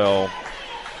as well.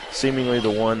 Seemingly the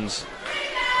ones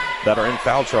that are in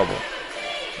foul trouble,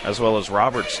 as well as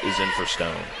Roberts is in for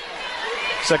Stone.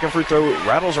 Second free throw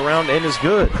rattles around and is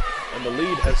good. And the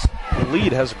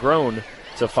lead has grown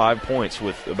to 5 points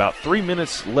with about 3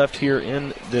 minutes left here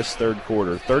in this third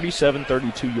quarter.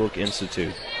 37-32 York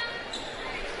Institute.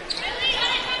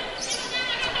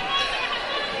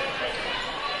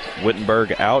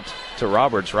 Wittenberg out to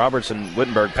Roberts. Roberts and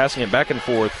Wittenberg passing it back and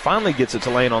forth. Finally gets it to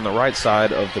Lane on the right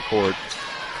side of the court.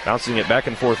 Bouncing it back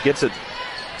and forth. Gets it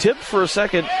tipped for a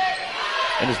second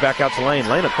and is back out to Lane.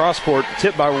 Lane across court.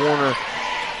 Tipped by Warner,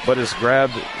 but is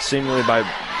grabbed seemingly by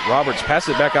Roberts. Pass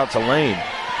it back out to Lane.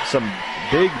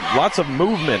 Lots of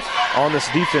movement on this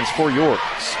defense for York.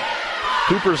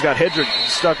 Cooper's got Hedrick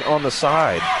stuck on the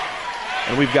side.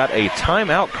 And we've got a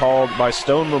timeout called by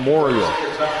Stone Memorial.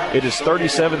 It is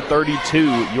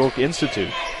 37-32 York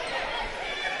Institute.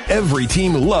 Every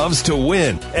team loves to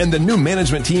win, and the new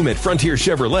management team at Frontier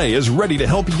Chevrolet is ready to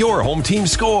help your home team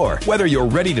score. Whether you're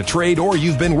ready to trade or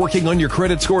you've been working on your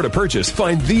credit score to purchase,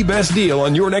 find the best deal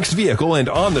on your next vehicle and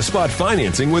on-the-spot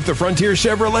financing with the Frontier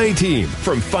Chevrolet team.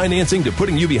 From financing to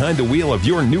putting you behind the wheel of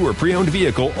your new or pre-owned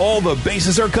vehicle, all the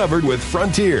bases are covered with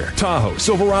Frontier. Tahoe,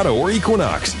 Silverado, or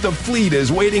Equinox, the fleet is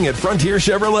waiting at Frontier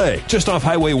Chevrolet, just off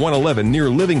Highway 111 near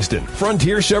Livingston.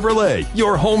 Frontier Chevrolet,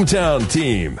 your hometown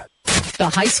team. The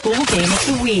high school game of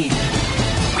the week.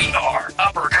 We are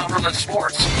Upper Cumberland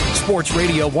Sports. Sports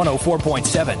Radio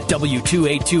 104.7,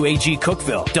 W282AG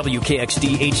Cookeville,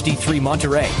 WKXD HD3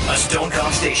 Monterey, a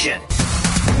Stonecom station.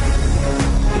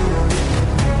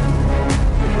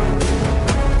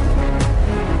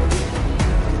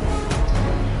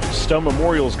 Stone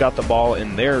Memorial's got the ball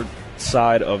in their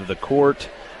side of the court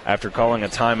after calling a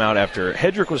timeout after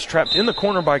Hedrick was trapped in the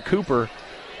corner by Cooper.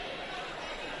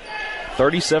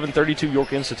 37-32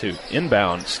 York Institute.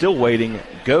 Inbound, still waiting,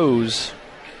 goes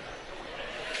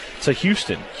to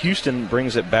Houston. Houston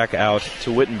brings it back out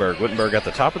to Wittenberg. Wittenberg at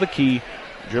the top of the key,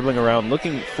 dribbling around,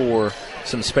 looking for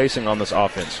some spacing on this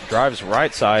offense. Drives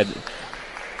right side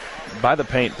by the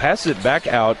paint, passes it back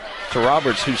out to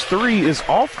Roberts, whose three is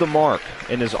off the mark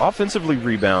and is offensively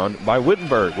rebounded by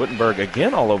Wittenberg. Wittenberg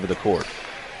again all over the court.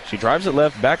 She drives it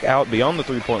left, back out beyond the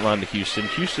three-point line to Houston.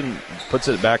 Houston puts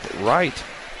it back right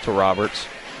to Roberts.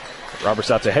 Roberts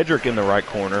out to Hedrick in the right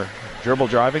corner. Dribble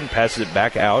driving, passes it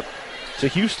back out to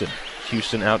Houston.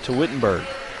 Houston out to Wittenberg.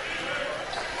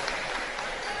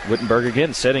 Wittenberg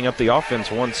again setting up the offense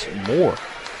once more.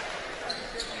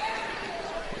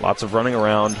 Lots of running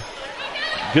around.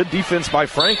 Good defense by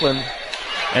Franklin.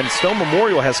 And Stone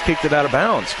Memorial has kicked it out of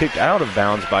bounds. Kicked out of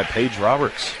bounds by Paige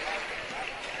Roberts.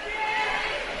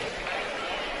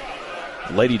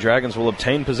 Lady Dragons will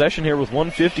obtain possession here with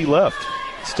 1:50 left.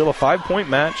 Still a 5-point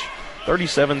match,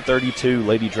 37-32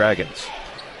 Lady Dragons.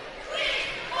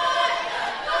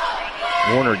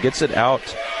 Warner gets it out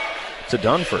to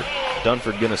Dunford.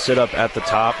 Dunford going to sit up at the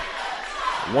top.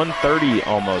 1:30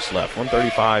 almost left,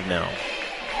 1:35 now.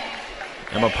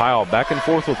 Emma Pyle back and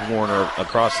forth with Warner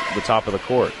across the top of the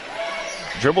court.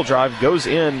 Dribble drive goes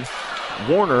in.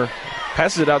 Warner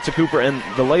passes it out to Cooper, and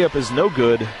the layup is no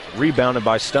good. Rebounded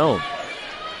by Stone.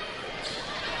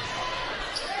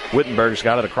 Wittenberg's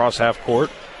got it across half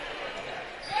court.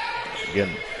 Again,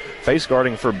 face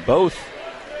guarding for both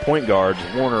point guards.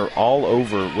 Warner all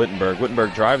over Wittenberg.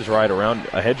 Wittenberg drives right around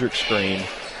a Hedrick screen.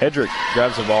 Hedrick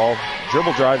grabs the ball,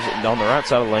 dribble drives on the right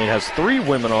side of the lane, has three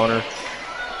women on her.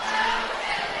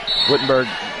 Wittenberg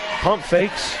pump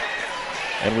fakes,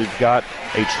 and we've got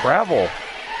a travel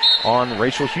on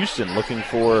Rachel Houston looking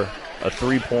for a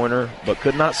three-pointer, but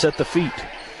could not set the feet.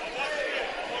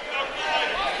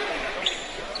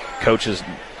 Coaches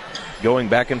going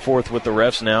back and forth with the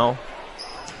refs now.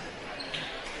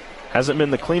 Hasn't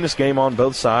been the cleanest game on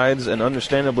both sides, and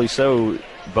understandably so,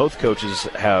 both coaches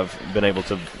have been able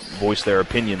to voice their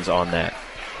opinions on that.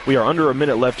 We are under a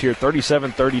minute left here,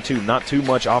 37-32, not too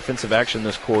much offensive action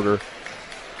this quarter.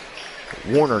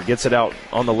 Warner gets it out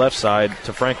on the left side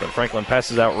to Franklin. Franklin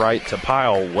passes out right to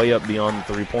Pyle, way up beyond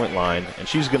the three-point line, and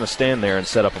she's going to stand there and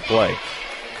set up a play.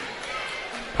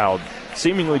 Pyle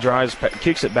seemingly drives,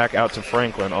 kicks it back out to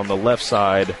Franklin on the left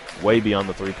side, way beyond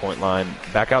the three-point line.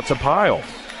 Back out to Pyle.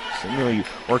 Seemingly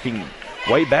working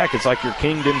way back. It's like you're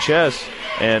kinged in chess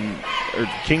or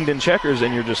kinged in checkers,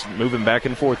 and you're just moving back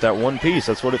and forth that one piece.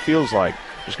 That's what it feels like.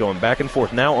 Just going back and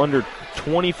forth. Now under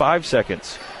 25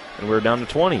 seconds, and we're down to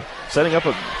 20. Setting up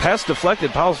a pass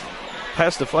deflected. Pyle's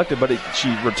pass deflected, but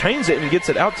she retains it and gets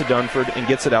it out to Dunford and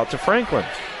gets it out to Franklin.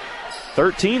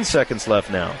 13 seconds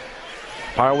left now.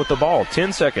 Pyle with the ball,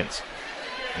 10 seconds.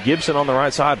 Gibson on the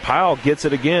right side. Pyle gets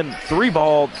it again.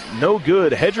 3-ball, no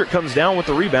good. Hedrick comes down with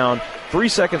the rebound. 3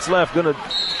 seconds left. Going to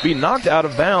be knocked out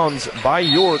of bounds by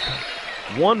York.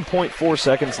 1.4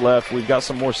 seconds left. We've got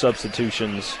some more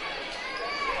substitutions.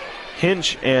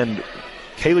 Hinch and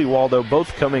Kaylee Waldo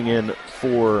both coming in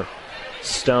for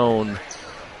Stone.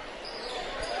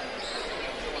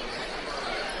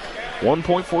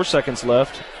 1.4 seconds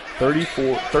left.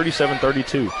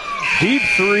 37-32. Deep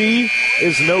three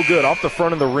is no good. Off the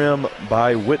front of the rim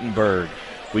by Wittenberg.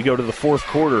 We go to the fourth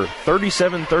quarter.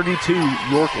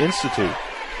 37-32 York Institute.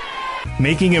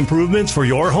 Making improvements for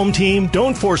your home team?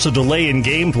 Don't force a delay in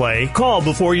gameplay. Call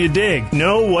before you dig.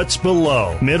 Know what's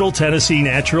below. Middle Tennessee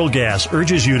Natural Gas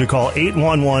urges you to call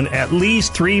 811 at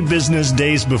least 3 business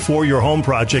days before your home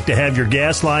project to have your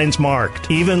gas lines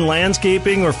marked. Even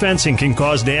landscaping or fencing can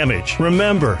cause damage.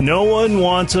 Remember, no one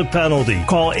wants a penalty.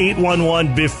 Call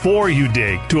 811 before you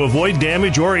dig to avoid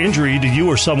damage or injury to you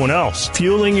or someone else.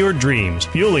 Fueling your dreams.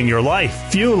 Fueling your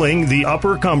life. Fueling the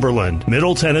Upper Cumberland.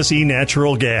 Middle Tennessee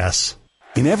Natural Gas.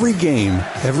 In every game,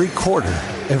 every quarter,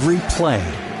 every play,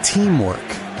 teamwork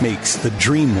makes the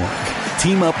dream work.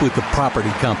 Team up with the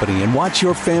property company and watch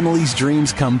your family's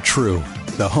dreams come true.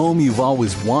 The home you've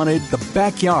always wanted, the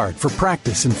backyard for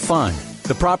practice and fun.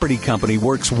 The property company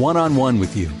works one-on-one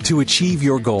with you to achieve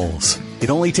your goals. It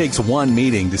only takes one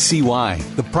meeting to see why.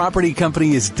 The property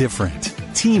company is different.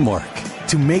 Teamwork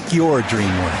to make your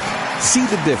dream work. See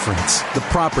the difference. The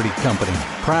Property Company,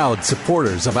 proud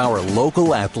supporters of our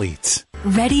local athletes.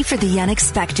 Ready for the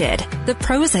unexpected. The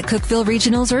pros at Cookeville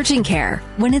Regional's Urgent Care.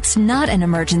 When it's not an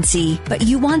emergency, but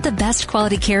you want the best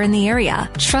quality care in the area,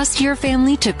 trust your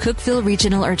family to Cookeville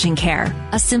Regional Urgent Care.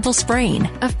 A simple sprain,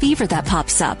 a fever that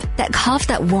pops up, that cough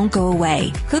that won't go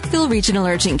away. Cookeville Regional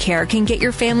Urgent Care can get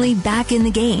your family back in the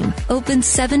game. Open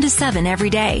 7 to 7 every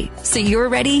day. So you're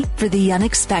ready for the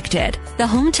unexpected. The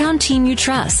hometown team you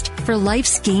trust for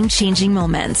life's game-changing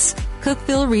moments.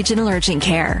 Cookeville Regional Urgent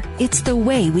Care. It's the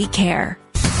way we care.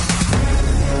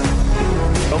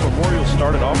 Well, Memorial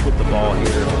started off with the ball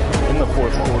here in the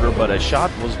fourth quarter, but a shot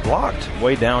was blocked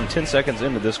way down 10 seconds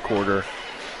into this quarter,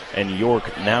 and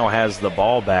York now has the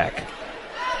ball back.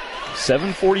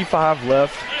 7:45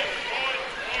 left,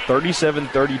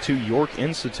 37-32 York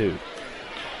Institute.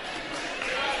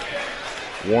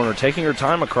 Warner taking her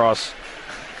time across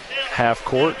half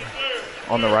court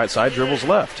on the right side, dribbles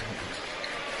left.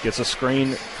 Gets a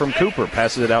screen from Cooper,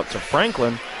 passes it out to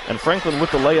Franklin, and Franklin with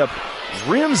the layup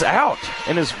rims out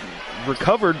and is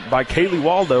recovered by Kaylee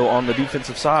Waldo on the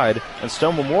defensive side, and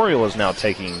Stone Memorial is now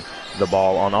taking the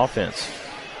ball on offense.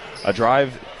 A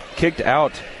drive kicked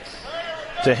out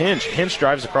to Hinch. Hinch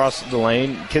drives across the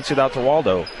lane, kicks it out to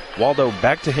Waldo. Waldo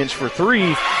back to Hinch for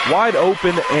 3, wide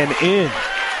open and in.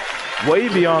 Way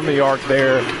beyond the arc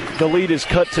there. The lead is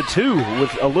cut to 2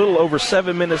 with a little over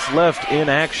 7 minutes left in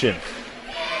action.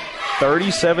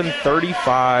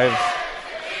 37-35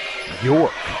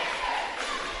 York.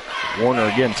 Warner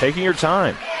again taking her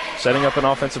time, setting up an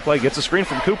offensive play, gets a screen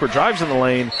from Cooper, drives in the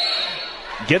lane,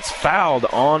 gets fouled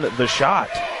on the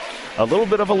shot. A little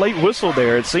bit of a late whistle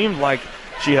there. It seemed like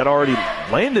she had already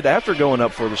landed after going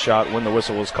up for the shot when the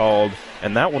whistle was called,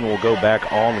 and that one will go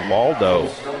back on Waldo.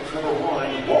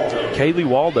 Kaylee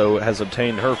Waldo has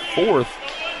obtained her 4th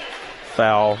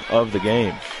foul of the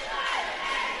game.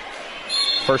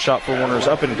 First shot for Warner is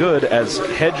up and good as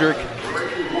Hedrick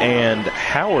and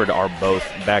Howard are both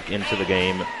back into the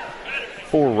game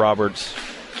for Roberts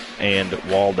and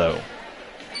Waldo.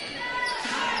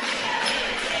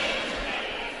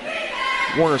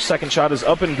 Warner's second shot is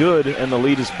up and good, and the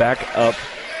lead is back up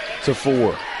to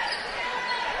 4.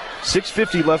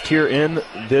 6:50 left here in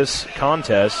this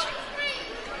contest.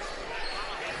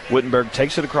 Wittenberg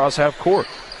takes it across half court.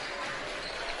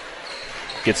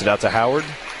 Gets it out to Howard.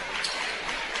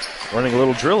 Running a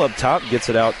little drill up top, gets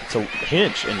it out to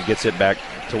Hinch and gets it back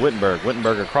to Wittenberg.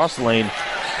 Wittenberg across the lane.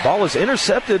 Ball is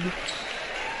intercepted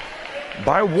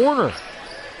by Warner.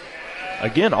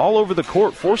 Again, all over the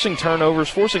court, forcing turnovers,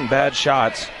 forcing bad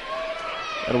shots.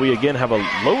 And we again have a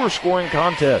lower scoring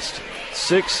contest.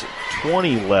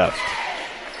 6:20 left.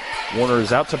 Warner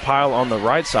is out to Pyle on the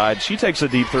right side. She takes a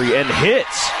deep 3 and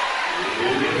hits.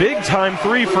 Big time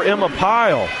 3 for Emma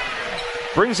Pyle.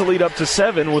 Brings the lead up to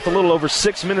 7 with a little over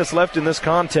 6 minutes left in this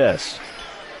contest.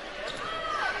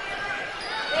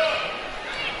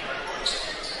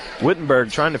 Wittenberg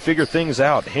trying to figure things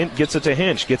out. Hint gets it to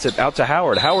Hinch, gets it out to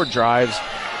Howard. Howard drives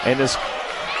and is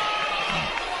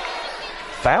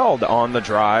fouled on the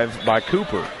drive by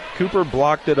Cooper. Cooper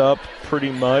blocked it up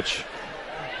pretty much.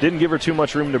 Didn't give her too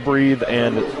much room to breathe,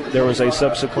 and there was a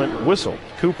subsequent whistle.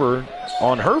 Cooper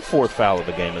on her 4th foul of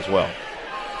the game as well.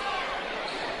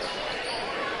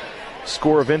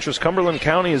 Score of interest, Cumberland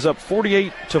County is up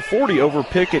 48-40 over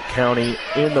Pickett County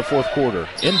in the 4th quarter.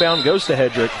 Inbound goes to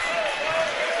Hedrick,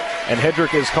 and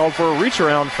Hedrick is called for a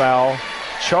reach-around foul,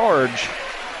 charge,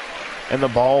 and the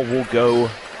ball will go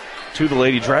to the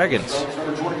Lady Dragons.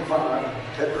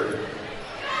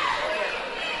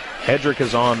 Hedrick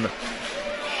is on,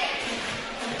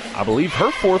 I believe,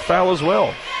 her 4th foul as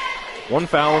well. 1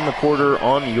 foul in the quarter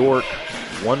on York,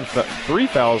 3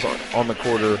 fouls on the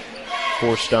quarter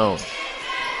for Stone.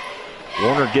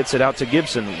 Warner gets it out to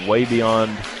Gibson way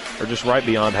beyond, or just right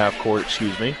beyond half court,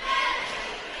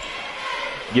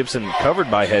 Gibson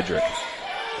covered by Hedrick.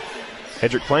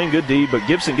 Hedrick playing good D, but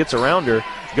Gibson gets around her,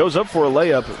 goes up for a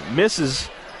layup, misses,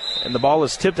 and the ball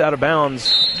is tipped out of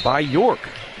bounds by York.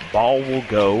 Ball will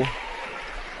go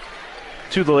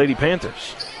to the Lady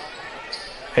Panthers.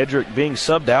 Hedrick being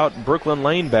subbed out, Brooklyn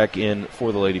Lane back in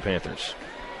for the Lady Panthers.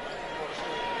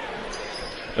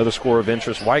 Another score of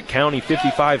interest, White County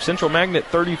 55, Central Magnet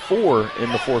 34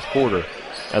 in the 4th quarter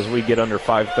as we get under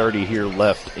 5:30 here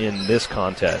left in this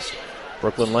contest.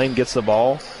 Brooklyn Lane gets the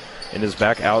ball and is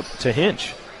back out to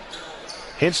Hinch.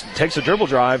 Hinch takes a dribble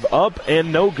drive, up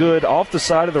and no good, off the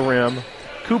side of the rim.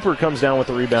 Cooper comes down with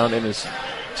the rebound and is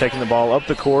taking the ball up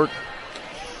the court.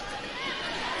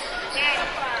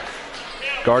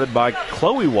 Guarded by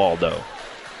Chloe Waldo.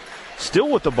 Still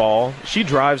with the ball, she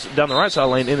drives down the right side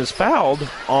lane and is fouled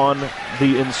on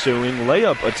the ensuing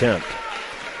layup attempt.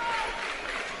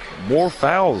 More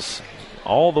fouls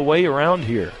all the way around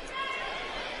here.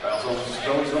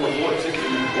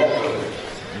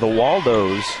 The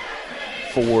Waldos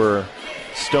for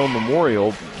Stone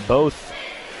Memorial, both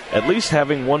at least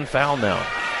having 1 foul now.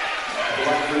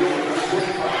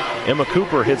 Emma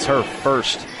Cooper hits her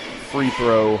first free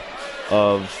throw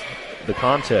of the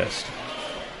contest.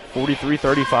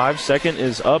 43-35. Second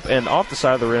is up and off the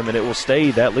side of the rim, and it will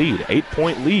stay that lead.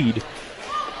 8-point lead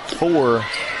for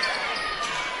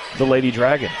the Lady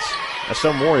Dragons.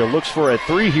 Stone Memorial looks for a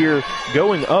 3 here,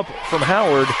 going up from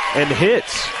Howard, and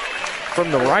hits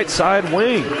from the right side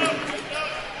wing.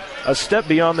 A step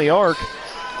beyond the arc,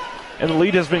 and the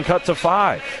lead has been cut to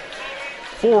 5.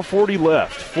 4:40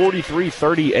 left.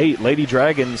 43-38. Lady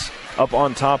Dragons up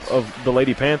on top of the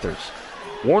Lady Panthers.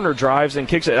 Warner drives and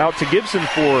kicks it out to Gibson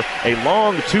for a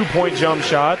long 2-point jump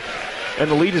shot, and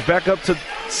the lead is back up to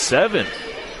 7.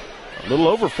 A little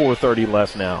over 4:30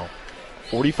 left now.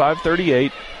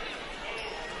 45-38.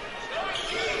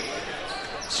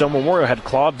 Stone Memorial had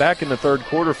clawed back in the 3rd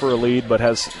quarter for a lead, but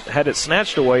has had it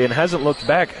snatched away and hasn't looked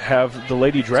back, have the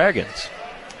Lady Dragons.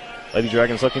 Lady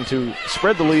Dragons looking to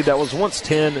spread the lead that was once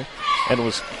 10 and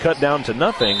was cut down to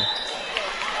nothing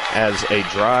as a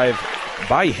drive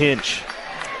by Hinch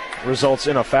results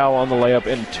in a foul on the layup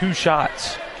and 2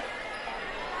 shots.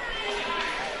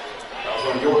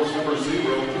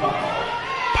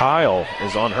 Pyle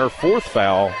is on her 4th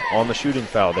foul on the shooting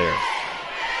foul there.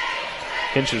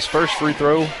 Hinch's first free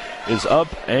throw is up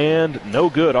and no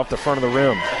good off the front of the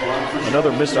rim.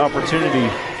 Another missed opportunity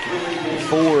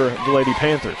for the Lady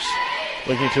Panthers.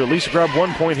 Looking to at least grab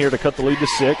 1 point here to cut the lead to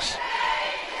 6.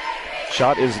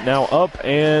 Shot is now up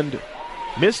and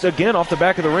missed again off the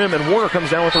back of the rim, and Warner comes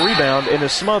down with a rebound and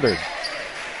is smothered.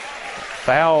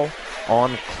 Foul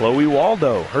on Chloe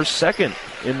Waldo, her 2nd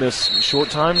in this short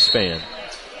time span.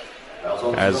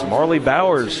 As Marley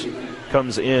Bowers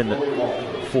comes in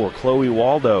for Chloe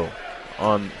Waldo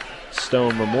on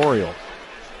Stone Memorial.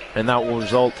 And that will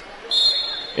result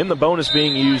in the bonus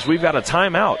being used. We've got a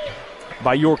timeout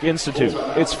by York Institute.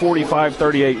 It's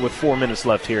 45-38 with 4 minutes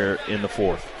left here in the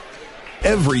 4th.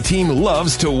 Every team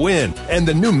loves to win, and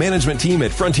the new management team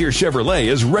at Frontier Chevrolet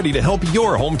is ready to help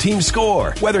your home team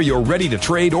score. Whether you're ready to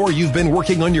trade or you've been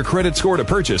working on your credit score to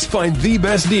purchase, find the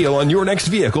best deal on your next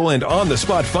vehicle and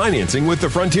on-the-spot financing with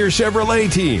the Frontier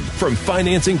Chevrolet team. From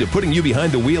financing to putting you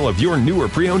behind the wheel of your newer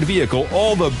pre-owned vehicle,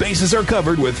 all the bases are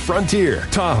covered with Frontier.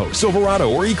 Tahoe,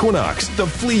 Silverado, or Equinox, the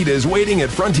fleet is waiting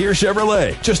at Frontier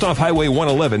Chevrolet, just off Highway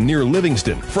 111 near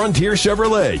Livingston. Frontier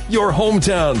Chevrolet, your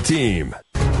hometown team.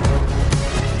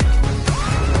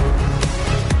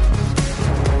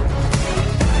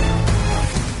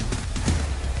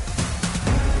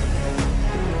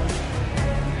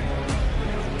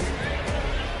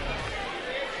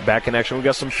 Back in action. We've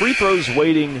got some free throws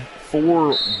waiting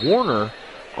for Warner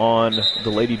on the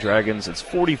Lady Dragons. It's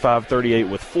 45-38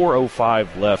 with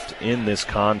 4:05 left in this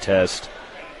contest.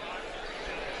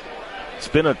 It's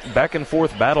been a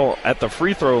back-and-forth battle at the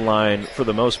free throw line for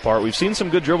the most part. We've seen some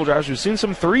good dribble drives. We've seen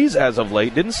some threes as of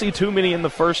late. Didn't see too many in the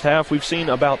first half. We've seen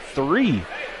about 3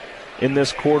 in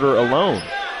this quarter alone.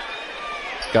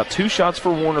 Got 2 shots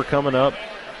for Warner coming up.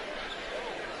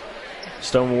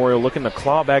 Stone Memorial looking to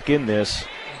claw back in this.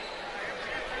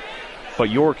 But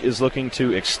York is looking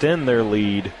to extend their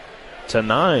lead to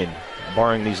 9,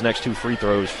 barring these next 2 free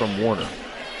throws from Warner.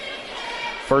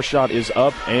 First shot is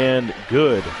up and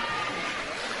good.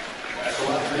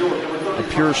 A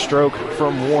pure stroke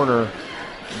from Warner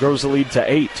grows the lead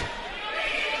to 8.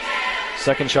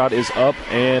 Second shot is up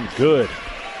and good.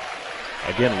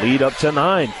 Again, lead up to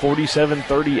 9.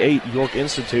 47-38. York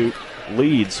Institute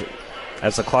leads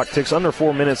as the clock ticks. Under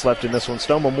 4 minutes left in this one.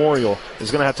 Stone Memorial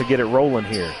is going to have to get it rolling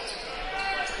here.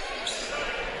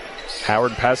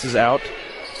 Howard passes out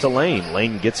to Lane.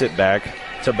 Lane gets it back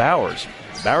to Bowers.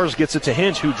 Bowers gets it to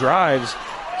Hinch, who drives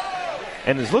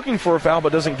and is looking for a foul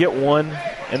but doesn't get one.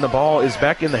 And the ball is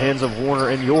back in the hands of Warner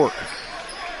and York.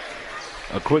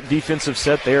 A quick defensive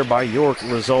set there by York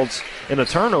results in a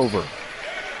turnover.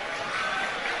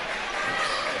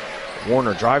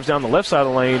 Warner drives down the left side of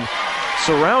the lane,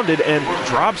 surrounded, and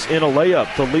drops in a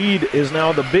layup. The lead is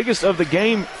now the biggest of the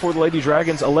game for the Lady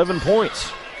Dragons, 11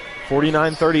 points.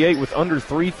 49-38 with under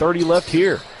 3:30 left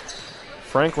here.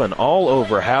 Franklin all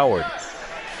over Howard.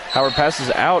 Howard passes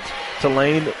out to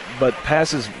Lane, but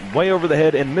passes way over the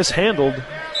head and mishandled,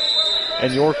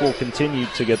 and York will continue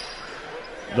to get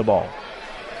the ball.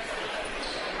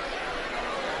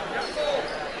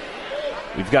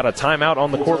 We've got a timeout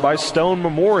on the court by Stone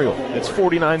Memorial. It's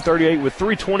 49-38 with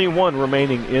 3:21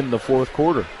 remaining in the fourth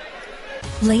quarter.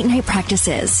 Late night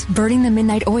practices, burning the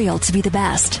midnight oil to be the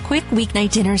best. Quick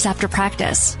weeknight dinners after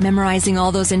practice, memorizing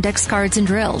all those index cards and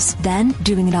drills, then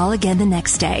doing it all again the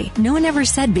next day. No one ever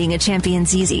said being a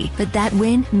champion's easy, but that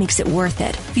win makes it worth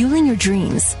it. Fueling your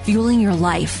dreams, fueling your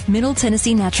life. Middle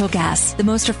Tennessee Natural Gas, the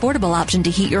most affordable option to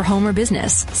heat your home or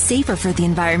business. Safer for the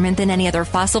environment than any other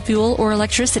fossil fuel or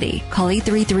electricity. Call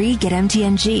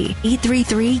 833-GET-MTNG.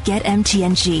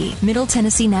 833-GET-MTNG. Middle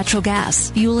Tennessee Natural Gas,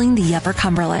 fueling the Upper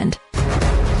Cumberland.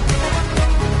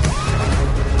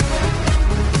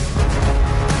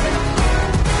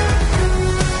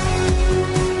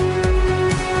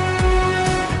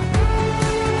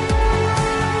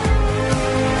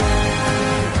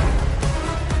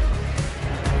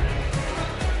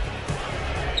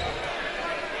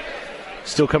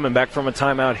 Still coming back from a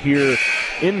timeout here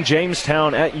in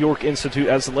Jamestown at York Institute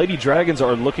as the Lady Dragons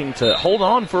are looking to hold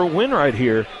on for a win right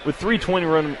here with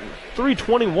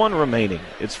 3:21 remaining.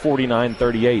 It's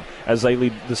 49-38 as they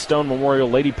lead the Stone Memorial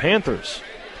Lady Panthers.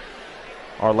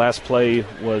 Our last play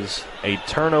was a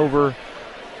turnover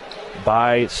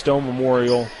by Stone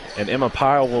Memorial, and Emma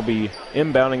Pyle will be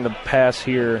inbounding the pass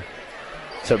here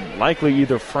to likely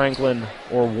either Franklin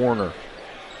or Warner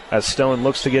as Stone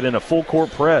looks to get in a full court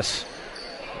press.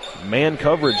 Man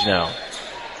coverage now.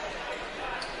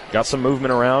 Got some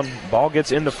movement around. Ball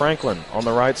gets into Franklin on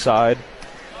the right side.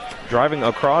 Driving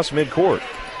across midcourt.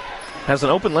 Has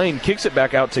an open lane, kicks it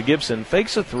back out to Gibson,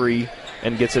 fakes a 3,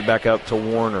 and gets it back up to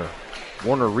Warner.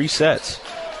 Warner resets,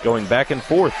 going back and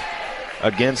forth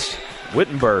against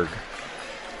Wittenberg.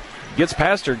 Gets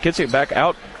past her, gets it back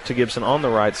out to Gibson on the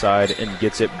right side, and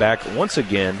gets it back once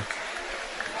again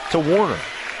to Warner.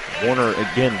 Warner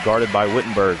again guarded by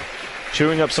Wittenberg.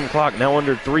 Chewing up some clock, now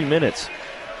under 3 minutes.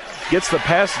 Gets the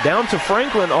pass down to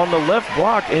Franklin on the left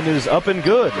block and is up and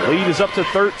good. Lead is up to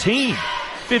 13,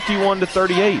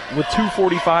 51-38 with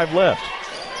 2:45 left.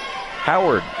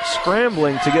 Howard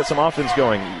scrambling to get some offense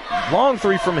going. Long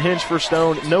 3 from Hinch for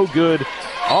Stone, no good.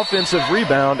 Offensive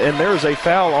rebound, and there's a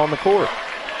foul on the court.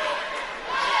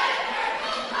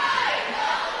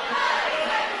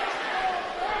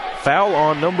 Foul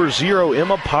on number 0,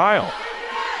 Emma Pyle.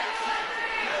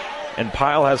 And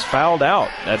Pyle has fouled out.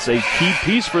 That's a key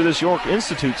piece for this York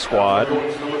Institute squad.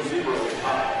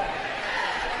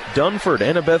 Dunford,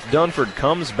 Annabeth Dunford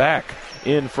comes back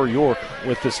in for York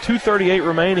with this 2:38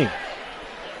 remaining.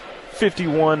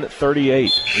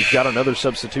 51-38. We've got another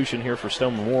substitution here for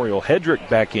Stone Memorial. Hedrick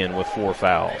back in with 4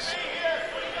 fouls.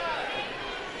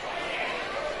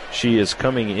 She is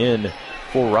coming in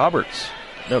for Roberts.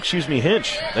 No, excuse me,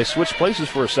 Hinch. They switched places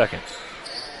for a second.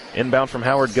 Inbound from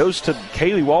Howard goes to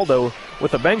Kaylee Waldo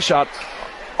with a bank shot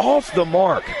off the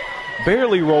mark.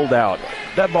 Barely rolled out.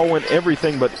 That ball went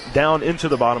everything but down into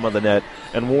the bottom of the net,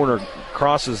 and Warner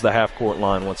crosses the half-court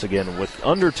line once again with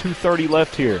under 2:30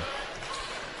 left here.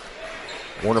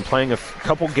 Warner playing a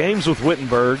couple games with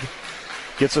Wittenberg.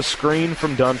 Gets a screen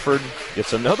from Dunford.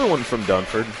 Gets another one from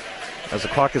Dunford as the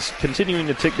clock is continuing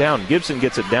to tick down. Gibson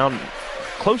gets it down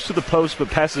close to the post, but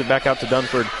passes it back out to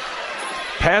Dunford.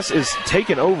 Pass is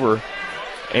taken over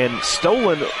and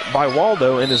stolen by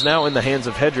Waldo and is now in the hands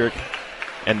of Hedrick.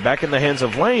 And back in the hands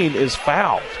of Lane is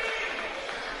fouled.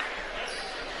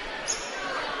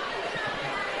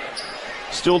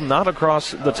 Still not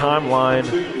across the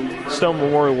timeline. Stone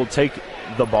Memorial will take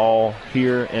the ball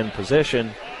here in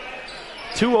possession.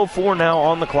 2:04 now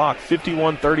on the clock,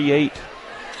 51-38.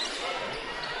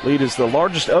 Lead is the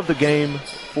largest of the game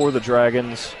for the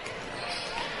Dragons,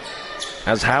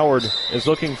 as Howard is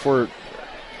looking for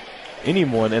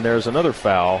anyone, and there's another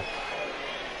foul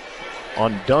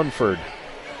on Dunford.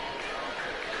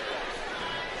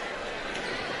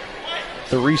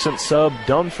 The recent sub,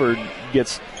 Dunford,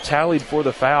 gets tallied for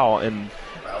the foul, and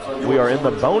we are in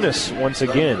the bonus once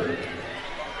again.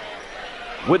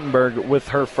 Wittenberg with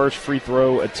her first free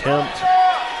throw attempt.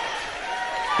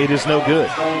 It is no good.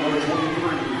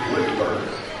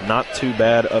 Not too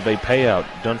bad of a payout.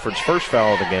 Dunford's first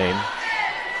foul of the game.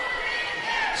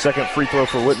 Second free throw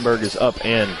for Wittenberg is up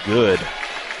and good.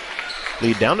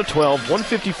 Lead down to 12,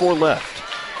 1:54 left.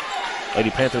 Lady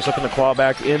Panthers looking to claw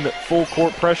back in full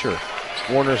court pressure.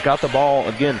 Warner's got the ball,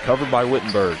 again, covered by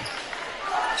Wittenberg.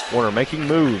 Warner making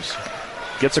moves.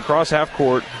 Gets across half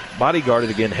court, bodyguarded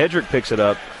again. Hedrick picks it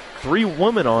up. 3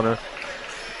 women on her,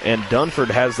 and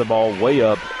Dunford has the ball way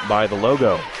up by the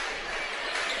logo.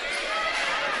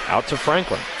 Out to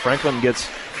Franklin. Franklin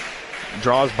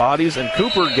draws bodies, and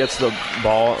Cooper gets the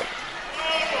ball,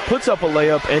 puts up a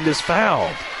layup, and is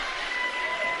fouled.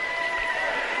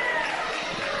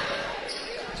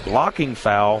 Blocking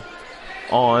foul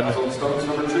on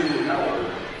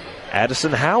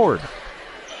Addison Howard.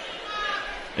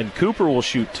 And Cooper will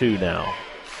shoot 2 now.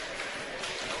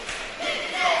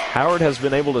 Howard has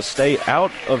been able to stay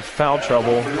out of foul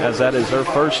trouble, as that is her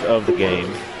first of the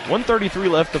game. 1:33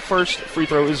 left. The first free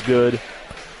throw is good.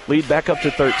 Lead back up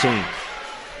to 13.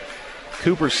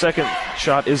 Cooper's second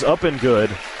shot is up and good.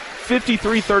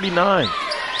 53-39.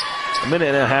 A minute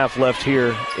and a half left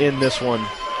here in this one.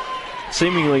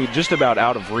 Seemingly just about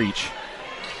out of reach.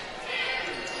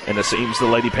 And it seems the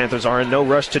Lady Panthers are in no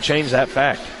rush to change that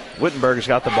fact. Wittenberg's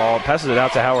got the ball, passes it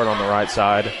out to Howard on the right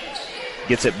side.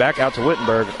 Gets it back out to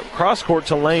Wittenberg. Cross court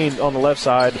to Lane on the left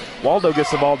side. Waldo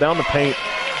gets the ball down the paint,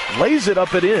 lays it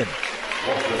up and in.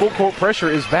 Full court pressure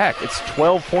is back. It's a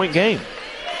 12-point game.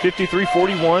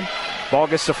 53-41. Ball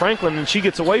gets to Franklin, and she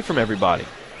gets away from everybody.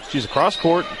 She's across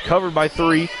court, covered by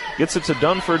 3, gets it to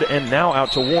Dunford, and now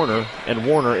out to Warner, and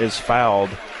Warner is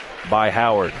fouled by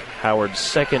Howard. Howard's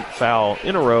second foul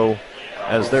in a row,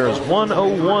 as there is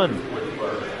 1:01.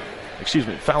 Excuse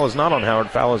me, foul is not on Howard,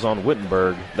 foul is on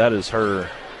Wittenberg. That is her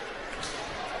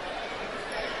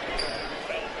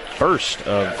first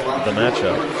of the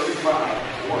matchup.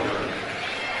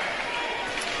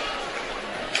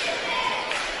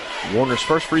 Warner's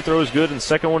first free throw is good, and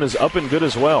second one is up and good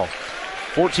as well.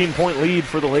 14-point lead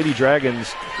for the Lady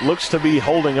Dragons. Looks to be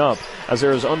holding up, as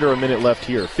there is under a minute left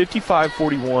here.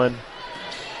 55-41.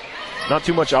 Not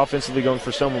too much offensively going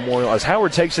for Stone Memorial, as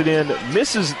Howard takes it in,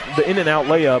 misses the in-and-out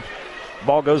layup.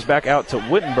 Ball goes back out to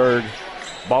Wittenberg.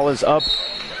 Ball is up,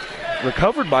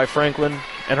 recovered by Franklin,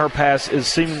 and her pass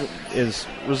is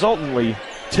resultantly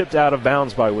tipped out of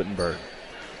bounds by Wittenberg.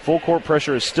 Full court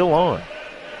pressure is still on.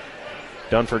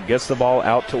 Dunford gets the ball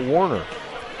out to Warner,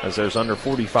 as there's under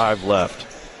 45 left.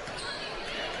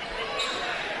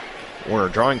 Warner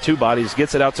drawing 2 bodies,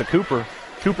 gets it out to Cooper.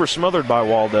 Cooper smothered by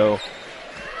Waldo,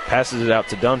 passes it out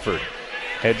to Dunford.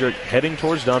 Hedrick heading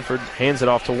towards Dunford, hands it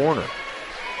off to Warner.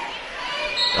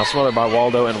 Now smothered by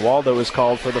Waldo, and Waldo is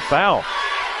called for the foul.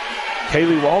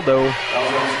 Kaylee Waldo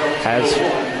has,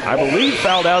 I believe,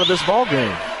 fouled out of this ball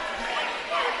game.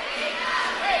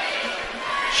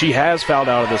 She has fouled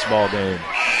out of this ball game.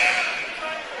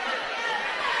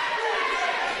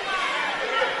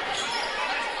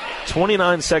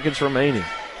 .29 seconds remaining.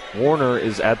 Warner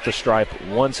is at the stripe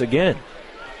once again.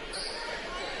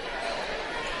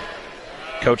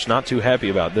 Coach not too happy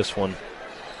about this one.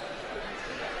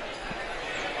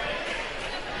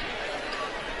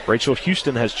 Rachel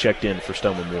Houston has checked in for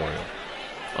Stone Memorial.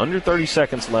 Under 30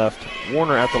 seconds left.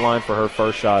 Warner at the line for her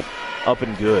first shot. Up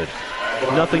and good.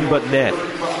 Nothing but net.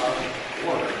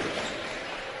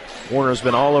 Warner's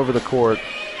been all over the court,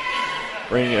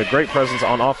 bringing a great presence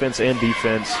on offense and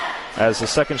defense, as the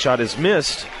second shot is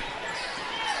missed.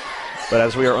 But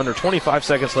as we are under 25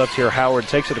 seconds left here, Howard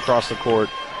takes it across the court,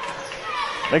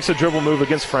 makes a dribble move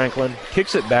against Franklin,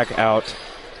 kicks it back out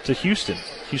to Houston.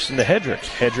 Houston to Hedrick.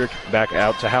 Hedrick back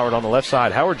out to Howard on the left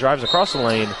side. Howard drives across the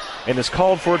lane and is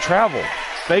called for a travel.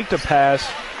 Faked a pass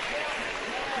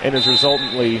and is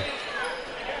resultantly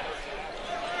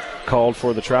called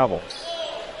for the travel.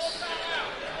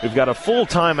 We've got a full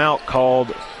timeout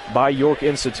called by York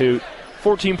Institute.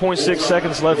 14.6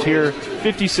 seconds left here.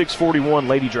 56-41,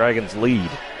 Lady Dragons lead.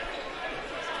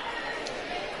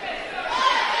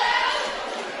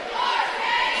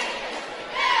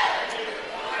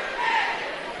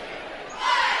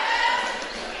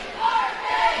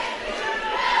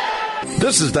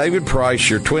 This is David Price,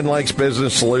 your Twin Lakes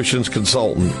Business Solutions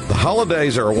consultant. The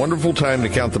holidays are a wonderful time to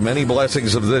count the many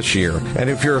blessings of this year. And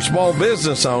if you're a small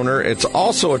business owner, it's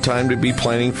also a time to be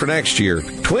planning for next year.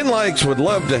 Twin Lakes would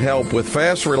love to help with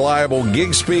fast, reliable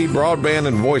gig speed, broadband,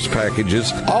 and voice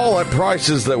packages, all at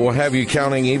prices that will have you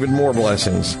counting even more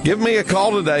blessings. Give me a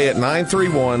call today at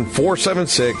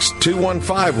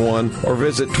 931-476-2151 or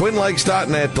visit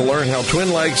twinlakes.net to learn how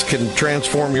Twin Lakes can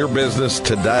transform your business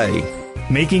today.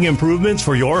 Making improvements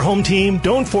for your home team?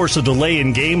 Don't force a delay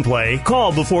in gameplay.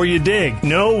 Call before you dig.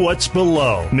 Know what's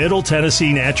below. Middle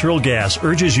Tennessee Natural Gas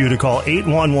urges you to call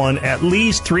 811 at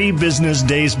least 3 business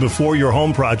days before your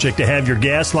home project to have your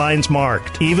gas lines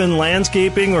marked. Even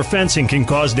landscaping or fencing can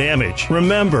cause damage.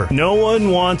 Remember, no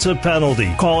one wants a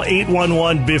penalty. Call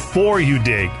 811 before you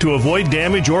dig to avoid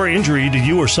damage or injury to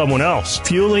you or someone else.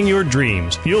 Fueling your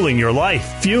dreams. Fueling your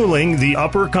life. Fueling the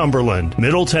Upper Cumberland.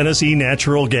 Middle Tennessee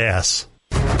Natural Gas.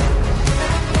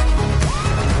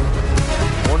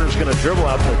 Going to dribble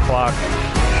out the clock,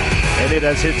 and it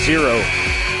has hit 0.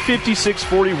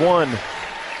 56-41.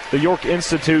 The York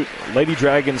Institute Lady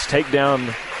Dragons take down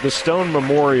the Stone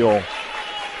Memorial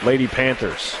Lady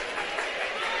Panthers.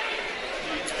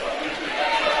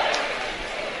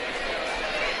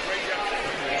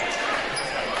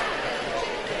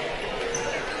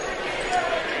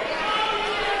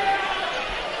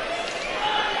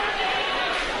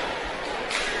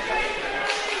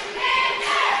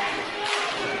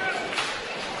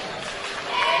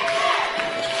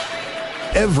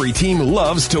 Every team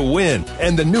loves to win,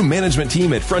 and the new management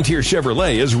team at Frontier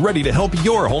Chevrolet is ready to help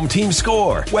your home team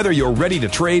score. Whether you're ready to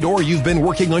trade or you've been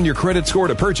working on your credit score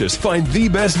to purchase, find the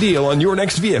best deal on your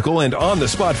next vehicle and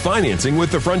on-the-spot financing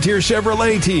with the Frontier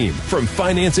Chevrolet team. From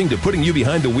financing to putting you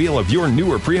behind the wheel of your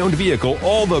new or pre-owned vehicle,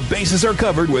 all the bases are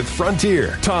covered with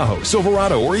Frontier. Tahoe,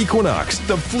 Silverado, or Equinox,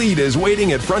 the fleet is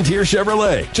waiting at Frontier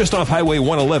Chevrolet, just off Highway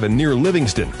 111 near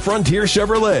Livingston. Frontier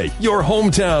Chevrolet, your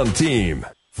hometown team.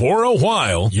 For a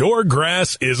while, your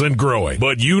grass isn't growing,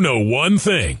 but you know one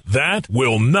thing, that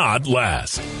will not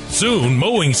last. Soon,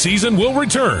 mowing season will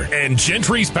return, and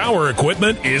Gentry's Power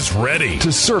Equipment is ready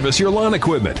to service your lawn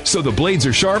equipment, so the blades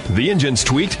are sharp, the engine's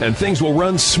tweaked, and things will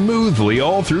run smoothly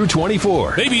all through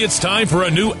 24. Maybe it's time for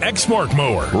a new Exmark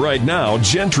mower. Right now,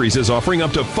 Gentry's is offering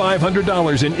up to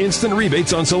 $500 in instant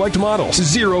rebates on select models,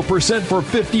 0% for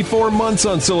 54 months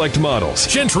on select models.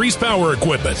 Gentry's Power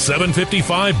Equipment,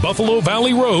 755 Buffalo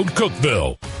Valley Road,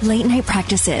 Cookeville. Late night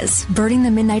practices, burning the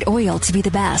midnight oil to be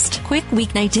the best. Quick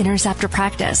weeknight dinners after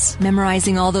practice,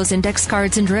 memorizing all those index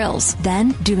cards and drills,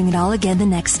 then doing it all again the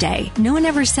next day. No one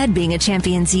ever said being a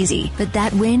champion's easy, but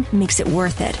that win makes it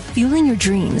worth it. Fueling your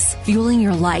dreams, fueling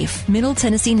your life. Middle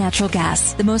Tennessee Natural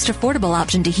Gas, the most affordable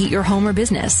option to heat your home or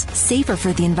business. Safer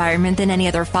for the environment than any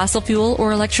other fossil fuel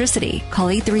or electricity. Call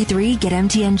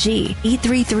 833-GET-MTNG.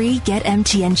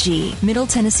 833-GET-MTNG. Middle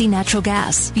Tennessee Natural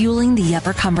Gas, fueling the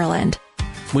Upper Cumberland.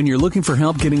 When you're looking for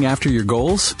help getting after your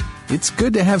goals, it's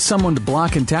good to have someone to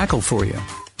block and tackle for you.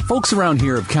 Folks around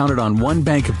here have counted on One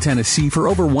Bank of Tennessee for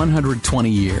over 120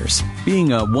 years.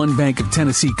 Being a One Bank of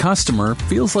Tennessee customer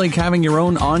feels like having your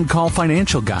own on-call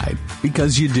financial guide,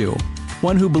 because you do.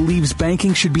 One who believes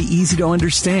banking should be easy to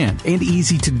understand and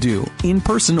easy to do, in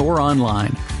person or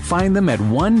online. Find them at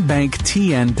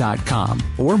onebanktn.com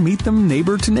or meet them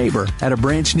neighbor to neighbor at a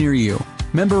branch near you.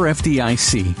 Member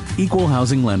FDIC, Equal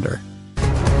Housing Lender.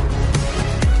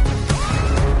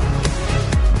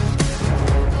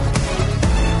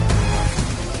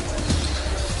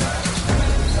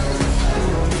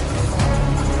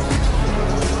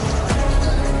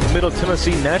 Middle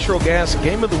Tennessee Natural Gas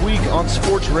Game of the Week on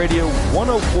Sports Radio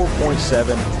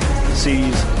 104.7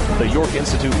 sees the York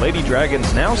Institute Lady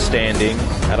Dragons now standing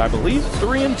at, I believe,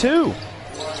 3-2.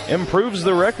 Improves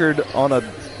the record on a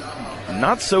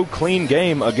not-so-clean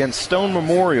game against Stone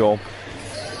Memorial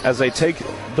as they take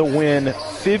the win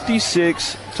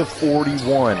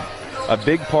 56-41. A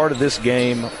big part of this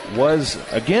game was,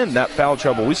 again, that foul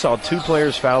trouble. We saw 2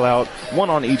 players foul out, 1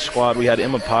 on each squad. We had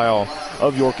Emma Pyle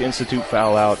of York Institute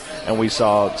foul out, and we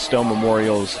saw Stone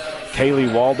Memorial's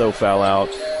Kaylee Waldo foul out.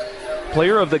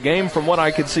 Player of the game, from what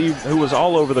I could see, who was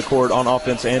all over the court on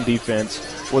offense and defense,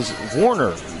 was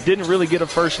Warner. Didn't really get a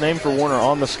first name for Warner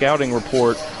on the scouting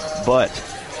report, but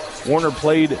Warner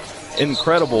played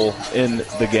incredible in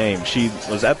the game. She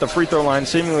was at the free throw line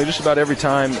seemingly just about every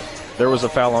time there was a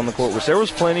foul on the court, which there was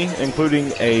plenty,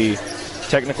 including a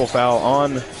technical foul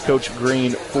on Coach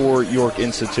Green for York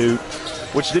Institute,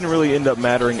 which didn't really end up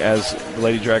mattering as the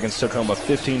Lady Dragons took home a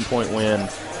 15-point win.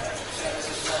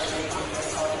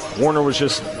 Warner was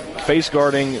just face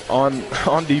guarding on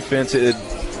defense. It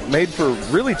made for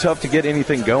really tough to get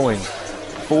anything going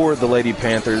for the Lady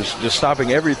Panthers, just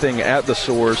stopping everything at the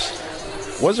source.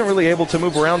 Wasn't really able to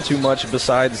move around too much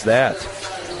besides that.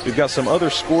 We've got some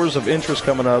other scores of interest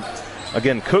coming up.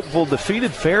 Again, Cookeville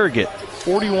defeated Farragut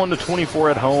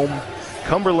 41-24 at home.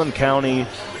 Cumberland County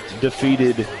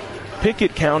defeated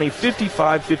Pickett County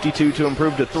 55-52 to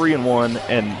improve to 3-1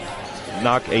 and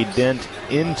knock a dent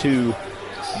into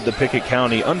the Pickett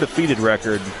County undefeated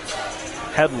record.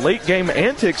 Had late game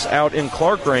antics out in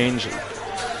Clark Range.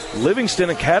 Livingston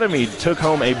Academy took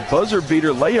home a buzzer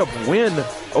beater layup win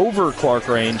over Clark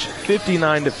Range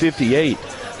 59-58.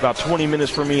 About 20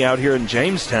 minutes from me out here in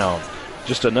Jamestown.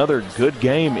 Just another good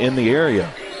game in the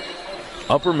area.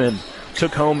 Upperman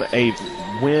took home a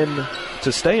win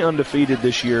to stay undefeated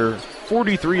this year,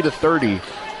 43-30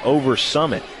 over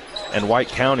Summit. And White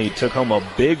County took home a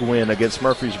big win against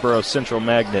Murfreesboro Central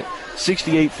Magnet,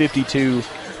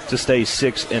 68-52 to stay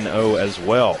 6-0 as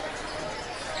well.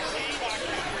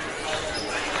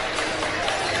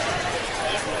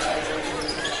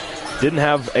 Didn't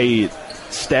have a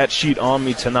stat sheet on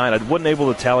me tonight. I wasn't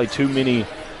able to tally too many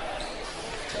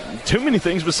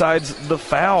things besides the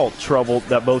foul trouble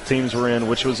that both teams were in,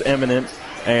 which was imminent.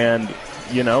 And,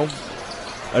 you know,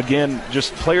 again,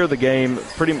 just player of the game,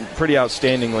 pretty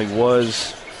outstandingly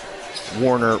was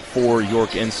Warner for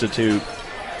York Institute.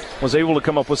 Was able to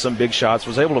come up with some big shots,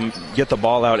 was able to get the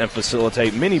ball out and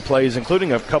facilitate many plays,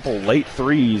 including a couple late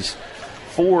threes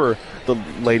for the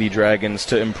Lady Dragons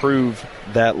to improve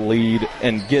that lead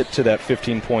and get to that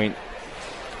 15-point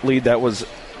lead that was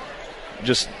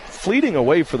just fleeting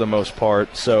away for the most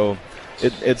part. So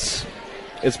it's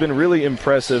been really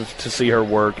impressive to see her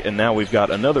work, and now we've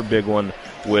got another big one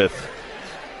with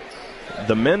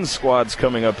the men's squads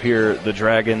coming up here, the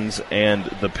Dragons and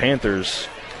the Panthers.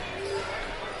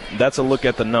 That's a look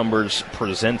at the numbers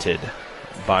presented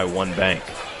by One Bank.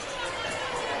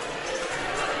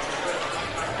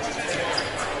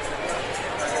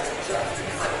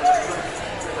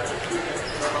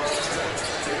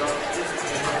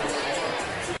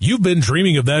 You've been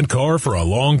dreaming of that car for a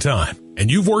long time,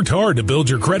 and you've worked hard to build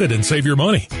your credit and save your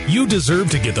money. You deserve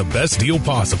to get the best deal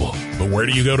possible. But where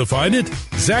do you go to find it?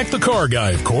 Zach the Car Guy,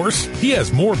 of course. He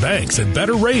has more banks and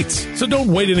better rates. So don't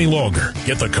wait any longer.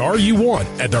 Get the car you want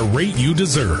at the rate you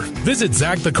deserve. Visit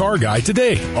Zach the Car Guy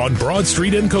today on Broad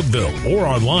Street in Cookeville or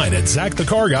online at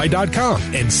ZachTheCarGuy.com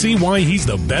and see why he's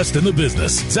the best in the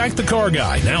business. Zach the Car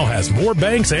Guy now has more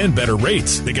banks and better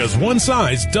rates because one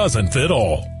size doesn't fit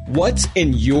all. What's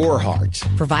in your heart?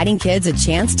 Providing kids a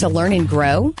chance to learn and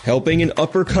grow. Helping an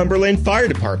Upper Cumberland Fire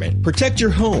Department protect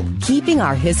your home. Keeping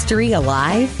our history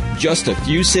alive. Just a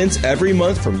few cents every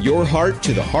month from your heart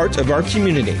to the heart of our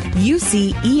community.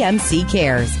 UC EMC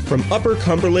Cares. From Upper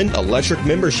Cumberland Electric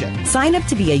membership. Sign up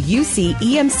to be a UC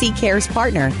EMC Cares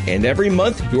partner. And every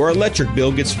month, your electric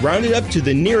bill gets rounded up to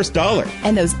the nearest dollar.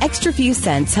 And those extra few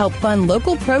cents help fund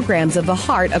local programs of the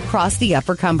heart across the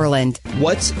Upper Cumberland.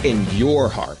 What's in your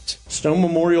heart? Stone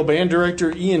Memorial Band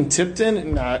Director Ian Tipton.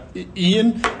 And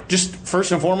Ian, just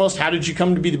first and foremost, how did you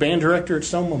come to be the band director at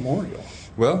Stone Memorial?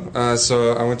 Well,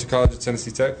 so I went to college at Tennessee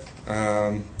Tech,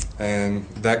 and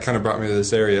that kind of brought me to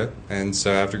this area. And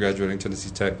so after graduating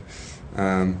Tennessee Tech,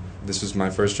 this was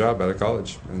my first job out of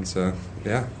college. And so,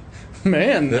 yeah.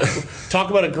 Man,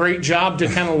 talk about a great job to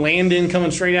kind of land in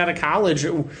coming straight out of college.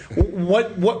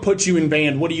 What puts you in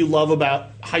band? What do you love about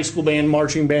high school band,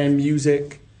 marching band,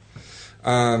 music?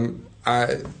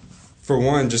 For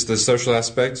one, just the social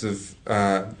aspects of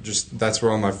just that's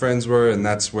where all my friends were, and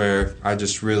that's where I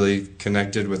just really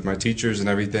connected with my teachers and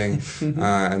everything,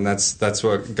 and that's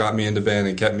what got me into band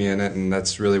and kept me in it, and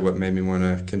that's really what made me want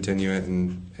to continue it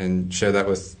and share that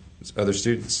with other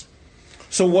students.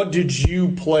 So what did you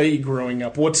play growing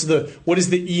up? What is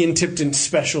the Ian Tipton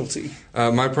specialty?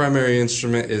 My primary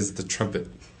instrument is the trumpet.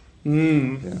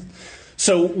 Yeah.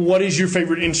 So what is your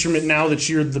favorite instrument now that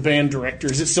you're the band director?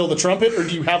 Is it still the trumpet, or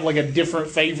do you have like a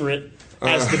different favorite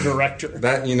as the director?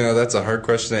 That's a hard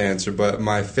question to answer, but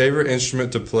my favorite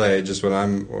instrument to play just when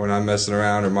I'm messing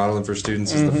around or modeling for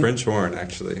students is the French horn,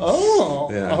 actually.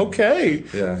 Oh, yeah. Okay.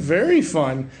 Yeah. Very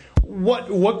fun.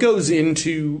 what goes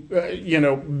into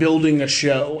building a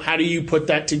show? How do you put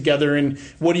that together, and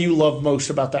what do you love most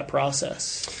about that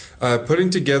process? Putting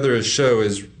together a show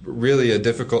is really a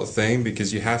difficult thing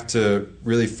because you have to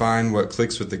really find what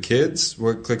clicks with the kids,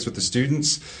 what clicks with the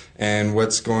students, and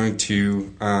what's going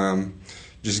to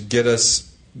just get us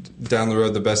down the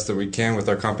road the best that we can with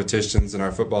our competitions and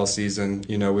our football season.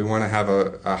 We want to have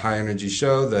a high energy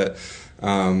show that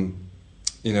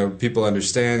people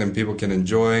understand and people can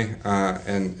enjoy,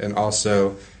 and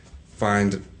also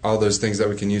find all those things that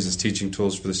we can use as teaching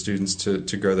tools for the students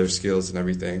to grow their skills and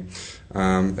everything.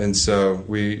 And so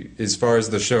as far as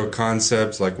the show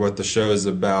concept, like what the show is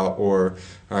about, or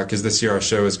because this year our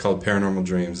show is called Paranormal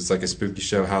Dreams. It's like a spooky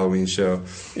show, Halloween show.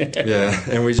 Yeah,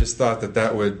 and we just thought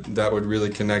that would really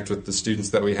connect with the students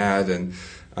that we had, and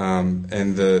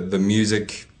the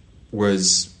music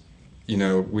was,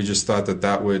 we just thought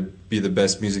that would be the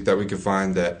best music that we could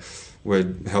find that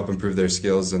would help improve their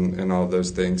skills and all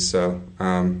those things. So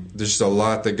there's just a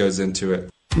lot that goes into it.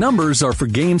 Numbers are for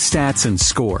game stats and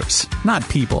scores, not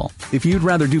people. If you'd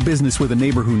rather do business with a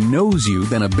neighbor who knows you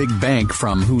than a big bank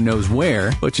from who knows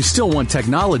where, but you still want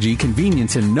technology,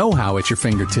 convenience, and know-how at your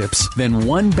fingertips, then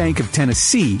One Bank of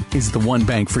Tennessee is the one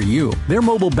bank for you. Their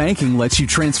mobile banking lets you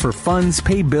transfer funds,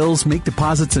 pay bills, make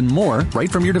deposits, and more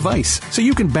right from your device. So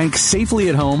you can bank safely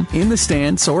at home, in the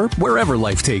stands, or wherever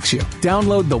life takes you.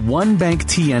 Download the One Bank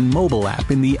TN mobile app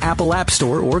in the Apple App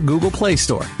Store or Google Play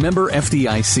Store. Member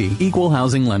FDIC, Equal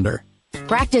Housing Lender.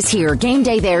 Practice here, game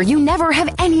day there. You never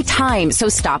have any time, so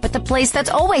stop at the place that's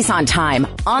always on time.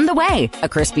 On the way, a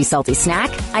crispy, salty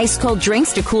snack, ice-cold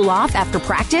drinks to cool off after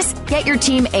practice. Get your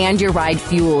team and your ride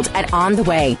fueled at On the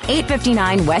Way,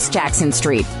 859 West Jackson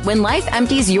Street. When life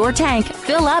empties your tank,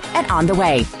 fill up at On the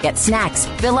Way. Get snacks,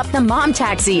 fill up the mom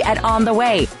taxi at On the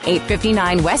Way,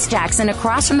 859 West Jackson,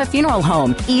 across from the funeral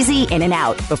home. Easy in and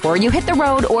out. Before you hit the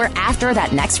road or after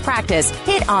that next practice,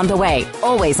 hit On the Way.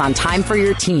 Always on time for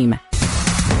your team.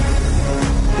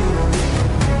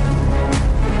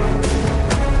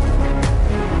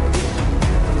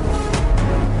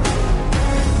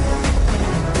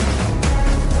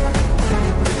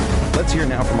 Let's hear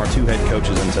now from our two head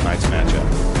coaches in tonight's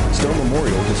matchup. Stone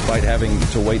Memorial, despite having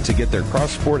to wait to get their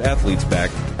cross-sport athletes back,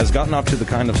 has gotten off to the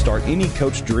kind of start any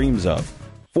coach dreams of.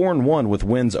 4-1 with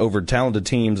wins over talented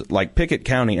teams like Pickett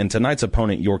County and tonight's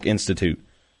opponent, York Institute.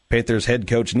 Panthers head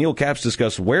coach Neil Capps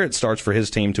discussed where it starts for his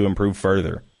team to improve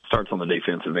further. Starts on the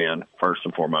defensive end, first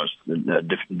and foremost. The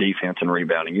defense and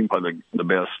rebounding. You can play the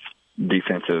best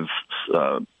defensive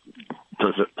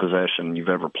possession you've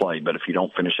ever played, but if you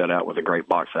don't finish that out with a great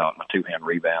box out and a two-hand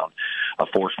rebound, a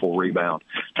forceful rebound,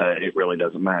 it really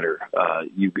doesn't matter.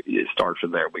 It starts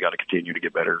from there. We got to continue to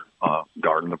get better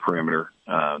guarding the perimeter.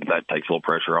 That takes a little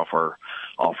pressure off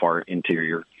our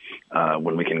interior.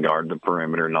 When we can guard the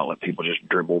perimeter and not let people just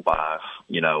dribble by us,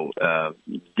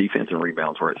 defense and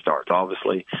rebounds where it starts,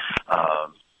 obviously.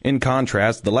 In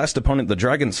contrast, the last opponent the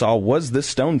Dragons saw was this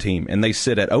Stone team, and they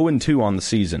sit at 0-2 on the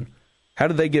season. How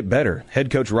did they get better?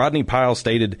 Head coach Rodney Pyle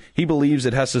stated he believes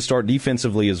it has to start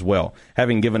defensively as well,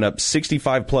 having given up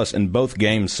 65-plus in both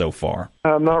games so far.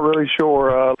 I'm not really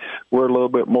sure. We're a little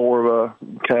bit more of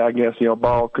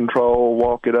ball control,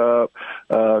 walk it up.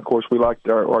 Of course, we like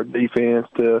our defense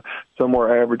to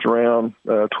somewhere average around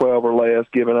 12 or less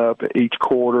given up each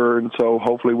quarter, and so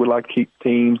hopefully we'd like to keep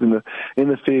teams in the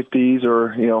 50s, or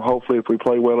hopefully if we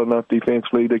play well enough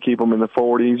defensively to keep them in the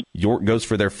 40s. York goes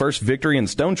for their first victory, and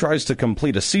Stone tries to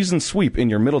complete a season sweep in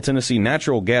your Middle Tennessee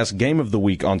Natural Gas Game of the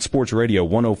Week on Sports Radio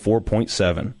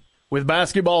 104.7. With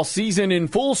basketball season in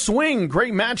full swing,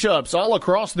 great matchups all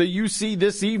across the UC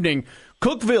this evening.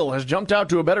 Cookeville has jumped out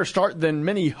to a better start than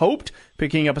many hoped,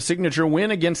 picking up a signature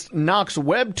win against Knox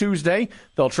Webb Tuesday.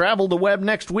 They'll travel to Webb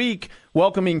next week.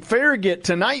 Welcoming Farragut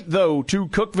tonight, though, to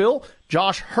Cookeville.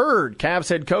 Josh Hurd, Cavs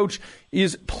head coach,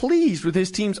 is pleased with his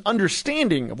team's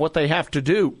understanding of what they have to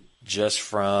do. Just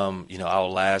from, our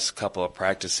last couple of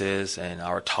practices and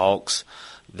our talks,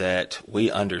 that we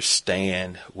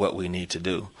understand what we need to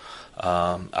do.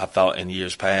 I thought in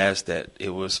years past that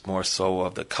it was more so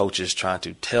of the coaches trying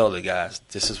to tell the guys,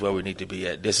 this is where we need to be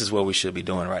at. This is what we should be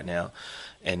doing right now.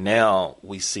 And now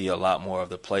we see a lot more of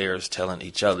the players telling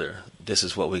each other, this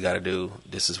is what we got to do.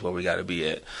 This is where we got to be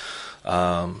at.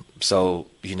 So,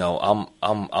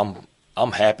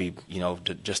 I'm happy,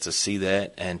 just to see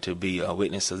that and to be a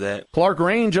witness of that. Clark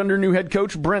Range under new head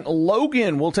coach Brent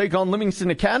Logan will take on Livingston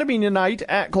Academy tonight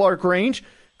at Clark Range.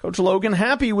 Coach Logan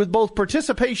happy with both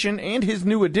participation and his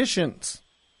new additions.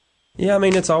 Yeah,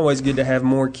 it's always good to have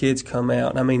more kids come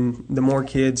out. The more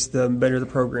kids, the better the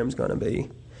program's going to be.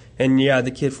 And, yeah,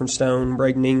 the kid from Stone,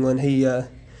 Braden England, he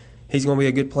he's going to be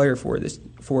a good player for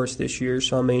us this year.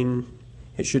 So, I mean,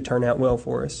 it should turn out well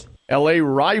for us. L.A.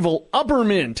 rival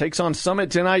Upperman takes on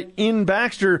Summit tonight in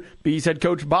Baxter. Bees head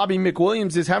coach Bobby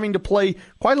McWilliams is having to play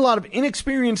quite a lot of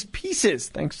inexperienced pieces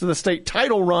thanks to the state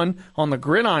title run on the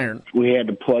gridiron. We had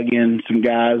to plug in some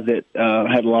guys that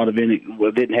had a lot of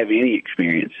didn't have any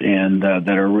experience and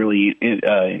that are really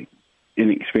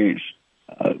inexperienced.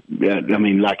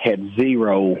 Had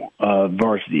zero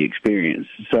varsity experience.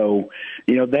 So,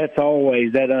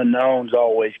 that unknown's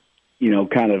always,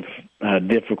 kind of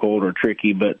difficult or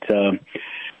tricky. But,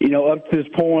 up to this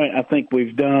point, I think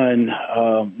we've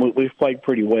played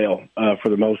pretty well for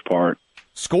the most part.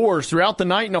 Scores throughout the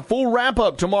night and a full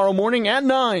wrap-up tomorrow morning at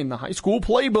 9. The high school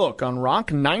playbook on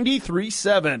Rock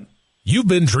 93.7. You've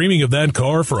been dreaming of that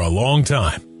car for a long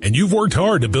time, and you've worked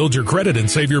hard to build your credit and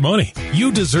save your money.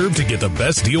 You deserve to get the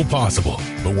best deal possible.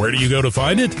 But where do you go to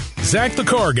find it? Zach the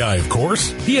Car Guy, of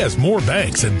course. He has more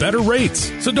banks and better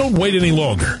rates. So don't wait any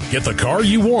longer. Get the car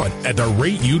you want at the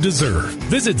rate you deserve.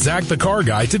 Visit Zach the Car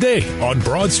Guy today on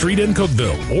Broad Street in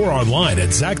Cookeville or online at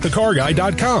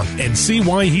ZachTheCarGuy.com and see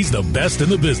why he's the best in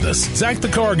the business. Zach the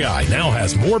Car Guy now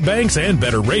has more banks and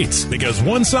better rates because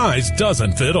one size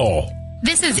doesn't fit all.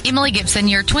 This is Emily Gibson,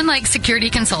 your Twin Lakes security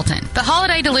consultant. The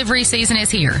holiday delivery season is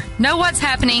here. Know what's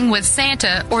happening with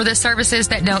Santa or the services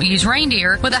that don't use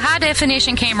reindeer with a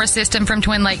high-definition camera system from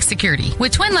Twin Lakes Security.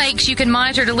 With Twin Lakes, you can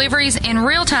monitor deliveries in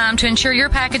real time to ensure your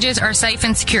packages are safe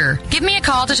and secure. Give me a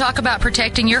call to talk about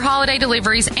protecting your holiday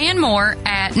deliveries and more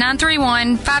at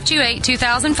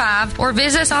 931-528-2005 or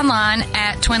visit us online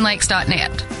at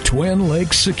twinlakes.net. Twin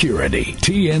Lakes Security,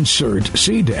 TN-CERT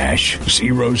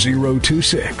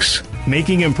C-0026.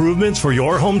 Making improvements for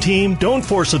your home team? Don't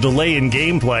force a delay in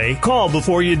gameplay. Call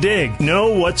before you dig. Know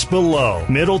what's below.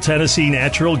 Middle Tennessee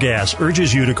Natural Gas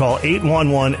urges you to call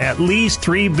 811 at least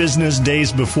 3 business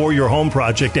days before your home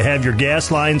project to have your gas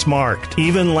lines marked.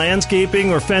 Even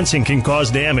landscaping or fencing can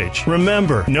cause damage.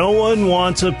 Remember, no one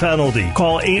wants a penalty.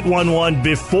 Call 811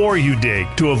 before you dig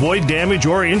to avoid damage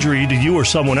or injury to you or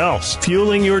someone else.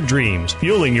 Fueling your dreams.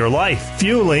 Fueling your life.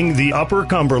 Fueling the Upper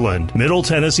Cumberland. Middle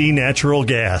Tennessee Natural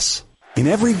Gas. In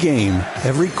every game,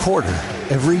 every quarter,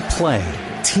 every play,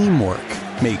 teamwork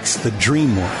makes the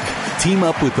dream work. Team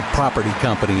up with the property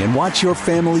company and watch your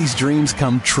family's dreams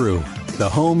come true. The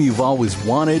home you've always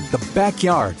wanted, the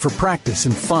backyard for practice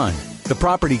and fun. The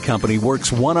property company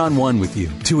works one-on-one with you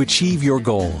to achieve your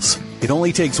goals. It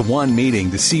only takes one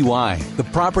meeting to see why. The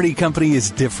property company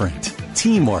is different.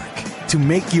 Teamwork to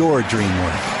make your dream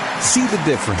work. See the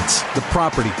difference. The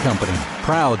Property Company,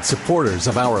 proud supporters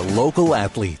of our local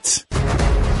athletes.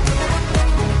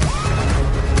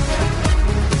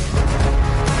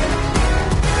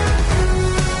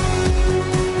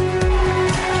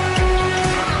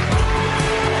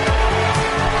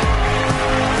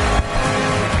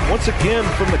 Once again,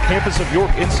 from the campus of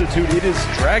York Institute, it is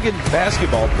Dragon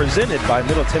Basketball presented by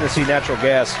Middle Tennessee Natural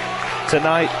Gas.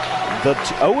 Tonight, the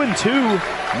 0-2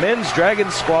 men's Dragon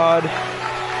squad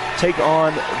take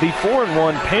on the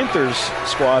 4-1 Panthers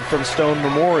squad from Stone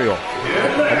Memorial.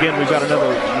 Again, we've got another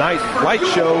light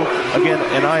show. Again,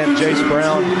 and I am Jace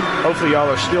Brown. Hopefully y'all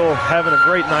are still having a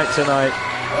great night tonight.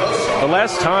 The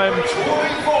last time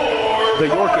the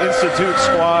York Institute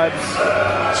squad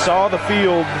saw the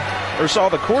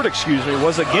court,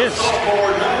 was against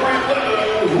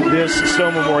this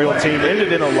Stone Memorial team.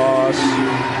 Ended in a loss.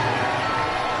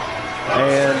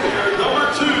 And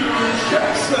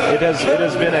it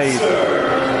has been a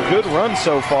good run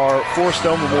so far for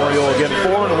Stone Memorial. Again,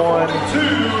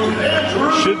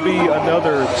 4-1. Should be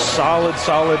another solid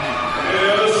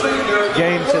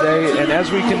game today. And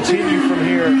as we continue from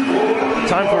here,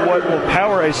 time for what will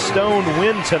power a Stone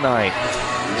win tonight.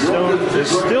 Stone is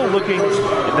still looking,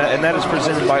 and that is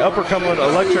presented by Upper Cumberland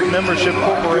Electric Membership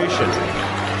Corporation.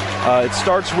 It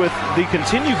starts with the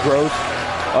continued growth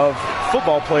of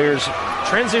football players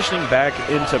transitioning back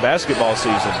into basketball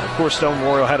season. Of course, Stone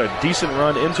Memorial had a decent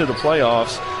run into the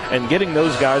playoffs, and getting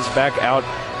those guys back out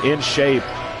in shape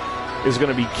is going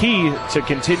to be key to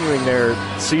continuing their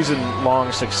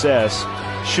season-long success.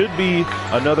 Should be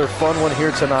another fun one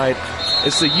here tonight.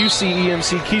 It's the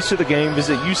UCEMC Keys to the Game.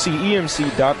 Visit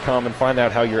UCEMC.com and find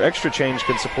out how your extra change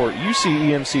can support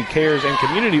UCEMC cares and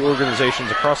community organizations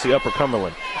across the Upper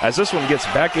Cumberland. As this one gets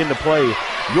back into play,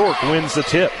 York wins the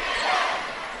tip.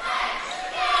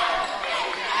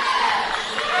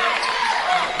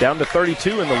 Down to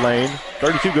 32 in the lane.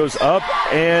 32 goes up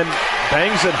and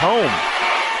bangs it home.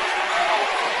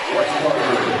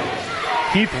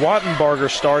 Keith Wattenbarger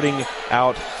starting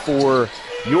out for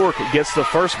York gets the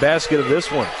first basket of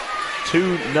this one.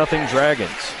 2-0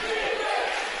 Dragons.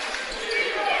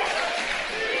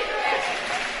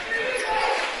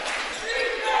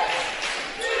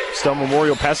 Stone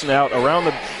Memorial passing out around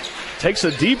the, takes a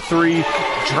deep three,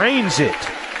 drains it.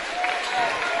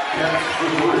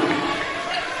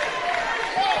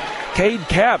 Cade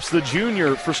Capps, the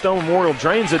junior for Stone Memorial,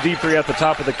 drains a deep three at the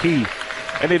top of the key.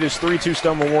 And it is 3-2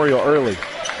 Stone Memorial early.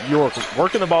 York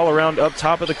working the ball around up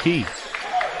top of the key.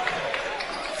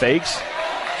 Fakes.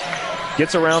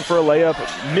 Gets around for a layup.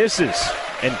 Misses.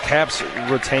 And Capps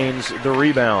retains the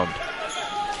rebound.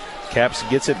 Capps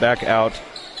gets it back out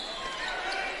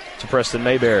to Preston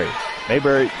Mayberry.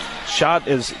 Mayberry shot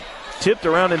is tipped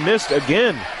around and missed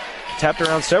again. Tapped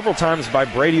around several times by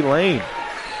Brady Lane.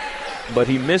 But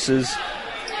he misses.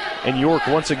 And York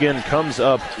once again comes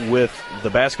up with the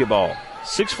basketball.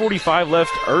 6:45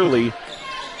 left early.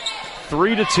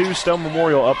 3-2 Stone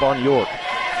Memorial up on York.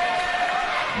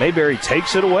 Mayberry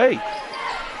takes it away.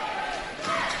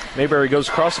 Mayberry goes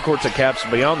across the court to Capps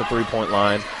beyond the three-point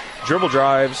line. Dribble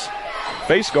drives.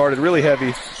 Face guarded really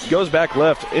heavy. Goes back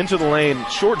left into the lane.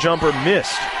 Short jumper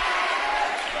missed.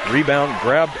 Rebound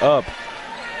grabbed up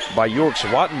by York's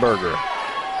Wattenberger.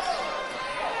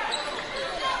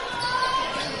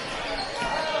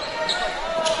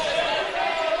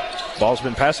 Ball's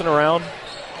been passing around.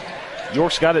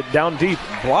 York's got it down deep.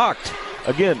 Blocked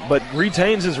again, but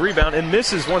retains his rebound and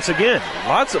misses once again.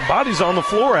 Lots of bodies on the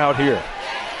floor out here.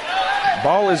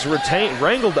 Ball is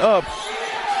wrangled up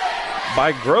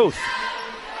by Groth.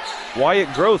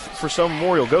 Wyatt Groth for Stone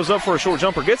Memorial. Goes up for a short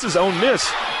jumper. Gets his own miss.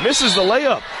 Misses the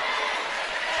layup.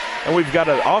 And we've got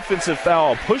an offensive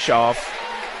foul push-off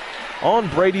on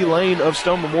Brady Lane of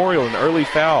Stone Memorial. An early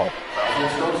foul.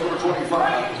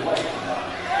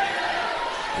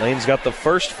 Lane's got the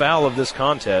first foul of this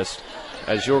contest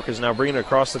as York is now bringing it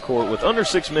across the court with under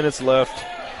 6 minutes left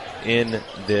in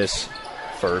this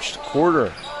first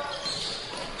quarter.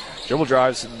 Dribble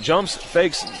drives, jumps,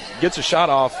 fakes, gets a shot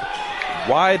off.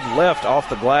 Wide left off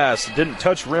the glass. Didn't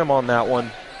touch rim on that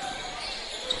one.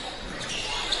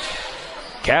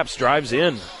 Capps drives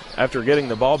in after getting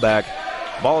the ball back.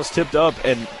 Ball is tipped up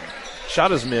and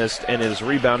shot is missed and is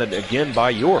rebounded again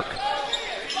by York.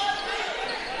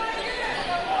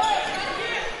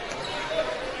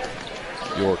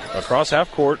 York across half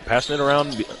court, passing it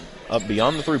around up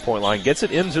beyond the three-point line, gets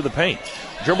it into the paint.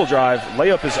 Dribble drive,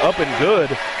 layup is up and good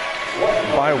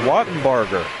by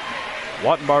Wattenberger.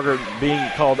 Wattenberger being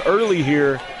called early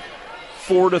here,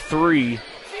 4-3,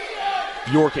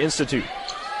 York Institute.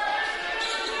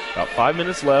 About 5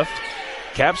 minutes left.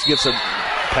 Capps gets a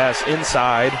pass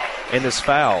inside and is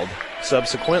fouled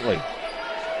subsequently.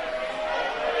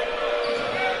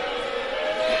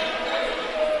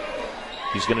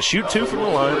 He's going to shoot two from the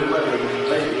line.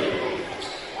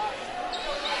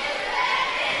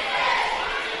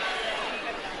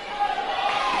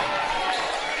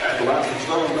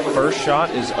 First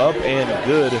shot is up and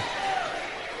good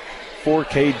for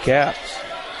Cade Capps.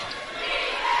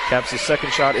 Capps'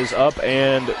 second shot is up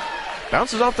and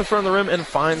bounces off the front of the rim and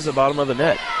finds the bottom of the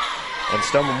net. And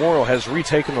Stone Memorial has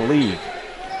retaken the lead.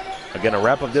 Again, a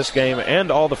wrap of this game and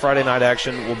all the Friday night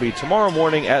action will be tomorrow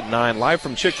morning at 9, live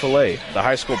from Chick-fil-A, the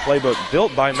high school playbook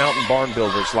built by Mountain Barn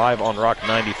Builders, live on Rock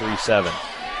 93.7.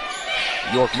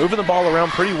 York moving the ball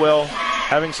around pretty well,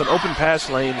 having some open pass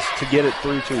lanes to get it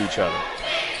through to each other.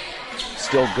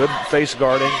 Still good face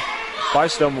guarding by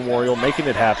Stone Memorial, making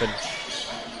it happen.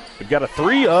 We've got a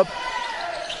three up,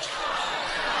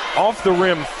 off the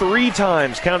rim 3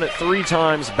 times, count it 3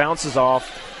 times, bounces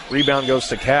off, rebound goes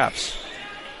to Capps.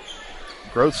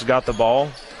 Groth's got the ball,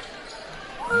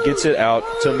 gets it out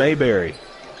to Mayberry.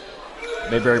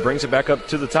 Mayberry brings it back up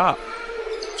to the top.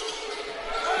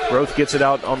 Groth gets it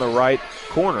out on the right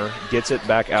corner, gets it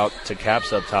back out to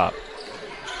Capps up top.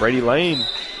 Brady Lane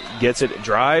gets it,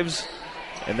 drives,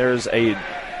 and there's a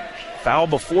foul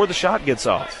before the shot gets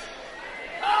off.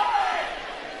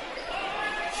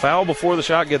 Foul before the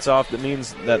shot gets off, that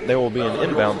means that there will be an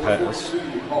inbound pass.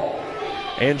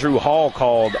 Andrew Hall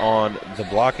called on the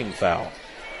blocking foul.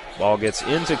 Ball gets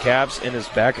into Capps and is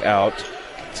back out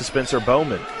to Spencer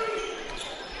Bowman.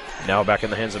 Now back in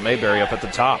the hands of Mayberry up at the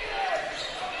top.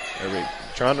 They're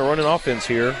trying to run an offense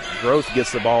here. Groth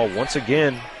gets the ball once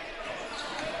again.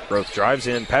 Groth drives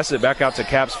in, passes it back out to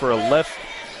Capps for a left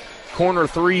corner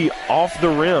three off the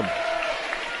rim.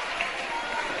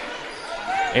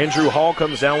 Andrew Hall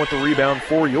comes down with the rebound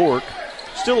for York.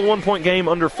 Still a 1-point game,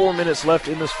 under 4 minutes left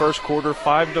in this first quarter.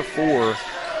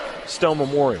 5-4, Stone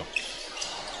Memorial.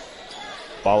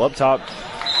 Ball up top.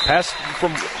 Pass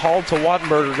from Hall to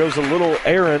Wattenberger goes a little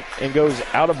errant and goes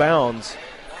out of bounds.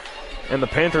 And the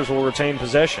Panthers will retain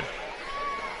possession.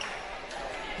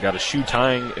 Got a shoe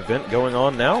tying event going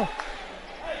on now.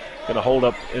 Going to hold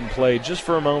up in play just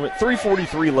for a moment.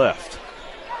 3:43 left.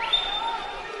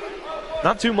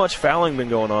 Not too much fouling been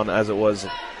going on as it was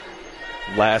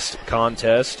last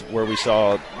contest, where we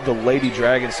saw the Lady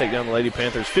Dragons take down the Lady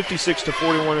Panthers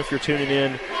 56-41. If you're tuning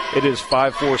in, it is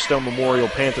 5-4 Stone Memorial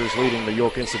Panthers leading the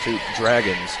York Institute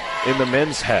Dragons in the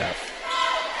men's half.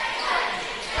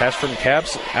 Pass from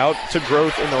Caps out to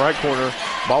Groth in the right corner.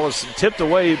 Ball is tipped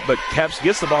away, but Caps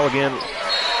gets the ball again.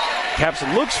 Caps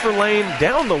looks for Lane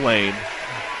down the lane,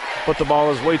 but the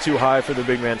ball is way too high for the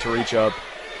big man to reach up.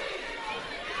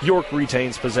 York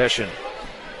retains possession.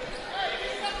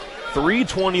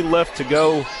 3:20 left to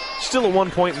go. Still a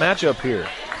 1-point matchup here.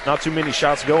 Not too many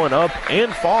shots going up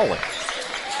and falling.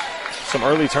 Some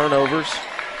early turnovers.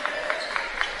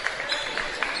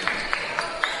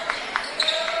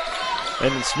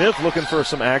 And Smith looking for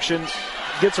some action.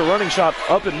 Gets a running shot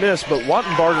up and missed, but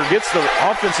Wattenbarger gets the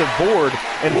offensive board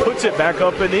and puts it back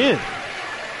up and in.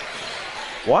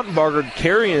 Wattenbarger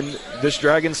carrying this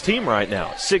Dragons team right now.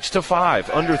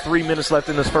 6-5, under 3 minutes left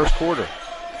in this first quarter.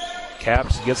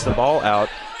 Caps gets the ball out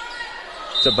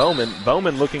to Bowman.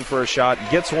 Bowman looking for a shot,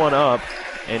 gets one up,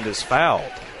 and is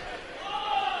fouled.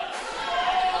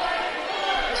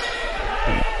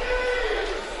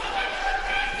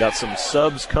 Got some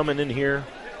subs coming in here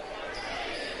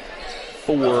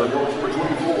for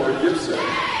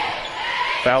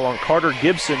foul on Carter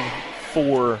Gibson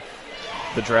for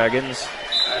the Dragons,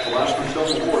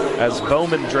 as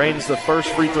Bowman drains the first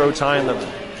free throw, tying the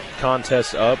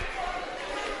contest up.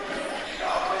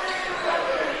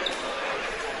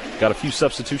 Got a few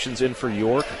substitutions in for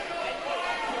York.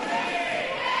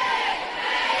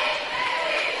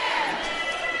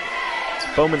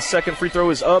 Bowman's second free throw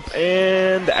is up,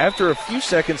 and after a few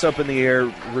seconds up in the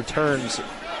air, returns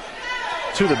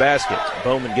to the basket.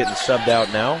 Bowman getting subbed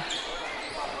out now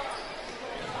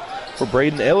for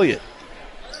Braden Elliott.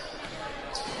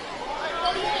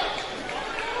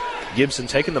 Gibson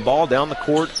taking the ball down the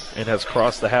court and has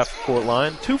crossed the half-court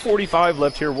line. 2:45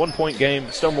 left here, 1-point game.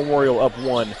 Stone Memorial up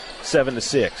 1,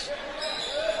 7-6.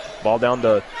 Ball down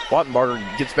to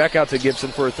Wattenbarger, gets back out to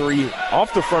Gibson for a three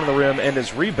off the front of the rim and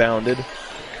is rebounded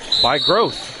by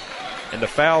Groth. And the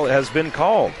foul has been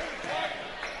called.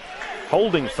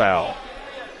 Holding foul.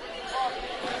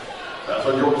 That's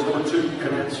on York's number 2,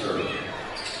 Knetzer.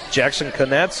 Jackson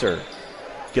Knetzer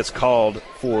gets called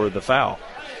for the foul.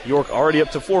 York already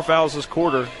up to 4 fouls this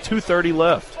quarter, 2:30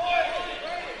 left.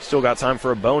 Still got time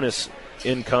for a bonus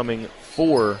incoming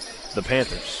for the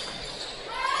Panthers.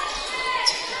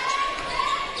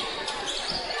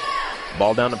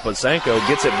 Ball down to Posanko,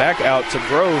 gets it back out to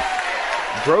Groth.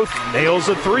 Groth nails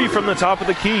a three from the top of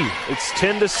the key. It's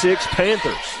 10-6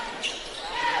 Panthers.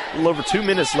 A little over 2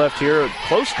 minutes left here.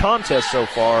 Close contest so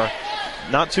far.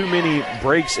 Not too many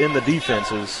breaks in the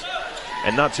defenses,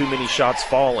 and not too many shots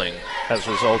falling has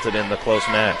resulted in the close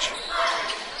match.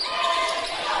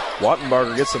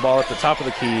 Wattenbarger gets the ball at the top of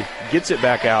the key, gets it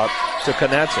back out to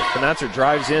Knatzer. Knatzer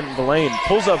drives in the lane,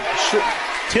 pulls up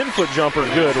 10-foot jumper,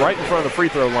 good, right in front of the free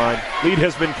throw line. Lead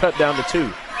has been cut down to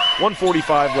 2.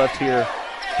 1:45 left here.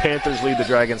 Panthers lead the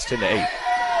Dragons 10-8.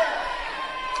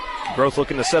 Groth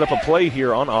looking to set up a play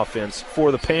here on offense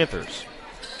for the Panthers.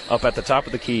 Up at the top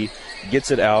of the key,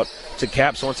 gets it out to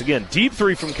Caps once again. Deep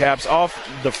three from Caps off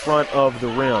the front of the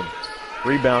rim.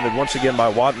 Rebounded once again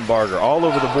by Wattenbarger. All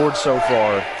over the board so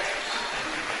far.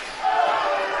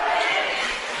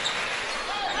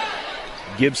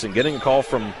 Gibson getting a call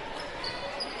from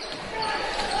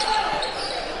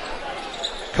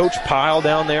Coach Pyle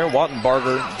down there.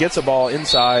 Wattenbarger gets a ball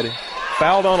inside.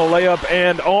 Fouled on a layup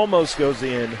and almost goes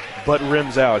in, but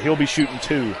rims out. He'll be shooting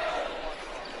 2.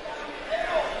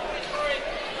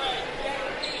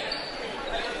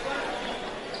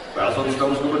 Foul on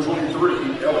Stone's number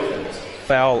 23, Elliott.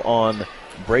 Foul on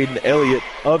Braden Elliott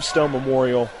of Stone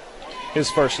Memorial. His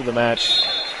first of the match.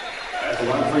 At the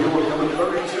line for York, number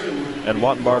 32. And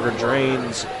Wattenbarger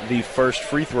drains the first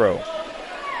free throw.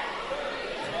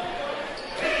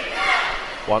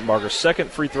 Wattenbarger's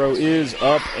second free throw is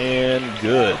up and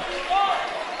good.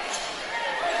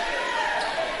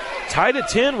 Tied at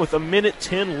 10 with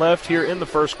 1:10 left here in the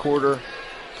first quarter.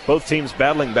 Both teams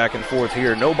battling back and forth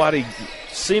here. Nobody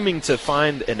seeming to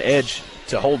find an edge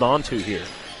to hold on to here.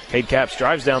 Cade Caps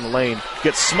drives down the lane,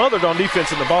 gets smothered on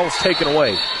defense, and the ball is taken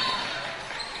away.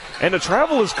 And a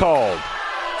travel is called.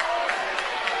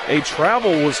 A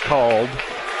travel was called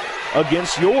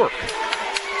against York.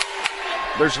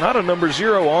 There's not a number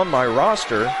 0 on my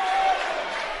roster,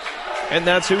 and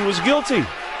that's who was guilty.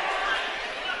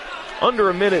 Under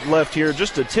a minute left here,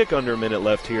 just a tick under a minute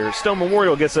left here. Stone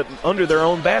Memorial gets it under their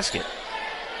own basket.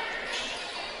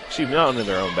 Excuse me, not under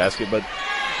their own basket, but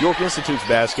York Institute's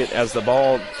basket as the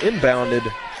ball inbounded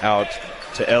out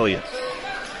to Elliott.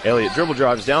 Elliott dribble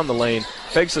drives down the lane,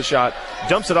 fakes the shot,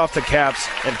 dumps it off to Caps,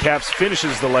 and Caps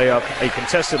finishes the layup, a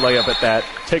contested layup at that,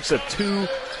 takes a 2-point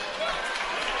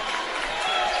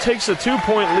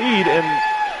lead, and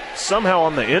somehow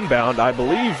on the inbound, I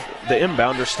believe the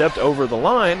inbounder stepped over the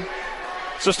line.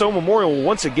 So Stone Memorial will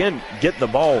once again get the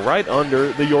ball right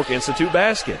under the York Institute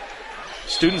basket.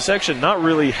 Student section not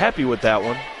really happy with that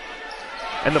one.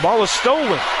 And the ball is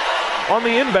stolen on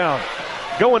the inbound.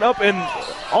 Going up and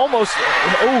almost,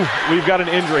 we've got an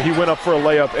injury. He went up for a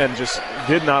layup and just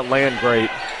did not land great.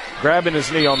 Grabbing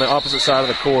his knee on the opposite side of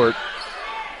the court.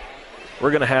 We're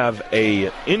going to have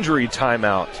a injury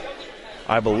timeout,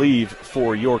 I believe,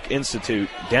 for York Institute.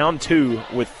 Down 2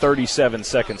 with 37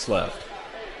 seconds left.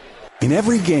 In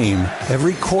every game,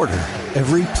 every quarter,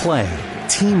 every play,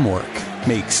 teamwork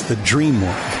makes the dream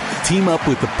work. Team up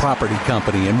with the property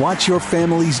company and watch your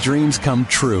family's dreams come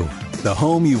true. The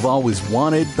home you've always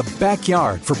wanted, the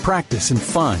backyard for practice and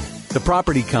fun. The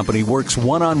property company works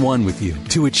one-on-one with you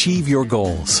to achieve your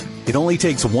goals. It only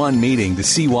takes one meeting to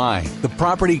see why. The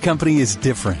property company is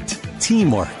different.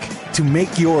 Teamwork to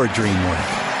make your dream work.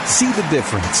 See the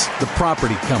difference. The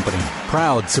property company,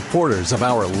 proud supporters of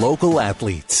our local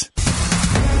athletes. 7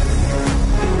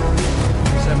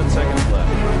 seconds left.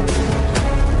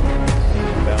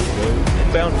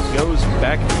 Inbound goes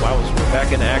back while we're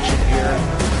back in action here.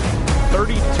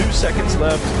 32 seconds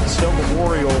left. Stone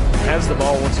Memorial has the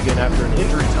ball once again after an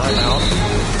injury timeout.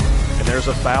 And there's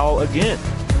a foul again.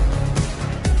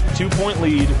 2-point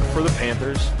lead for the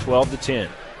Panthers, 12-10.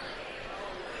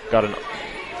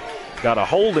 Got a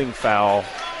holding foul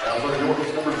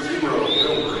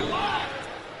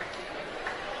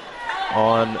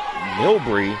on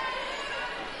Milbury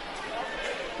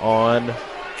on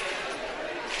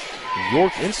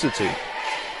York Institute.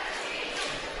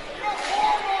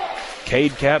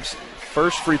 Cade Caps'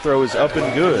 first free throw is up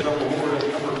and good.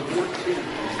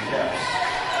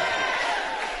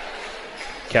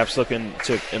 Caps looking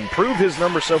to improve his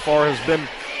number so far, has been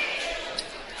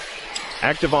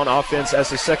active on offense as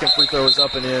his second free throw is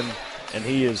up and in, and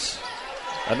he is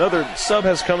another sub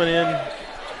has coming in.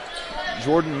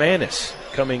 Jordan Manis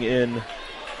coming in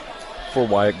for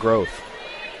Wyatt Growth.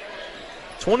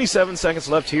 27 seconds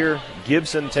left here.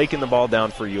 Gibson taking the ball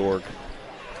down for York.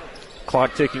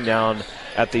 Clock ticking down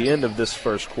at the end of this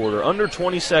first quarter. Under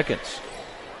 20 seconds.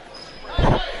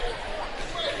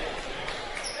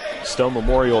 Stone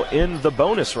Memorial in the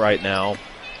bonus right now.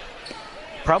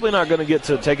 Probably not going to get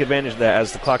to take advantage of that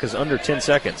as the clock is under 10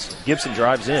 seconds. Gibson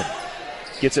drives in.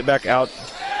 Gets it back out.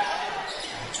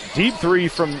 Deep three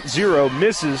from 0.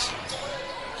 Misses.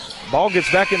 Ball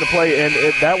gets back into play, and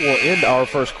that will end our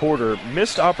first quarter.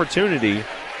 Missed opportunity.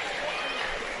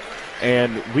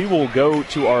 And we will go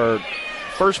to our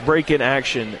first break in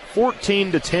action.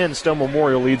 14-10, Stone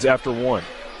Memorial leads after 1.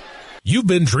 You've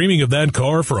been dreaming of that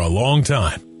car for a long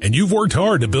time, and you've worked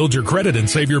hard to build your credit and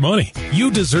save your money. You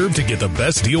deserve to get the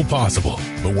best deal possible.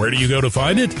 But where do you go to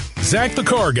find it? Zach the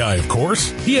Car Guy, of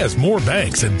course. He has more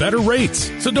banks and better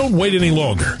rates. So don't wait any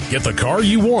longer. Get the car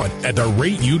you want at the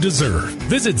rate you deserve.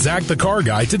 Visit Zach the Car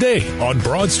Guy today on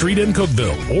Broad Street in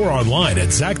Cookeville or online at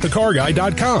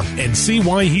ZachTheCarGuy.com and see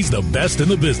why he's the best in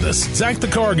the business. Zach the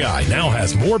Car Guy now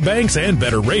has more banks and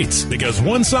better rates because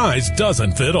one size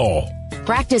doesn't fit all.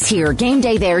 Practice here, game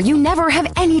day there. You never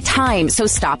have any time, so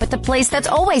stop at the place that's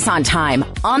always on time.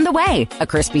 On the Way, a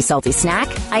crispy, salty snack,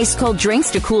 ice cold drinks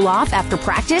to cool off after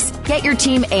practice. Get your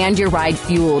team and your ride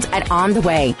fueled at On the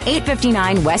Way,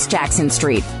 859 West Jackson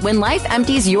Street. When life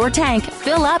empties your tank,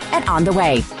 fill up at On the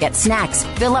Way. Get snacks,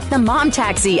 fill up the mom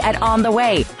taxi at On the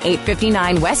Way,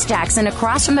 859 West Jackson,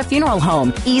 across from the funeral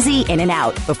home. Easy in and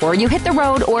out. Before you hit the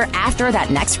road or after that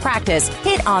next practice,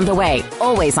 hit On the Way.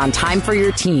 Always on time for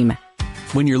your team.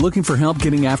 When you're looking for help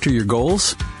getting after your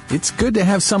goals, it's good to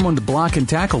have someone to block and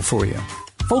tackle for you.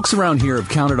 Folks around here have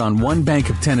counted on One Bank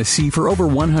of Tennessee for over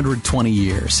 120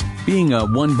 years. Being a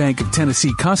One Bank of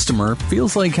Tennessee customer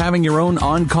feels like having your own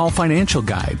on-call financial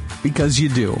guide, because you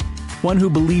do. One who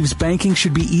believes banking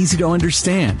should be easy to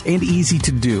understand and easy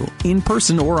to do, in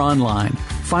person or online.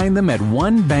 Find them at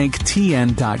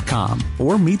onebanktn.com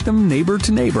or meet them neighbor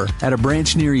to neighbor at a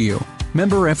branch near you.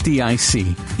 Member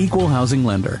FDIC, Equal Housing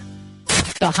Lender.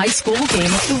 The high school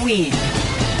game of the week.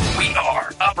 We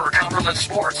are Upper Cumberland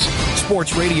Sports.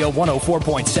 Sports Radio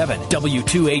 104.7,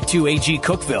 W282AG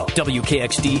Cookeville,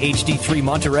 WKXD HD3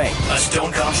 Monterey, a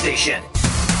Stonecom station.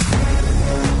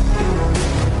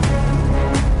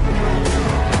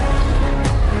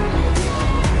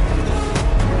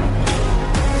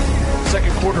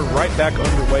 Second quarter right back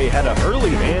underway. Had an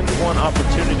early and one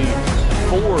opportunity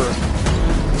for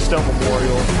Stone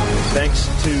Memorial, thanks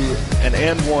to an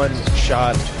and one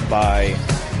shot by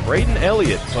Braden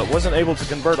Elliott, but wasn't able to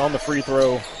convert on the free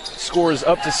throw. Score is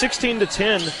up to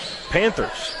 16-10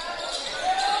 Panthers.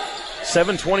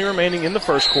 7:20 remaining in the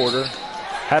first quarter.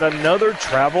 Had another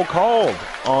travel called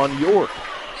on York.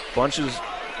 Bunches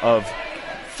of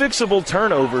fixable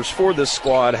turnovers for this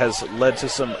squad has led to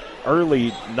some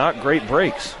early, not great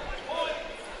breaks.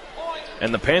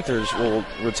 And the Panthers will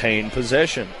retain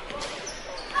possession.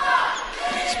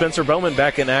 Spencer Bowman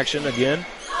back in action again.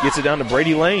 Gets it down to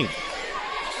Brady Lane.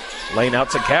 Lane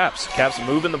out to Caps. Caps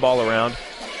moving the ball around.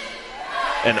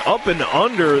 And up and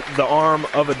under the arm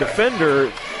of a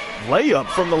defender, layup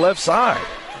from the left side.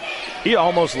 He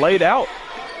almost laid out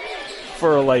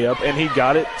for a layup, and he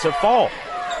got it to fall.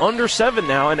 Under 7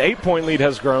 now, an 8-point lead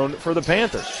has grown for the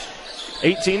Panthers.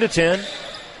 18-10.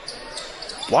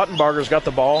 Wattenbarger's got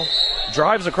the ball.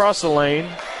 Drives across the lane.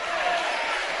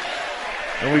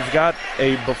 And we've got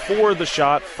a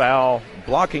before-the-shot foul,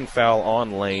 blocking foul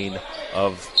on Lane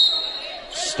of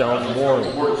Stone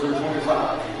Memorial.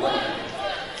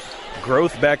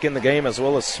 Growth back in the game, as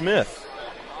well as Smith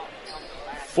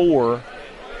for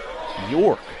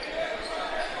York.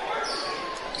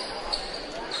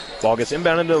 Ball gets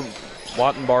inbounded to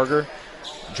Wattenbarger.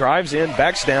 Drives in,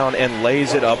 backs down, and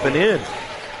lays it up and in.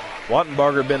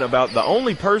 Wattenbarger been about the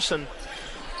only person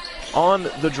on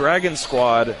the Dragon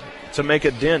squad to make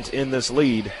a dent in this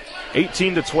lead.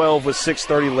 18-12 with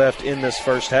 6:30 left in this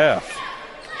first half.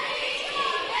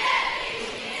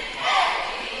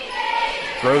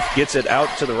 Growth gets it out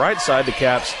to the right side to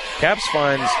Caps. Caps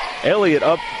finds Elliott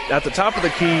up at the top of the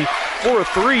key for a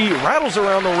three, rattles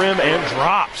around the rim and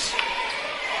drops.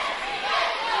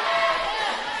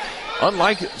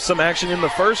 Unlike some action in the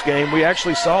first game, we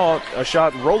actually saw a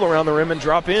shot roll around the rim and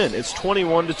drop in. It's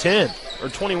 21-10, or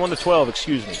 21-12,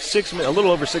 excuse me. A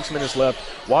little over 6 minutes left.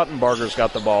 Wattenbarger's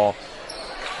got the ball.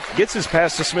 Gets his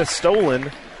pass to Smith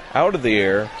stolen out of the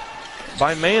air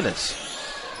by Manis.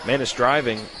 Manis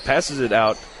driving, passes it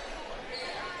out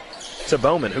to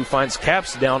Bowman, who finds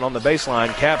Caps down on the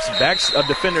baseline. Caps backs a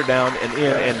defender down and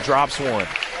in and drops one.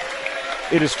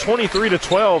 It is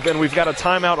 23-12, and we've got a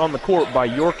timeout on the court by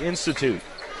York Institute.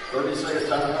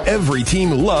 Every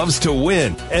team loves to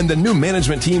win, and the new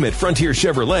management team at Frontier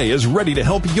Chevrolet is ready to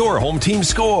help your home team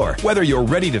score. Whether you're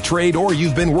ready to trade or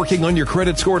you've been working on your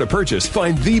credit score to purchase,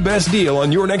 find the best deal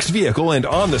on your next vehicle and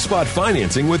on-the-spot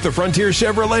financing with the Frontier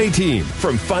Chevrolet team.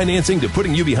 From financing to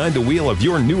putting you behind the wheel of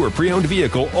your new or pre-owned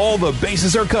vehicle, all the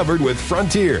bases are covered with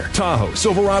Frontier. Tahoe,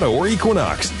 Silverado, or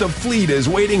Equinox, the fleet is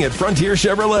waiting at Frontier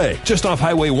Chevrolet, just off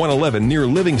Highway 111 near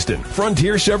Livingston.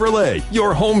 Frontier Chevrolet,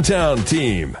 your hometown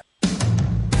team.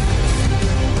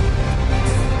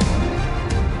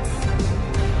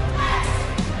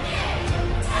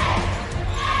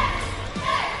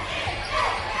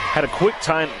 Had a quick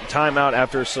timeout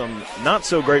after some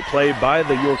not-so-great play by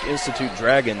the York Institute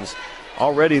Dragons,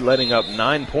 already letting up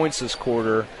 9 points this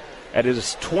quarter. It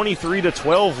is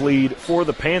 23-12 lead for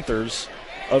the Panthers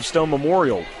of Stone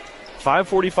Memorial.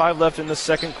 5:45 left in the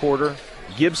second quarter.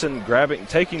 Gibson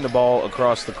taking the ball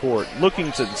across the court,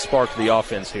 looking to spark the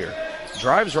offense here.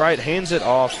 Drives right, hands it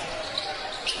off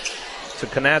to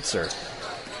Knatzer.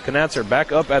 Knatzer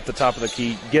back up at the top of the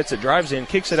key, gets it, drives in,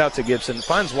 kicks it out to Gibson,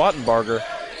 finds Wattenbarger.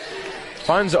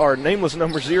 Finds our nameless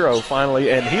number 0 finally,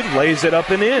 and he lays it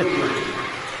up and in.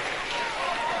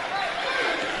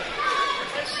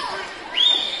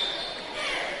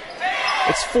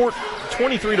 It's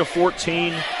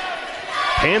 23-14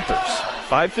 Panthers.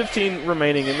 5:15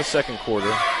 remaining in the second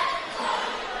quarter.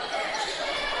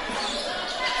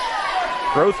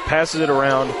 Growth passes it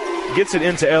around, gets it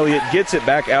into Elliott, gets it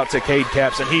back out to Cade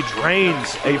Caps, and he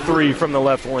drains a three from the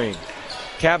left wing.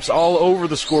 Caps all over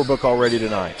the scorebook already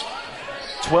tonight.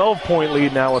 12-point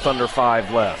lead now with under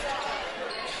 5 left.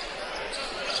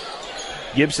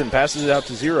 Gibson passes it out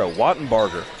to 0.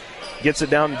 Wattenbarger gets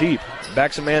it down deep,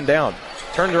 backs a man down.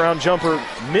 Turns around jumper,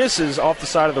 misses off the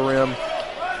side of the rim,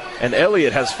 and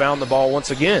Elliott has found the ball once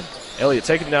again. Elliott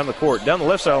taking it down the court, down the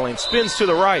left side of the lane, spins to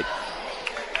the right.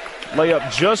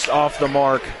 Layup just off the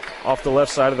mark, off the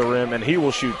left side of the rim, and he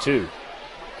will shoot 2.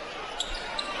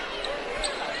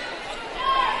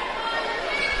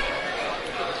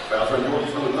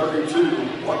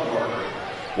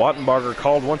 Wattenbarger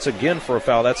called once again for a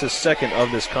foul. That's his second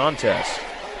of this contest.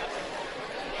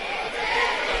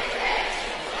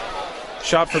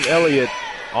 Shot from Elliott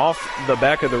off the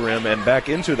back of the rim and back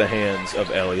into the hands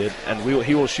of Elliott, and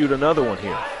he will shoot another one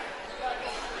here.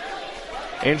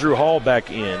 Andrew Hall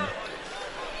back in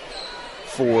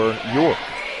for York.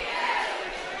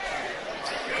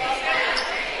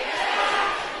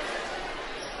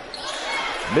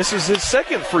 Misses his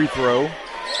second free throw,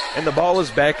 and the ball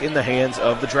is back in the hands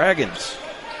of the Dragons.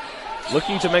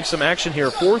 Looking to make some action here.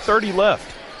 4:30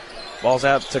 left. Ball's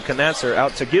out to Knatzer,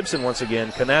 out to Gibson once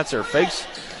again. Knatzer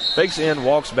fakes in,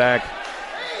 walks back.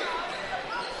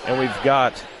 And we've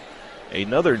got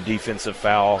another defensive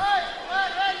foul.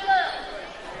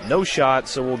 No shot,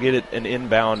 so we'll get it an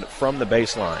inbound from the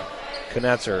baseline.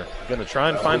 Knatzer going to try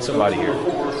and find somebody here.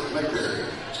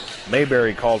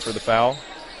 Mayberry called for the foul.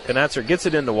 Knatzer gets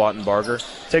it into Wattenbarger.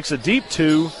 Takes a deep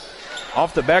two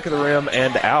off the back of the rim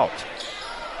and out.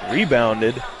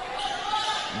 Rebounded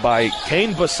by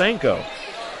Kane Bosanko.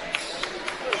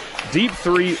 Deep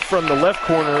three from the left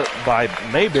corner by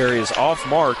Mayberry is off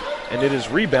mark, and it is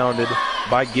rebounded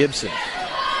by Gibson.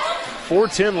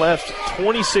 4:10 left,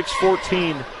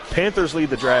 26-14. Panthers lead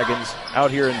the Dragons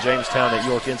out here in Jamestown at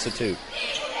York Institute.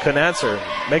 Knatzer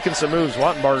making some moves.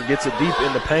 Wattenbarger gets it deep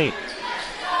in the paint.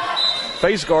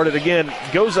 Face guarded again,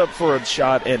 goes up for a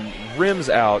shot and rims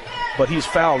out, but he's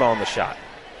fouled on the shot.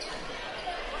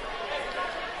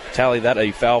 Tally that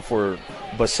a foul for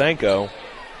Bosanko.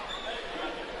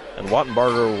 And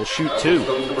Wattenbarger will shoot two.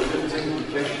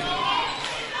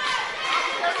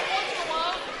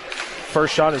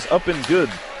 First shot is up and good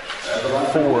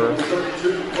for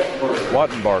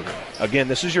Wattenbarger. Again,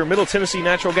 this is your Middle Tennessee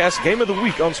Natural Gas Game of the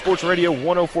Week on Sports Radio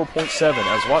 104.7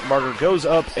 as Wattenbarger goes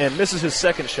up and misses his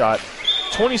second shot.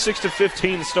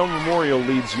 26-15, Stone Memorial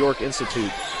leads York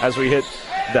Institute as we hit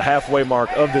the halfway mark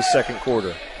of this second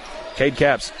quarter. Cade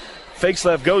Capps fakes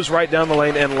left, goes right down the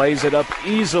lane, and lays it up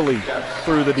easily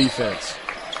through the defense.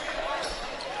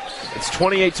 It's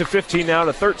 28-15 now.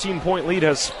 A 13-point lead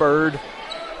has spurred.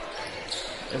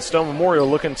 And Stone Memorial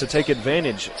looking to take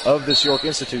advantage of this York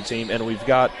Institute team, and we've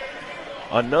got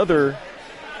another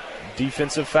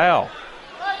defensive foul.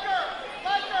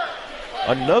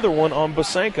 Another one on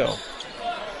Bosanko.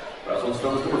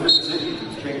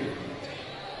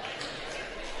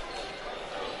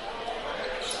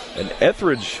 And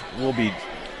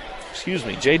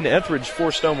Jaden Etheridge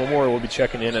for Stone Memorial will be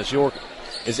checking in as York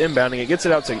is inbounding. It gets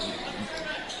it out to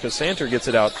Cassanter, gets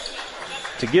it out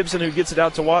to Gibson, who gets it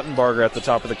out to Wattenbarger at the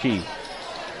top of the key.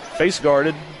 Face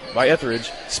guarded by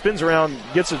Etheridge, spins around,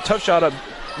 gets a tough shot up,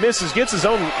 misses, gets his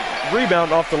own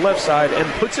rebound off the left side, and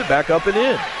puts it back up and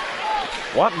in.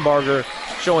 Wattenbarger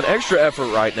showing extra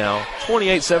effort right now.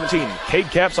 28-17. Cade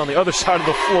Capps on the other side of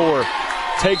the floor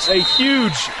takes a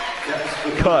huge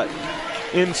cut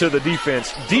into the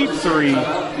defense. Deep three,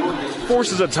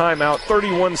 forces a timeout.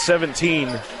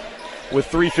 31-17 with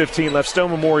 3:15 left.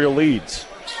 Stone Memorial leads.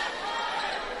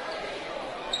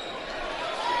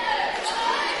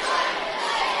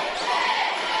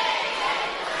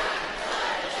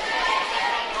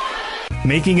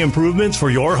 Making improvements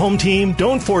for your home team?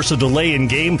 Don't force a delay in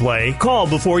gameplay. Call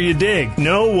before you dig.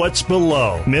 Know what's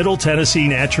below. Middle Tennessee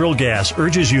Natural Gas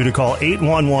urges you to call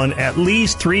 811 at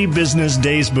least 3 business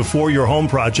days before your home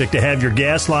project to have your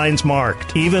gas lines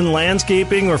marked. Even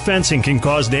landscaping or fencing can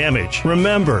cause damage.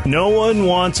 Remember, no one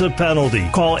wants a penalty.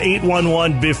 Call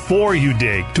 811 before you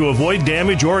dig to avoid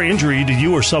damage or injury to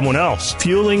you or someone else.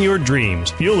 Fueling your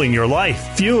dreams. Fueling your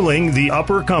life. Fueling the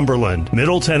Upper Cumberland.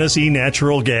 Middle Tennessee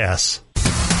Natural Gas.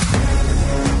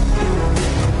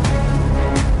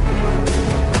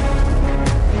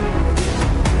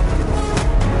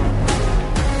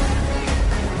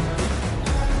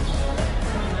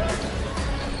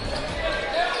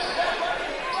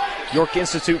 York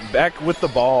Institute back with the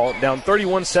ball, down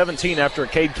 31-17 after a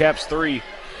Cade Capps three,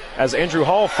 as Andrew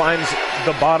Hall finds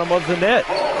the bottom of the net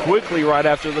quickly right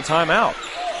after the timeout.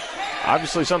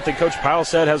 Obviously something Coach Powell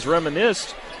said has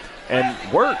reminisced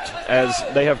and worked as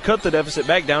they have cut the deficit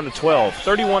back down to 12.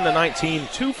 31-19,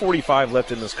 2:45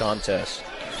 left in this contest.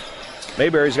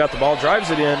 Mayberry's got the ball, drives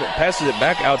it in, passes it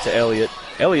back out to Elliott.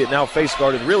 Elliott now face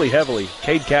guarded really heavily.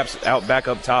 Cade Capps out back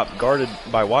up top, guarded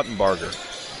by Wattenbarger.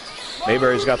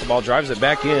 Mayberry's got the ball, drives it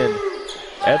back in.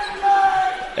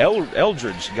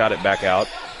 Eldridge got it back out.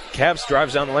 Capps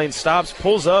drives down the lane, stops,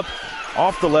 pulls up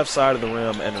off the left side of the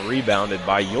rim, and rebounded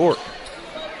by York.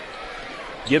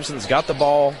 Gibson's got the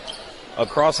ball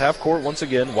across half court once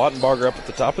again. Wattenbarger up at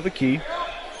the top of the key.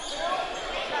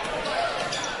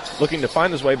 Looking to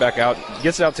find his way back out.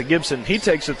 Gets it out to Gibson. He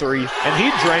takes a three, and he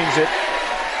drains it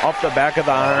off the back of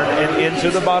the iron and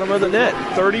into the bottom of the net.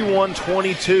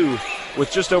 31-22. With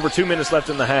just over 2 minutes left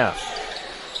in the half.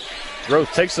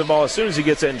 Groth takes the ball as soon as he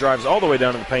gets it and drives all the way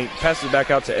down to the paint, passes it back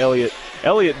out to Elliott.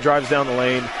 Elliott drives down the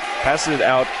lane, passes it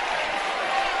out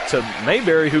to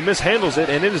Mayberry, who mishandles it,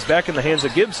 and it is back in the hands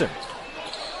of Gibson.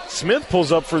 Smith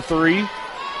pulls up for three,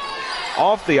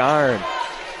 off the iron.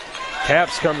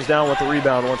 Capps comes down with the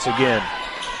rebound once again.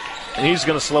 And he's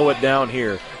going to slow it down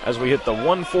here as we hit the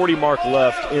 1:40 mark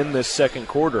left in this second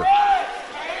quarter.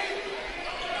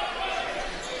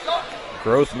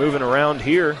 Growth moving around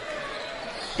here.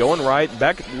 Going right,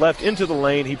 back left into the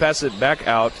lane. He passes it back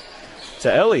out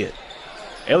to Elliott.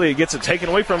 Elliott gets it taken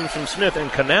away from him from Smith,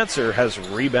 and Knatzer has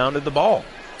rebounded the ball.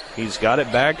 He's got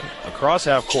it back across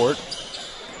half court.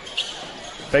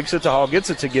 Fakes it to Hall, gets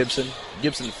it to Gibson.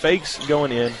 Gibson fakes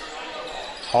going in.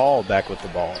 Hall back with the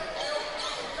ball.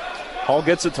 Hall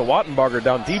gets it to Wattenbarger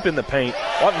down deep in the paint.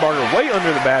 Wattenbarger way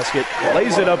under the basket,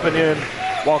 lays it up and in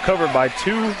while covered by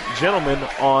two gentlemen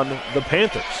on the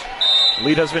Panthers.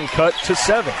 Lead has been cut to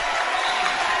 7.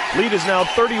 Lead is now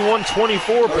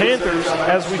 31-24 Panthers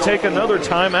as we take another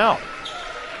timeout.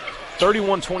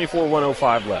 31-24,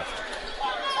 1:05 left.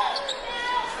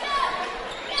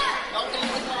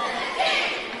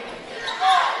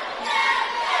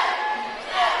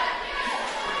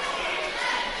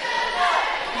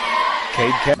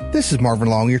 This is Marvin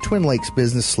Long, your Twin Lakes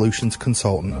Business Solutions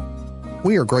consultant.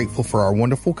 We are grateful for our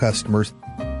wonderful customers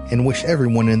and wish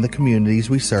everyone in the communities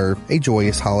we serve a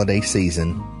joyous holiday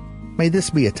season. May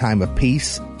this be a time of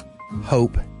peace,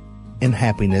 hope, and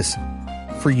happiness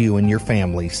for you and your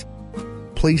families.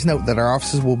 Please note that our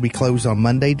offices will be closed on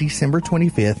Monday, December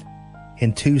 25th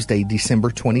and Tuesday, December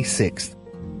 26th,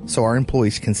 so our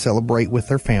employees can celebrate with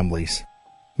their families.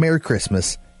 Merry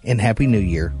Christmas and Happy New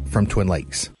Year from Twin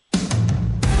Lakes.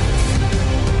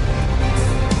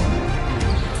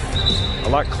 A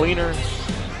lot cleaner,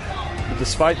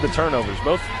 despite the turnovers.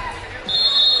 Both,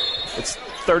 it's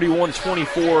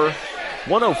 31-24,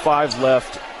 1:05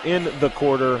 left in the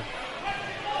quarter.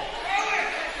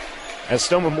 As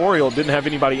Stone Memorial didn't have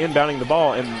anybody inbounding the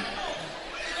ball and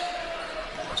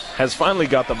has finally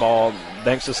got the ball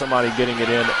thanks to somebody getting it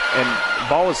in. And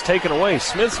ball is taken away.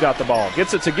 Smith's got the ball.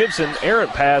 Gets it to Gibson.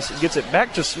 Errant pass. Gets it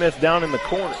back to Smith down in the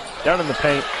corner, down in the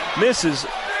paint. Misses.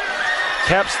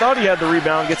 Caps thought he had the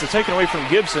rebound, gets it taken away from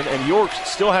Gibson, and York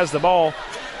still has the ball.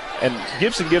 And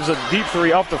Gibson gives a deep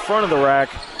three off the front of the rack,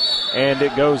 and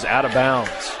it goes out of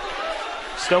bounds.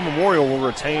 Stone Memorial will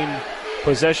retain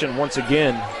possession once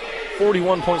again.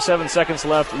 41.7 seconds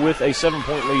left with a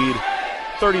 7-point lead,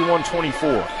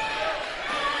 31-24.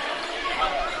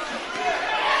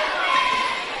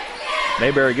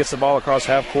 Mayberry gets the ball across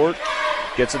half court,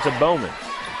 gets it to Bowman.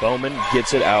 Bowman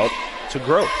gets it out to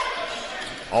Growth.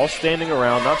 All standing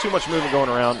around, not too much movement going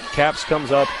around. Caps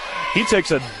comes up. He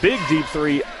takes a big deep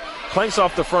three, clanks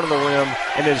off the front of the rim,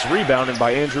 and is rebounded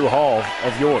by Andrew Hall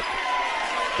of York.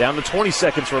 Down to 20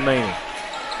 seconds remaining.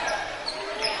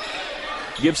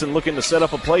 Gibson looking to set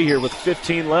up a play here with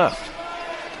 15 left.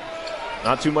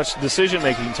 Not too much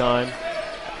decision-making time.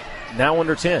 Now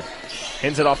under 10.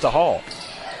 Hands it off to Hall.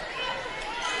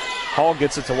 Hall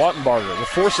gets it to Wattenbarger with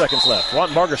 4 seconds left.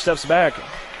 Wattenbarger steps back,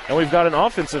 and we've got an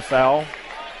offensive foul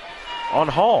on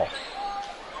Hall.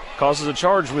 Causes a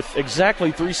charge with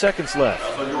exactly 3 seconds left.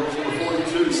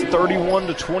 It's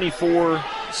 31-24.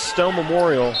 Stone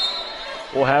Memorial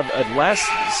will have a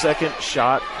last-second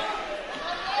shot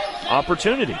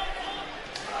opportunity.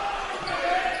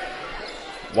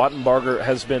 Wattenbarger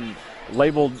has been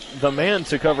labeled the man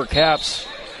to cover Caps.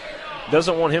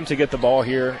 Doesn't want him to get the ball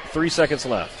here. 3 seconds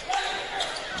left.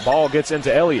 Ball gets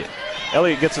into Elliott.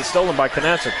 Elliott gets it stolen by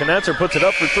Knatzer. Knatzer puts it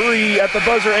up for 3 at the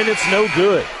buzzer, and it's no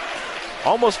good.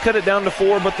 Almost cut it down to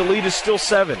 4, but the lead is still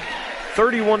 7.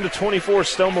 31-24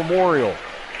 Stone Memorial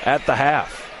at the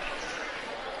half.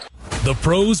 The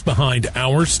pros behind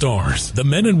our stars, the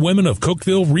men and women of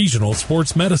Cookeville Regional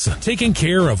Sports Medicine, taking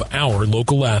care of our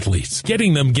local athletes,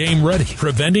 getting them game ready,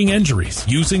 preventing injuries,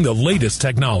 using the latest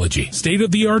technology,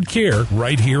 state-of-the-art care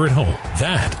right here at home.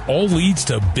 That all leads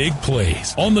to big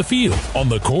plays on the field, on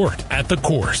the court, at the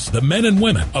course. The men and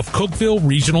women of Cookeville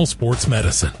Regional Sports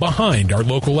Medicine, behind our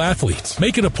local athletes.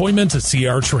 Make an appointment to see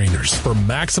our trainers for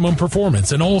maximum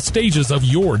performance in all stages of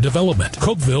your development.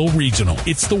 Cookeville Regional,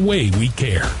 it's the way we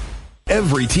care.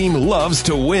 Every team loves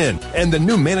to win, and the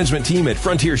new management team at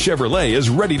Frontier Chevrolet is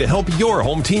ready to help your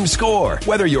home team score.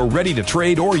 Whether you're ready to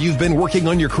trade or you've been working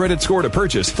on your credit score to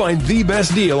purchase, find the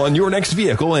best deal on your next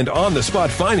vehicle and on-the-spot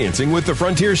financing with the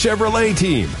Frontier Chevrolet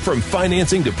team. From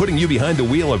financing to putting you behind the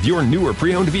wheel of your new or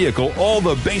pre-owned vehicle, all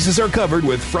the bases are covered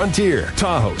with Frontier.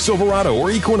 Tahoe, Silverado,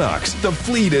 or Equinox, the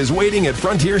fleet is waiting at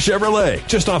Frontier Chevrolet,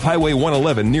 just off Highway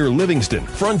 111 near Livingston.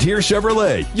 Frontier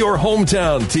Chevrolet, your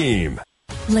hometown team.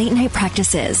 Late night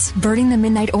practices, burning the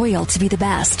midnight oil to be the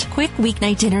best. Quick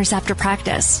weeknight dinners after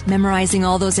practice, memorizing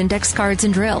all those index cards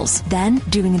and drills, then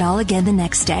doing it all again the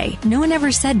next day. No one ever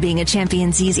said being a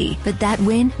champion's easy, but that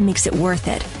win makes it worth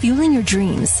it. Fueling your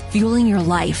dreams, fueling your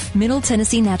life. Middle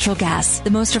Tennessee Natural Gas, the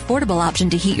most affordable option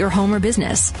to heat your home or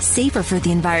business. Safer for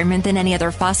the environment than any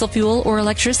other fossil fuel or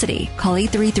electricity. Call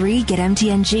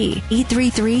 833-GET-MTNG.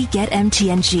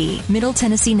 833-GET-MTNG. Middle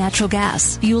Tennessee Natural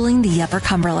Gas, fueling the Upper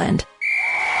Cumberland.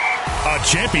 A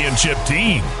championship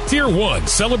team. Tier 1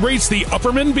 celebrates the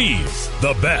Upperman Bees,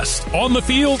 the best on the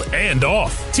field and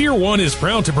off. Tier 1 is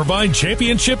proud to provide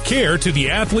championship care to the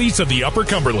athletes of the Upper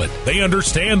Cumberland. They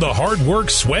understand the hard work,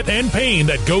 sweat, and pain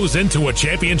that goes into a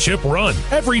championship run.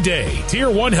 Every day, Tier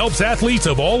 1 helps athletes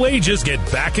of all ages get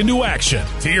back into action.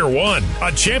 Tier 1,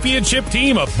 a championship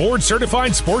team of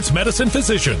board-certified sports medicine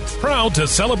physicians, proud to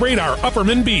celebrate our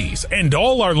Upperman Bees and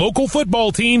all our local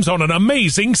football teams on an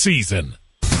amazing season.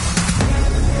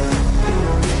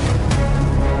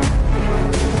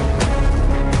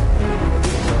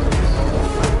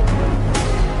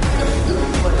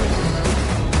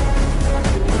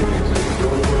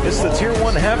 It's the Tier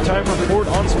 1 halftime report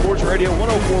on Sports Radio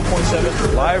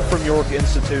 104.7, live from York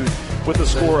Institute, with a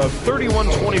score of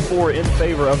 31-24 in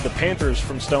favor of the Panthers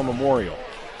from Stone Memorial.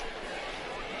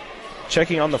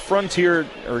 Checking on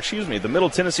the Middle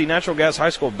Tennessee Natural Gas High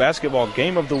School basketball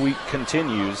game of the week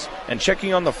continues. And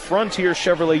checking on the Frontier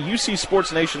Chevrolet UC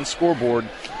Sports Nation scoreboard.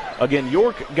 Again,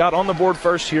 York got on the board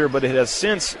first here, but it has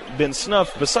since been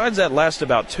snuffed. Besides that last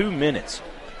about 2 minutes,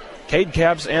 Cade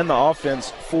Capps and the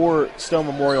offense for Stone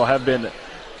Memorial have been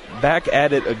back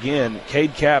at it again.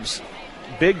 Cade Capps,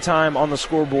 big time on the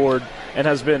scoreboard, and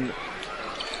has been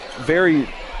very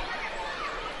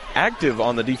active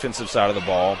on the defensive side of the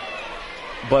ball.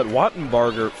 But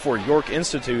Wattenbarger for York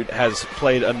Institute has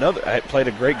played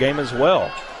a great game as well.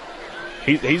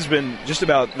 He's been just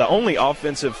about the only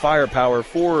offensive firepower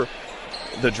for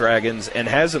the Dragons and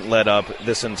hasn't let up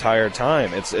this entire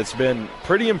time. It's been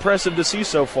pretty impressive to see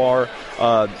so far,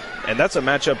 and that's a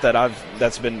matchup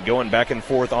that's been going back and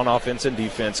forth on offense and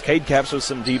defense. Cade Capps with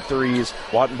some deep threes,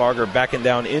 Wattenbarger backing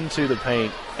down into the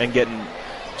paint and getting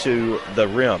to the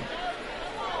rim.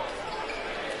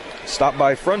 Stop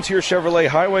by Frontier Chevrolet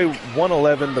Highway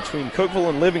 111 between Cookeville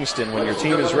and Livingston when your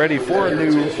team is ready for a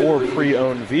new or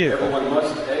pre-owned vehicle. Everyone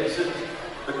must exit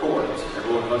the court.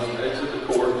 Everyone must exit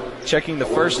the court. Checking the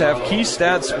first half key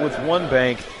stats with one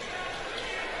bank.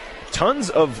 Tons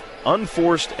of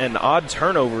unforced and odd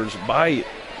turnovers by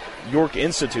York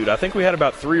Institute. I think we had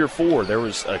about 3 or 4. There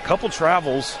was a couple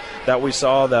travels that we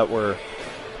saw that were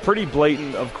pretty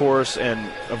blatant, of course,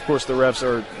 and of course the refs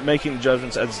are making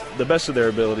judgments as the best of their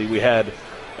ability. We had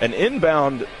an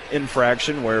inbound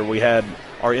infraction where we had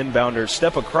our inbounder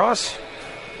step across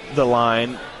the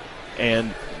line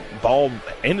and ball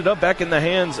ended up back in the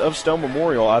hands of Stone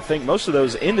Memorial. I think most of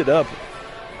those ended up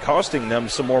costing them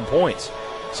some more points.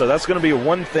 So that's going to be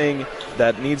one thing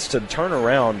that needs to turn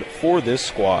around for this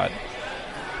squad.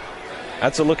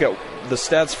 That's a look at the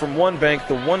stats from One Bank,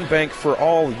 the One Bank for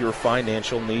all your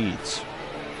financial needs.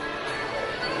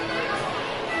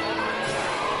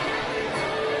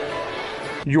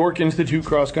 York Institute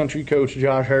cross-country coach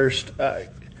Josh Hurst.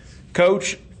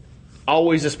 Coach,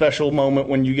 always a special moment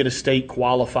when you get a state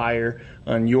qualifier.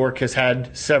 And York has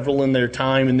had several in their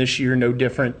time, and this year no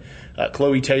different.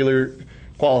 Chloe Taylor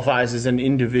qualifies as an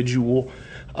individual.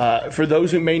 For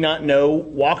those who may not know,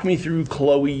 walk me through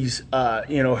Chloe's,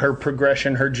 her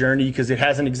progression, her journey, because it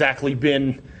hasn't exactly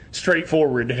been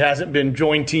straightforward. It hasn't been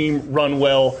join team, run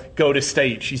well, go to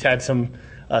state. She's had some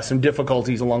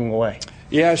difficulties along the way.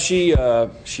 Yeah, she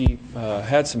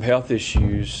had some health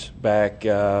issues back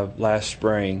last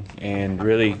spring and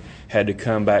really had to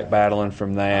come back battling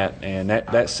from that, and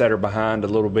that set her behind a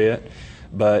little bit.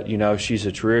 But, she's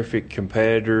a terrific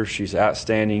competitor. She's an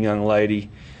outstanding young lady.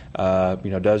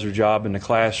 Does her job in the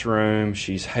classroom.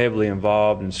 She's heavily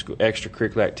involved in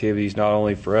extracurricular activities, not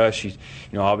only for us. She's,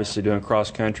 obviously doing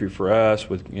cross country for us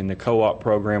in the co-op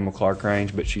program with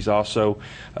Clark-Range, but she's also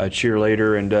a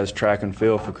cheerleader and does track and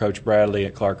field for Coach Bradley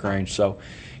at Clark-Range. So,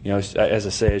 as I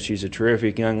said, she's a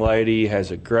terrific young lady,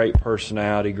 has a great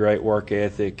personality, great work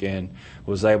ethic, and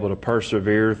was able to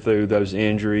persevere through those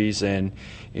injuries. And,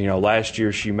 last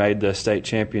year she made the state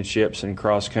championships in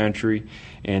cross country,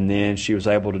 and then she was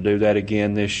able to do that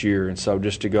again this year. And so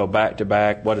just to go back to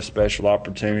back, what a special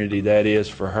opportunity that is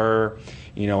for her.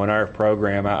 In our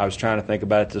program, I was trying to think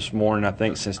about it this morning. I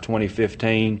think since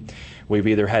 2015, We've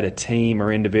either had a team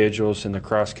or individuals in the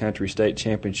cross-country state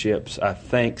championships, I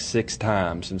think, 6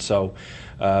 times. And so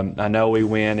I know we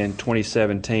win in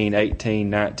 2017, 18,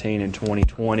 19, and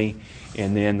 2020,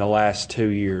 and then the last 2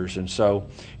 years. And so,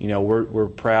 we're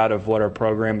proud of what our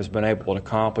program has been able to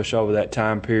accomplish over that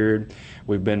time period.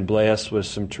 We've been blessed with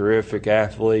some terrific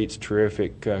athletes,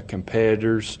 terrific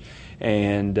competitors,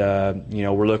 and,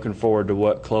 we're looking forward to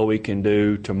what Chloe can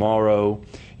do tomorrow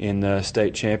in the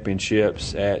state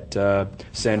championships at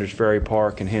Sanders Ferry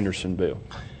Park in Hendersonville.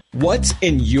 What's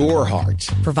in your heart?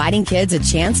 Providing kids a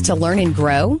chance to learn and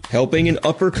grow. Helping an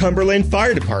Upper Cumberland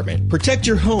Fire Department protect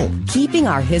your home. Keeping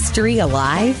our history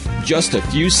alive. Just a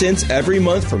few cents every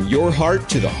month from your heart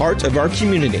to the heart of our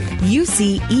community.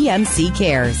 UC EMC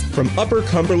Cares. From Upper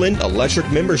Cumberland Electric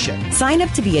Membership. Sign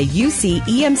up to be a UC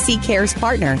EMC Cares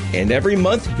partner. And every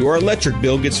month, your electric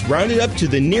bill gets rounded up to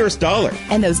the nearest dollar.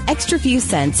 And those extra few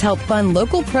cents help fund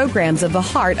local programs of the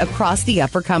heart across the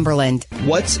Upper Cumberland.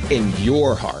 What's in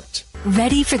your heart?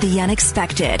 Ready for the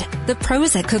unexpected. The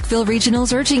pros at Cookeville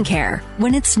Regional's Urgent Care.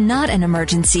 When it's not an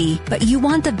emergency, but you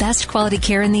want the best quality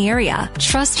care in the area,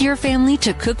 trust your family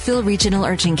to Cookeville Regional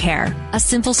Urgent Care. A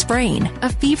simple sprain, a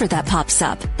fever that pops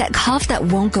up, that cough that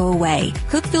won't go away.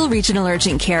 Cookeville Regional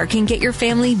Urgent Care can get your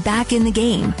family back in the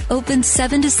game. Open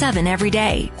 7 to 7 every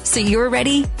day. So you're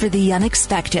ready for the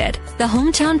unexpected. The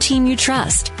hometown team you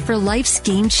trust for life's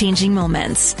game-changing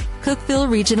moments. Cookeville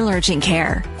Regional Urgent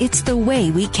Care. It's the way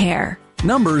we care.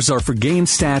 Numbers are for game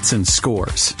stats and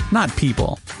scores, not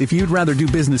people. If you'd rather do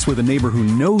business with a neighbor who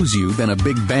knows you than a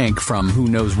big bank from who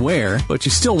knows where, but you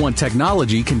still want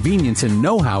technology, convenience, and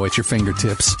know-how at your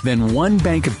fingertips, then One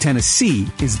Bank of Tennessee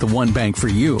is the one bank for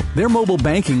you. Their mobile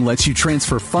banking lets you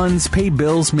transfer funds, pay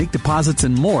bills, make deposits,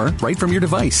 and more right from your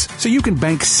device. So you can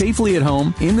bank safely at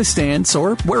home, in the stands,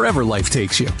 or wherever life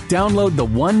takes you. Download the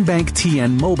One Bank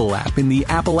TN mobile app in the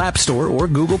Apple App Store or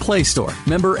Google Play Store.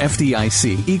 Member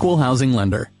FDIC, Equal Housing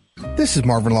Lender. This is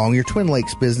Marvin Long, your Twin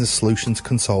Lakes Business Solutions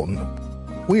consultant.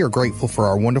 We are grateful for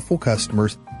our wonderful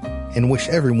customers and wish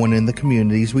everyone in the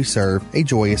communities we serve a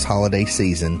joyous holiday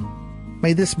season.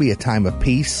 May this be a time of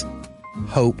peace,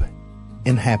 hope,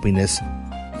 and happiness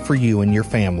for you and your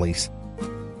families.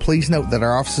 Please note that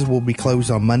our offices will be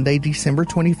closed on Monday, December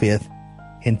 25th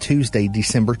and Tuesday,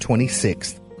 December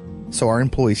 26th, so our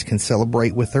employees can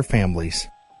celebrate with their families.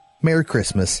 Merry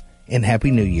Christmas and Happy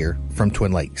New Year from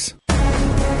Twin Lakes.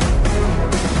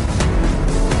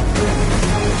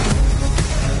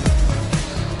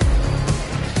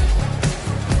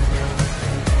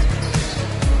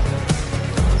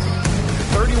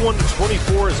 To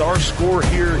 24 is our score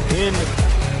here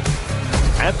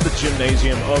at the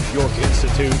gymnasium of York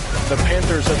Institute. The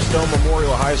Panthers of Stone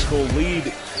Memorial High School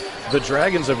lead the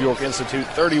Dragons of York Institute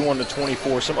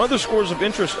 31-24. Some other scores of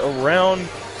interest around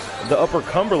the Upper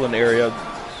Cumberland area.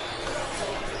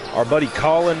 Our buddy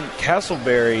Colin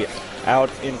Castleberry out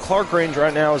in Clark Range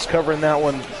right now is covering that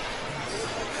one.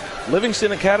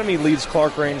 Livingston Academy leads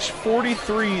Clark Range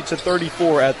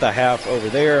 43-34 at the half over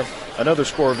there. Another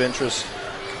score of interest.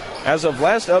 As of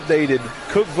last updated,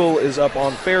 Cookeville is up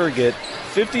on Farragut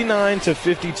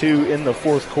 59-52 in the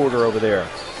fourth quarter over there.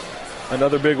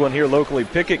 Another big one here locally,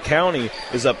 Pickett County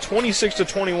is up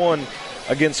 26-21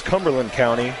 against Cumberland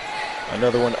County.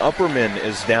 Another one, Upperman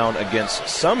is down against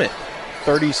Summit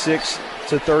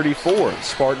 36-34. The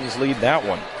Spartans lead that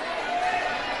one.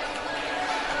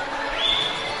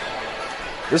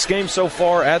 This game so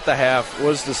far at the half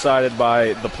was decided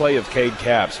by the play of Cade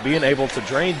Capps, being able to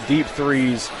drain deep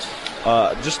threes,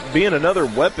 just being another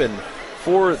weapon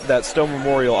for that Stone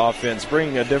Memorial offense,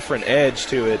 bringing a different edge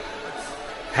to it,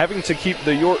 having to keep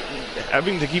the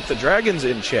Dragons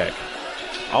in check,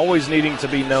 always needing to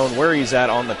be known where he's at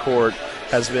on the court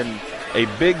has been a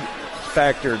big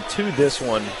factor to this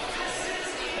one,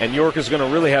 and York is going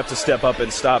to really have to step up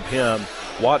and stop him.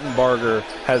 Wattenbarger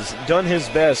has done his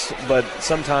best, but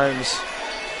sometimes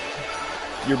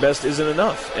your best isn't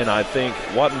enough. And I think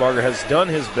Wattenbarger has done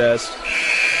his best.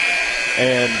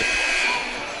 And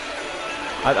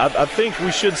I think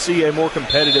we should see a more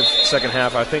competitive second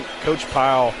half. I think Coach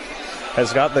Pyle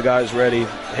has got the guys ready.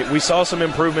 We saw some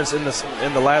improvements in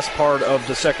the last part of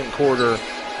the second quarter.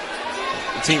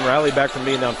 The team rallied back from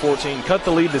being down 14, cut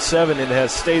the lead to 7, and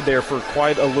has stayed there for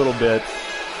quite a little bit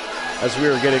as we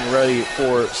are getting ready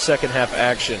for second half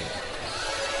action.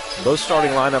 Both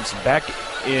starting lineups back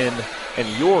in, and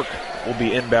York will be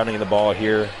inbounding the ball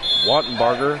here.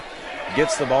 Wattenbarger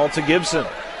gets the ball to Gibson,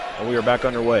 and we are back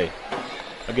underway.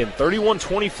 Again,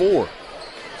 31-24.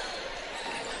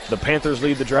 The Panthers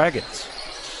lead the Dragons.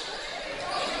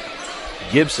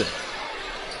 Gibson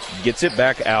gets it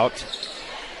back out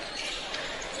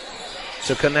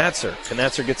to Knatzer.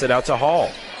 Knatzer gets it out to Hall.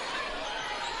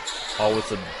 Hall with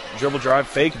the dribble drive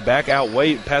fake, back out,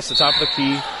 wait, past the top of the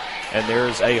key. And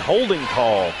there's a holding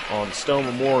call on Stone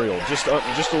Memorial. Just a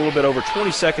little bit over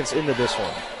 20 seconds into this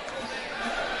one.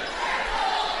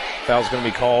 Foul's going to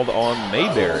be called on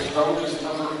Mayberry.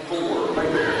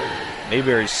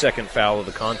 Mayberry's second foul of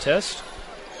the contest.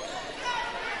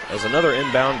 As another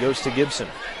inbound goes to Gibson.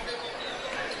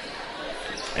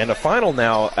 And a final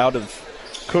now out of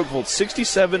Cookeville,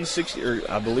 67-60, or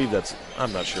I believe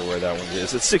I'm not sure where that one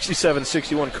is. It's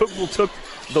 67-61. Cookeville took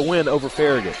the win over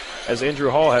Farragut as Andrew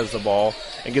Hall has the ball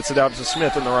and gets it out to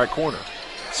Smith in the right corner.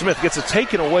 Smith gets it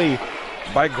taken away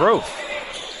by Groth.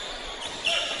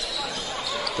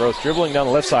 Groth dribbling down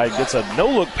the left side, gets a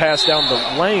no-look pass down the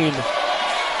lane,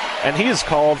 and he is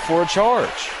called for a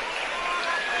charge.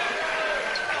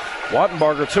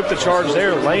 Wattenbarger took the charge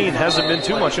there. Lane hasn't been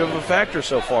too much of a factor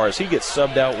so far as he gets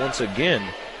subbed out once again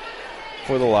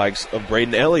for the likes of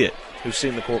Braden Elliott, who's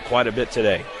seen the court quite a bit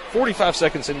today. 45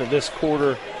 seconds into this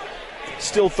quarter,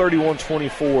 still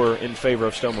 31-24 in favor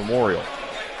of Stone Memorial.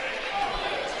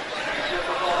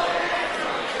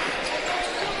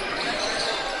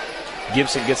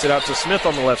 Gibson gets it out to Smith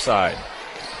on the left side.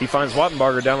 He finds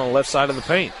Wattenbarger down on the left side of the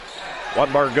paint.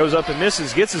 Wattenbarger goes up and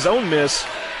misses, gets his own miss,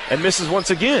 and misses once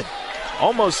again.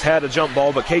 Almost had a jump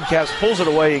ball, but Cade Capps pulls it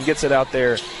away and gets it out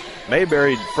there.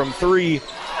 Mayberry from three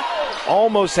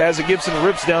almost has it. Gibson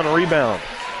rips down a rebound.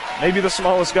 Maybe the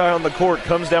smallest guy on the court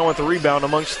comes down with the rebound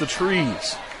amongst the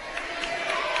trees.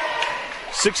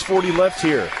 6:40 left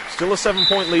here. Still a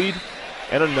 7-point lead,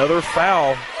 and another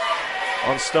foul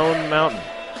on Stone Mountain.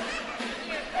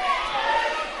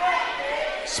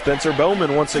 Spencer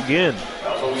Bowman once again.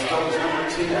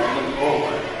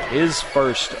 His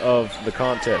first of the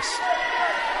contest.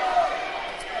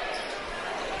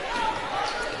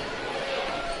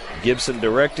 Gibson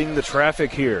directing the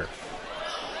traffic here.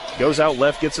 Goes out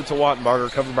left, gets it to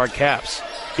Wattenbarger, covered by Capps.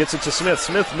 Gets it to Smith.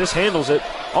 Smith mishandles it,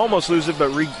 almost loses it, but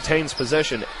retains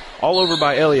possession. All over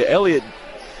by Elliott. Elliott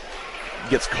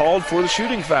gets called for the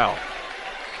shooting foul.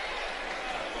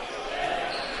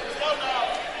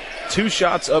 2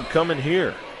 shots upcoming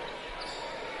here.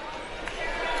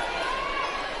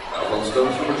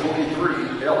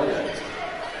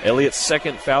 Elliott's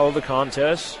second foul of the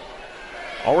contest.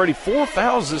 Already 4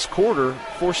 fouls this quarter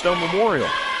for Stone Memorial.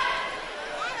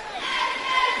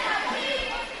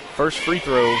 First free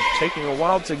throw taking a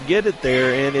while to get it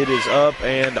there, and it is up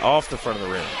and off the front of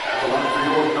the rim.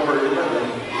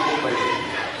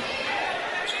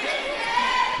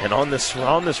 And on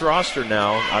this roster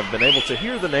now, I've been able to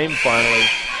hear the name finally.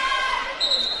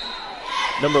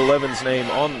 Number 11's name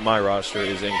on my roster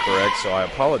is incorrect, so I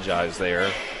apologize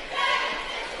there.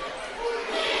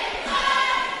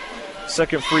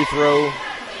 Second free throw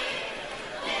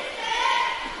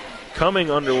coming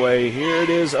underway. Here it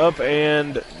is, up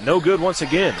and no good once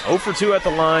again. 0 for 2 at the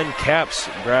line. Capps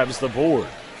grabs the board.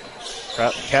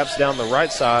 Capps down the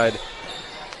right side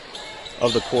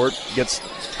of the court, gets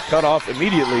cut off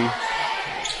immediately,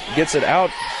 gets it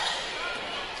out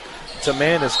to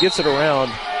Manis, gets it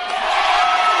around,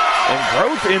 and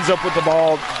Groth ends up with the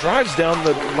ball, drives down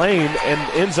the lane, and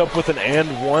ends up with an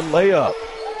and-one layup.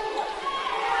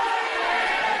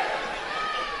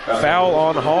 Foul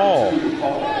on Hall.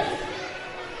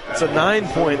 It's a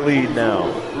 9-point lead now.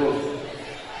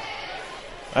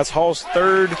 That's Hall's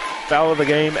third foul of the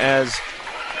game as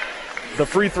the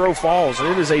free throw falls, and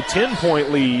it is a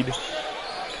 10-point lead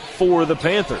for the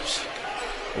Panthers.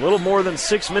 A little more than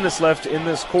 6 minutes left in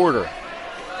this quarter.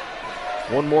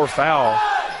 One more foul,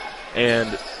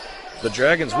 and the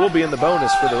Dragons will be in the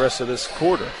bonus for the rest of this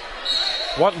quarter.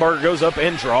 Wattenbarger goes up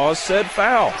and draws said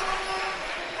foul.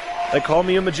 They call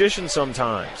me a magician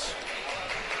sometimes.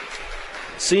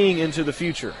 Seeing into the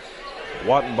future.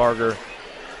 Wattenbarger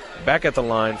back at the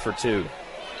line for 2.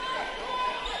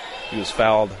 He was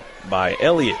fouled by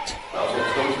Elliott.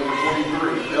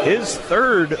 His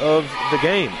third of the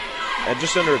game. At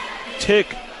just under a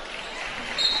tick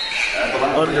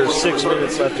under 6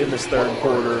 minutes left in this third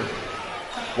quarter.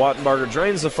 Wattenbarger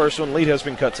drains the first one. Lead has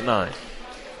been cut to 9.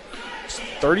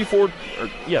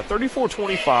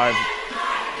 34-25.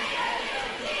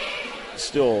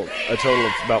 Still a total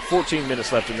of about 14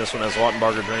 minutes left in this one as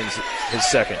Wattenbarger drains his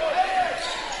second.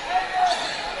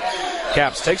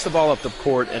 Capps takes the ball up the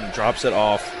court and drops it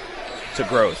off to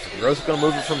Groth. Groth's going to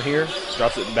move it from here.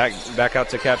 Drops it back out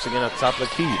to Capps again at the top of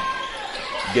the key.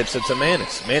 Gets it to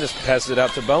Manis. Manis passes it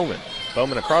out to Bowman.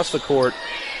 Bowman across the court.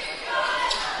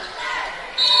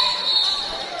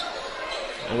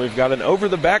 And we've got an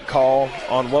over-the-back call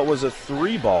on what was a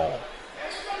 3 ball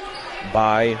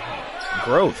by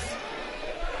Groth.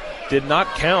 Did not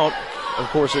count. Of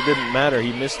course, it didn't matter.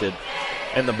 He missed it.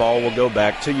 And the ball will go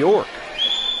back to York.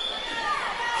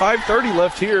 5:30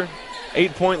 left here.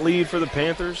 8-point lead for the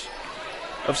Panthers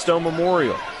of Stone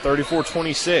Memorial.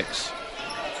 34-26.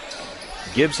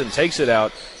 Gibson takes it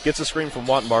out, gets a screen from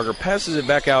Wattenbarger, passes it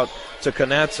back out to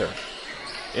Knatzer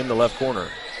in the left corner.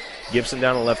 Gibson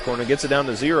down the left corner, gets it down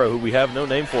to Zero, who we have no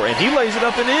name for, and he lays it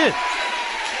up and in.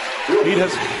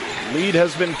 Lead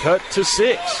has been cut to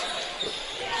 6.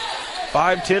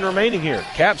 5:10 remaining here.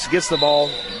 Caps gets the ball,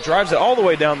 drives it all the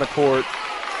way down the court,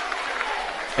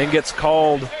 and gets a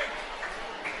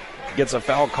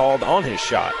foul called on his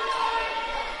shot.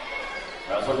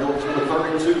 That's on York's number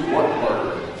 32,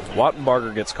 Wattenbarger.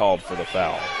 Wattenbarger gets called for the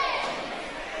foul.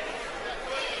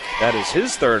 That is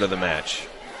his third of the match.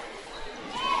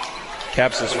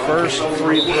 Caps' first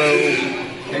free throw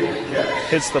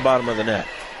hits the bottom of the net.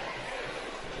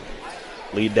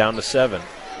 Lead down to 7.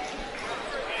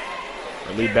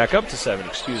 Or lead back up to 7,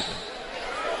 excuse me.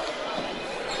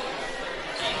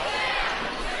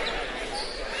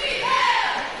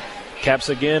 Caps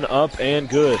again, up and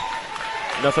good.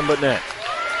 Nothing but net.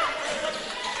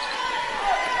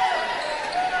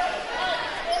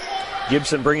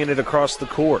 Gibson bringing it across the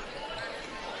court.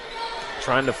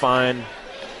 Trying to find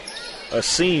a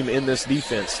seam in this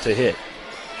defense to hit.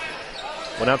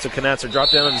 Went out to Knatzer,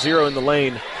 dropped down on Zero in the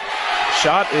lane.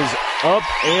 Shot is up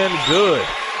and good.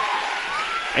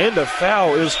 And a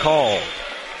foul is called.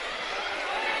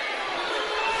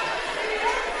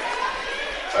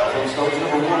 Foul on Stones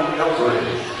number 1, Milbury.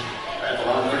 At the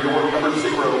line for York, number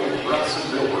 0, Bryson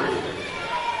Milbury.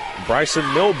 Bryson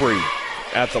Milbury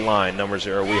at the line, number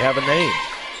 0. We have a name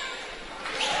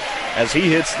as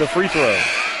he hits the free throw.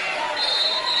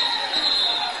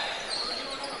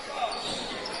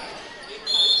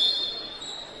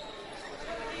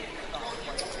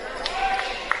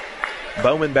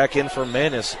 Bowman back in for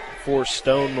Manis for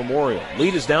Stone Memorial.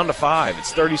 Lead is down to 5.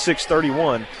 It's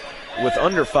 36-31 with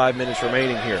under 5 minutes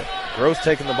remaining here. Groth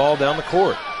taking the ball down the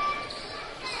court.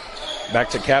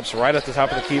 Back to Caps right at the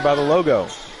top of the key by the logo.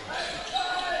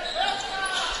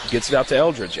 Gets it out to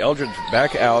Eldridge. Eldridge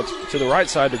back out to the right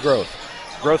side to Groth.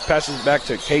 Groth passes it back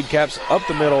to Cade Caps up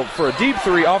the middle for a deep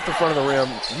 3 off the front of the rim.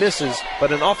 Misses,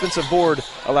 but an offensive board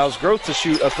allows Groth to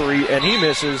shoot a 3, and he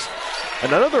misses.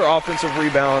 And another offensive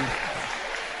rebound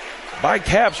by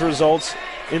Caps results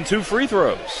in 2 free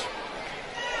throws.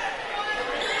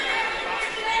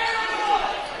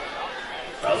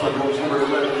 Foul on York's number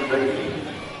 11, Beatty.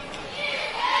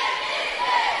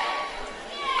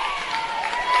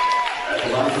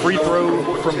 Free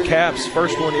throw from Caps.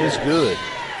 First one is good.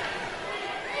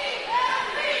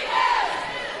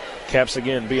 Caps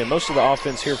again being most of the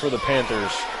offense here for the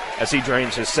Panthers as he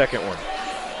drains his second one.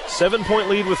 7-point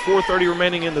lead with 4:30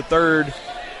 remaining in the third.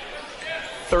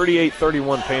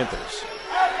 38-31 Panthers.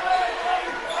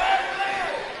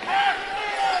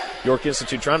 York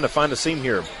Institute trying to find a seam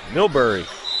here. Milbury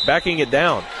backing it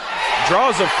down.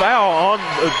 Draws a foul on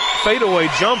the fadeaway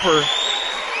jumper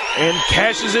and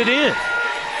cashes it in.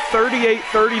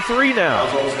 38-33 now.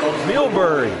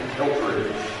 Milbury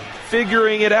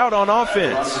figuring it out on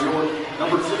offense.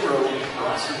 Number 0,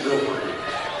 Bryson Milbury.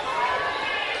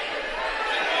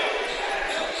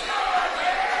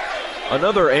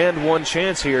 Another and one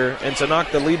chance here, and to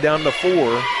knock the lead down to 4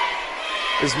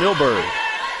 is Milbury.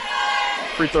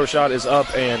 Free throw shot is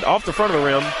up and off the front of the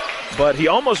rim, but he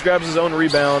almost grabs his own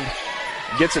rebound,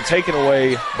 gets it taken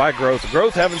away by Groth.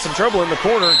 Groth having some trouble in the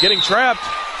corner, getting trapped,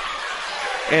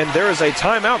 and there is a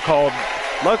timeout called,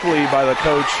 luckily, by the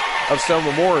coach of Stone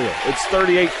Memorial. It's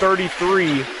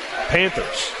 38-33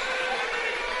 Panthers.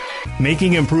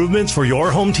 Making improvements for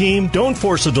your home team? Don't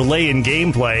force a delay in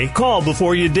gameplay. Call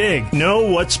before you dig. Know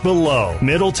what's below.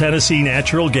 Middle Tennessee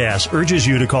Natural Gas urges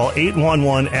you to call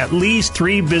 811 at least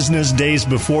 3 business days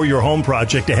before your home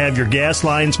project to have your gas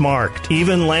lines marked.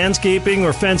 Even landscaping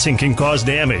or fencing can cause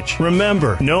damage.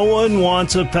 Remember, no one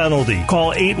wants a penalty.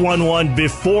 Call 811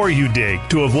 before you dig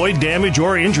to avoid damage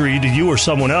or injury to you or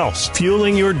someone else.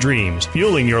 Fueling your dreams.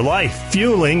 Fueling your life.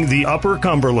 Fueling the Upper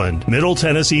Cumberland. Middle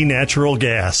Tennessee Natural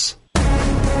Gas.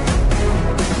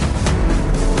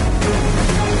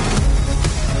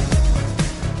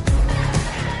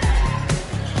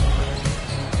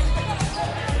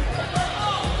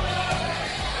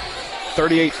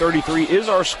 .38-33 is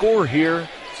our score here.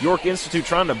 York Institute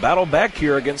trying to battle back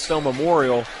here against Stone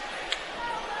Memorial.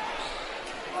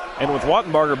 And with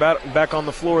Wattenbarger back on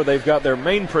the floor, they've got their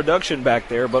main production back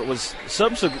there, but was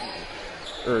substituted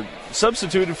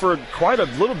for quite a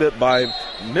little bit by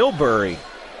Milbury.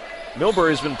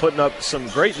 Milbury's been putting up some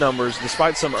great numbers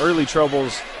despite some early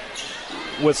troubles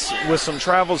with some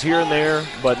travels here and there,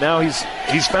 but now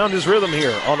he's found his rhythm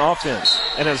here on offense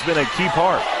and has been a key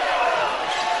part.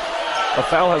 A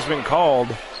foul has been called.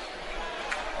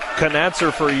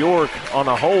 Knatzer for York on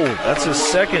a hold. That's his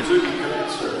second.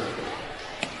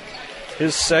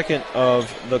 His second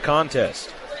of the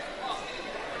contest.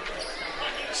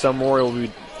 Stone Memorial will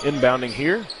be inbounding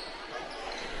here.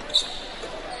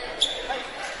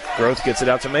 Groth gets it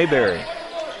out to Mayberry.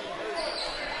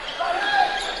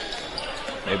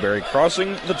 Mayberry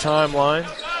crossing the timeline.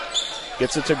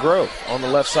 Gets it to Groth on the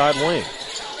left side wing.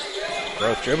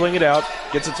 Groth dribbling it out.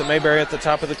 Gets it to Mayberry at the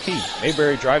top of the key.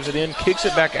 Mayberry drives it in, kicks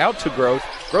it back out to Groth.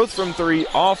 Groth from three,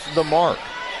 off the mark.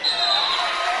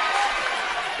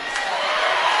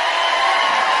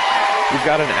 We've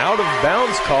got an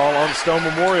out-of-bounds call on Stone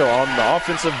Memorial on the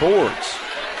offensive boards.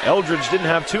 Eldridge didn't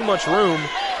have too much room,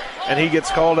 and he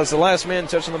gets called as the last man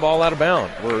touching the ball out of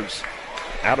bounds.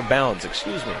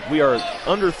 We are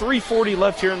under 3:40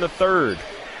 left here in the third.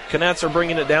 Knatzer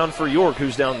bringing it down for York,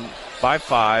 who's down by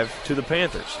 5 to the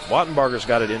Panthers. Wattenbarger's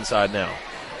got it inside now.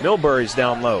 Milbury's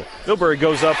down low. Milbury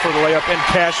goes up for the layup and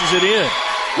cashes it in.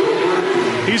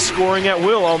 He's scoring at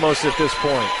will almost at this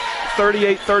point.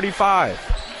 38-35.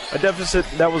 A deficit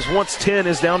that was once 10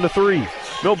 is down to 3.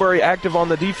 Milbury active on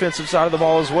the defensive side of the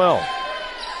ball as well.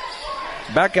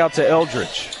 Back out to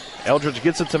Eldridge. Eldridge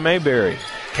gets it to Mayberry.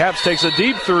 Caps takes a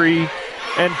deep three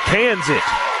and cans it.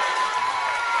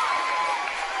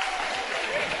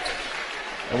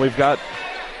 And we've got,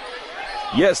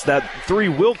 yes, that three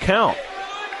will count.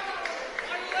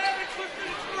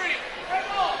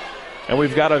 And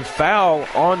we've got a foul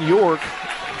on York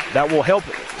that will help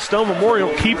Stone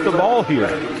Memorial keep the ball here.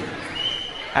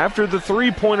 After the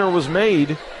three-pointer was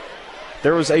made,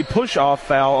 there was a push-off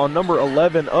foul on number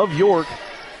 11 of York,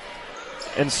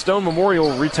 and Stone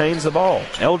Memorial retains the ball.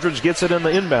 Eldridge gets it in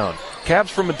the inbound.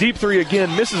 Caps from a deep three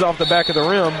again, misses off the back of the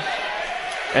rim,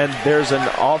 and there's an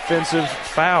offensive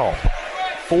foul.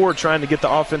 Ford trying to get the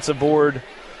offensive board.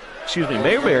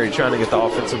 Mayberry trying to get the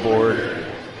offensive board.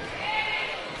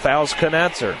 Fouls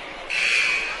Knatzer.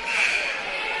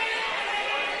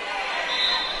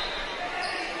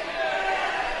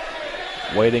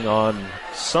 Waiting on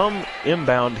some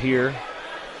inbound here.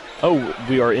 Oh,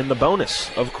 we are in the bonus.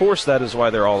 Of course, that is why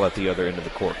they're all at the other end of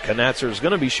the court. Knatzer is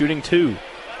going to be shooting 2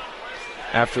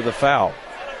 after the foul.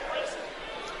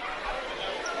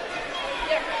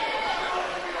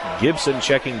 Gibson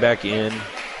checking back in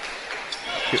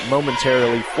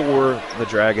momentarily for the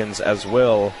Dragons, as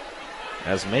well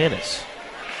as Manis.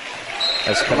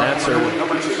 As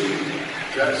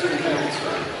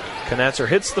Knatzer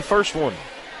hits the first one.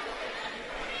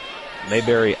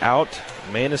 Mayberry out,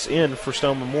 Manis in for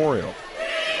Stone Memorial.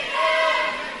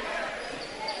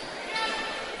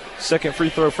 Second free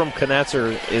throw from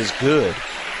Knatzer is good,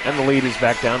 and the lead is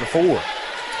back down to 4.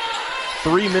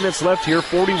 3 minutes left here,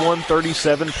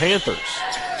 41-37 Panthers.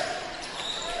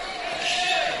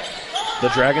 The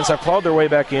Dragons have clawed their way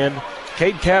back in.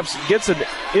 Cade Caps gets an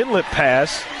inlet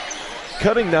pass,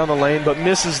 cutting down the lane, but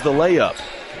misses the layup.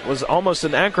 Was almost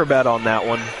an acrobat on that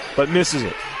one, but misses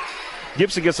it.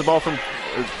 Knatzer gets the ball from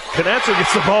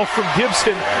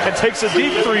Gibson and takes a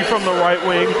deep three from the right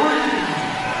wing,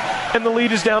 and the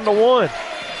lead is down to 1.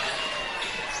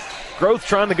 Groth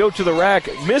trying to go to the rack,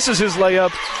 misses his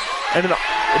layup, and a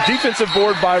defensive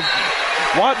board by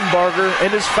Wattenbarger,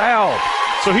 and is fouled.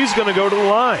 So he's going to go to the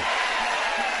line.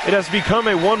 It has become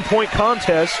a 1-point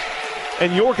contest,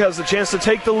 and York has the chance to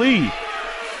take the lead.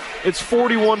 It's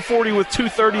 41-40 with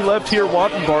 2:30 left here.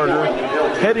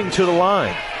 Wattenbarger heading to the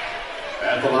line.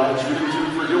 At the line, shooting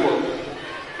 2 for York.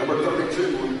 Number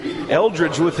 32.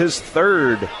 Eldridge with his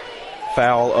third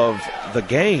foul of the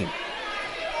game.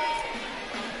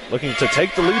 Looking to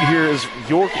take the lead here is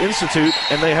York Institute,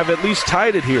 and they have at least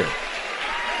tied it here.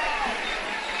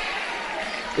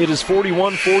 It is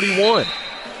 41-41.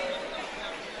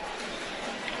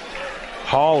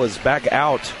 Hall is back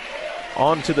out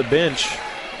onto the bench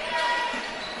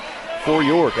for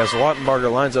York as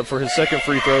Wattenbarger lines up for his second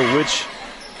free throw, which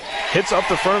hits off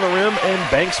the front of the rim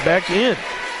and banks back in.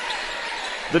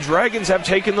 The Dragons have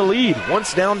taken the lead.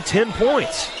 Once down 10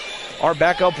 points, are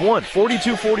back up 1.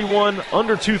 42-41,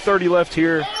 under 2:30 left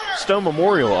here. Stone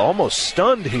Memorial almost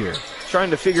stunned here,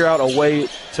 trying to figure out a way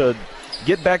to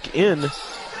get back in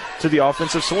to the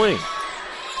offensive swing.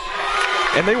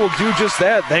 And they will do just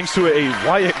that thanks to a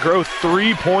Wyatt Groth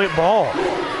 3-point ball.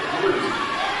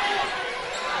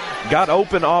 Got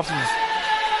open off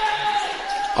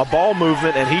of a ball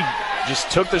movement, and he just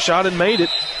took the shot and made it.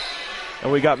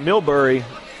 And we got Milbury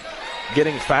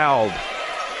getting fouled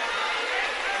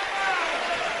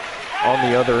on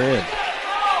the other end.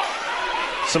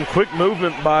 Some quick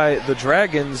movement by the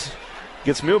Dragons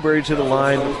gets Millbury to the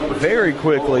line very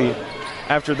quickly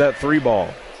after that 3 ball.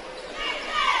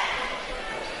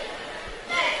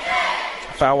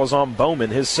 Foul was on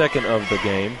Bowman, his second of the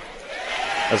game,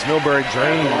 as Millbury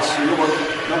drains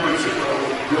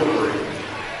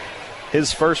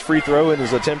his first free throw and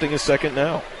is attempting his second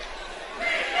now.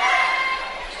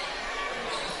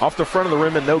 Off the front of the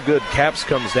rim and no good. Caps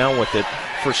comes down with it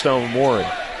for Stone Memorial.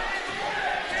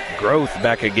 Growth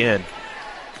back again.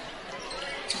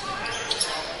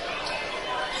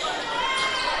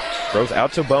 Growth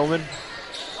out to Bowman.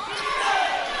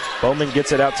 Bowman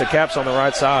gets it out to Caps on the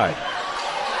right side.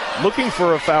 Looking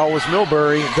for a foul was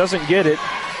Millbury. Doesn't get it.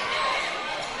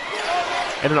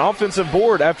 And an offensive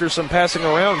board after some passing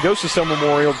around goes to Stone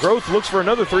Memorial. Growth looks for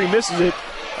another 3, misses it.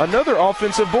 Another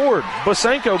offensive board.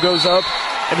 Bosanko goes up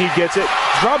and he gets it.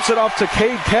 Drops it off to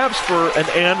Cade Caps for an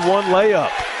and one layup.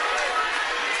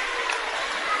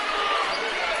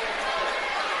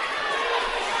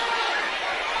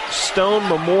 Stone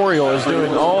Memorial is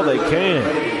doing all they can.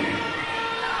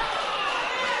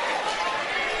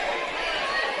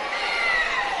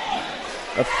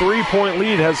 A 3-point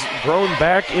lead has grown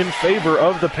back in favor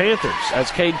of the Panthers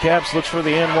as Cade Caps looks for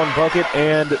the and one bucket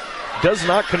and does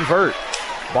not convert.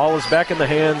 Ball is back in the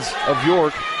hands of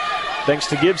York thanks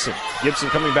to Gibson. Gibson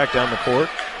coming back down the court.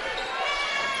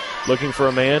 Looking for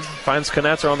a man. Finds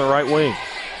Knatzer on the right wing.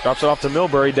 Drops it off to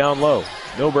Millbury down low.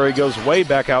 Millbury goes way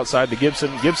back outside to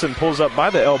Gibson. Gibson pulls up by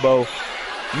the elbow.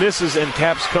 Misses and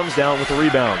Caps comes down with the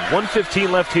rebound.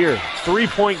 1:15 left here.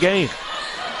 3-point game.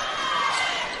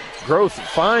 Growth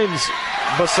finds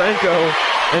Bosanko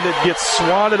and it gets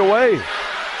swatted away.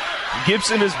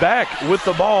 Gibson is back with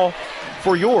the ball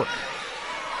for York.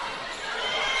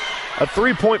 A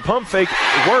 3-point pump fake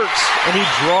works and he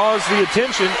draws the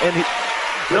attention and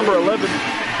number 11,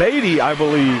 Beatty, I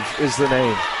believe is the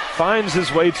name, finds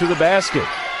his way to the basket.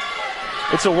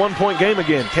 It's a 1-point game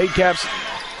again. Cade Caps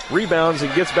rebounds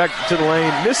and gets back to the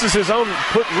lane, misses his own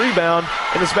put rebound,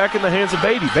 and it's back in the hands of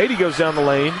Beatty. Beatty goes down the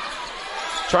lane,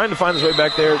 trying to find his way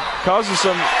back there, causes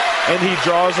some, and he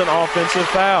draws an offensive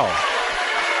foul.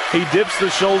 He dips the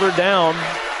shoulder down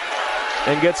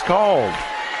and gets called.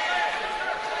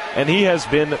 And he has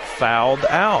been fouled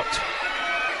out.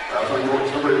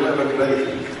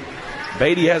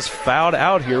 Beatty has fouled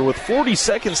out here with 40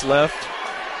 seconds left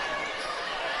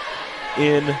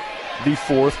in the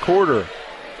fourth quarter.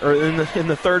 Or in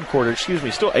the third quarter, excuse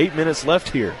me. Still 8 minutes left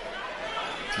here.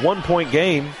 1-point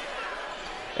game.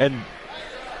 And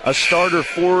a starter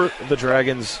for the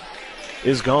Dragons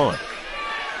is gone.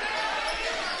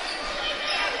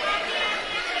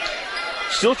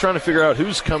 Still trying to figure out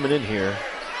who's coming in here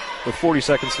with 40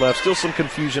 seconds left. Still some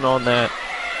confusion on that.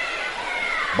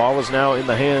 Ball is now in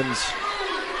the hands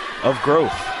of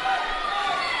Growth.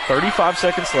 35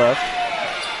 seconds left.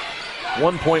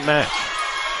 1-point match.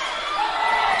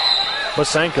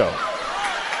 Bosanko.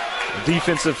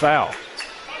 Defensive foul.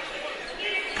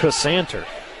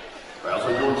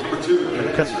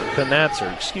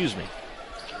 Knatzer, excuse me.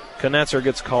 Knatzer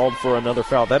gets called for another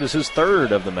foul. That is his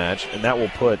third of the match, and that will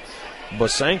put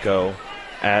Bosanko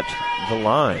at the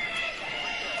line.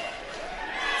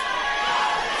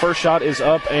 First shot is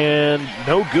up and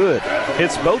no good.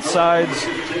 Hits both sides,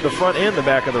 the front and the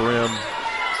back of the rim,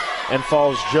 and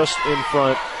falls just in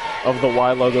front of the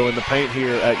Y logo in the paint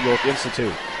here at York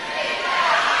Institute.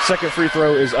 Second free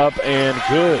throw is up and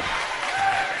good.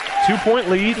 2-point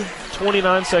lead,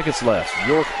 29 seconds left.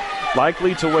 York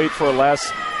likely to wait for a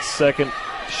last second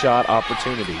shot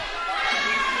opportunity.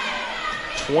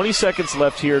 20 seconds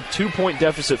left here, 2-point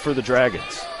deficit for the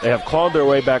Dragons. They have clawed their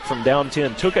way back from down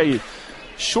 10. Took a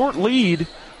short lead,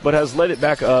 but has led it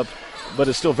back up, but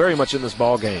is still very much in this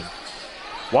ball game.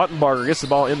 Wattenbarger gets the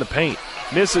ball in the paint,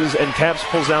 misses, and Caps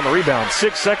pulls down the rebound.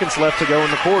 6 seconds left to go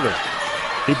in the quarter.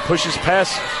 He pushes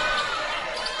past,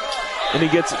 and he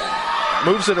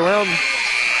moves it around,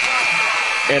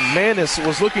 and Manis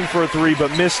was looking for a three, but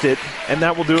missed it, and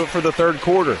that will do it for the third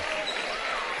quarter.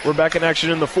 We're back in action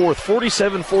in the fourth.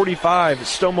 47-45,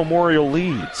 Stone Memorial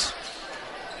leads.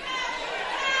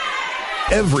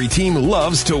 Every team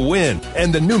loves to win,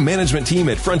 and the new management team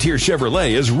at Frontier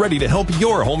Chevrolet is ready to help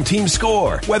your home team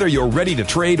score. Whether you're ready to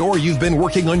trade or you've been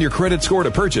working on your credit score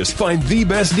to purchase, find the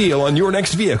best deal on your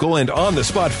next vehicle and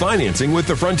on-the-spot financing with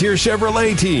the Frontier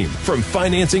Chevrolet team. From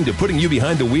financing to putting you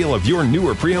behind the wheel of your new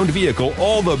or pre-owned vehicle,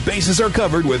 all the bases are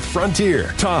covered with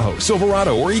Frontier. Tahoe,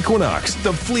 Silverado, or Equinox,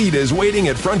 the fleet is waiting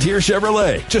at Frontier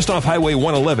Chevrolet, just off Highway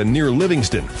 111 near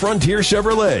Livingston. Frontier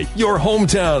Chevrolet, your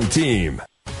hometown team.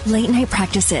 Late night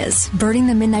practices, burning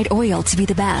the midnight oil to be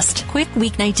the best. Quick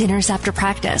weeknight dinners after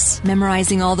practice,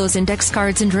 memorizing all those index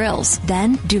cards and drills,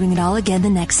 then doing it all again the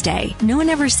next day. No one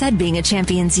ever said being a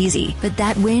champion's easy, but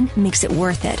that win makes it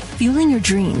worth it. Fueling your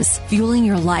dreams, fueling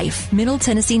your life. Middle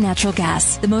Tennessee Natural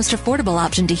Gas, the most affordable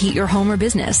option to heat your home or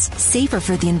business. Safer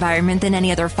for the environment than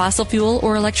any other fossil fuel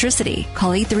or electricity.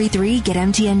 Call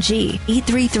 833-GET-MTNG.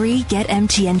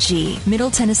 833-GET-MTNG.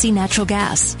 Middle Tennessee Natural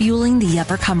Gas, fueling the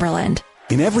Upper Cumberland.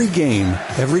 In every game,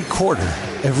 every quarter,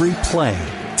 every play,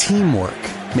 teamwork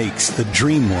makes the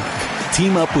dream work.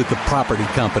 Team up with the property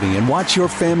company and watch your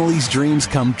family's dreams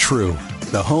come true.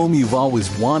 The home you've always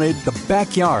wanted, the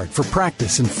backyard for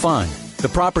practice and fun. The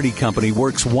property company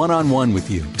works one-on-one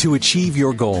with you to achieve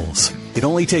your goals. It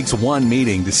only takes one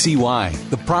meeting to see why.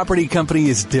 The property company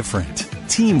is different.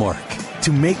 Teamwork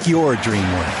to make your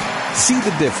dream work. See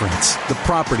the difference. The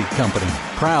Property Company,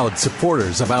 proud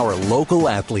supporters of our local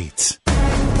athletes.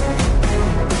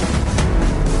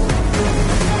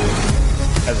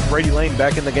 As Brady Lane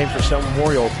back in the game for Stone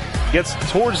Memorial, gets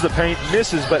towards the paint,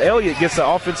 misses, but Elliott gets the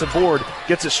offensive board,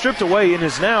 gets it stripped away, and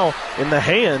is now in the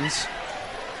hands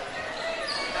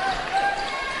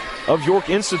of York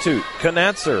Institute.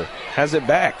 Knatzer has it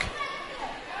back.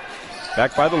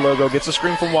 Back by the logo, gets a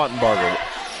screen from Wattenbarger.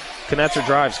 Knatzer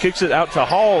drives, kicks it out to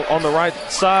Hall on the right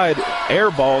side,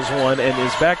 airballs one, and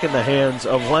is back in the hands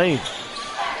of Lane.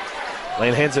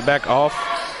 Lane hands it back off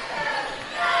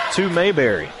to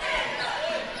Mayberry.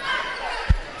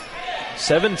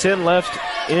 7:10 left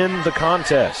in the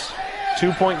contest.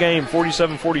 2-point game,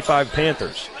 47-45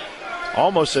 Panthers.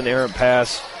 Almost an errant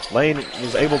pass. Lane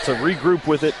was able to regroup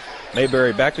with it.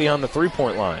 Mayberry back behind the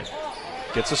three-point line.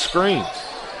 Gets a screen.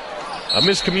 A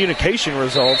miscommunication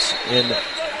results in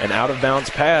an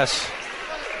out-of-bounds pass,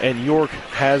 and York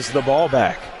has the ball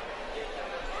back.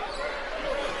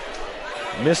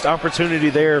 Missed opportunity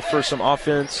there for some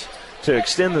offense to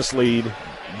extend this lead,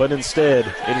 but instead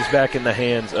it is back in the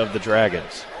hands of the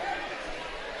Dragons.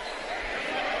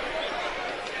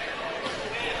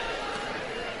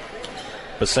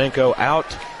 Basenko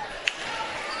out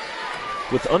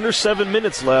with under 7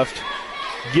 minutes left.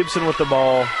 Gibson with the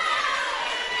ball.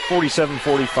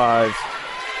 47-45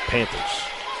 Panthers.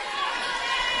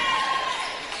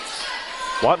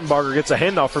 Wattenbarger gets a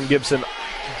handoff from Gibson,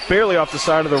 barely off the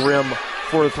side of the rim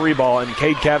for a three ball, and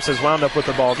Cade Capps has wound up with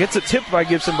the ball. Gets it tipped by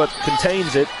Gibson, but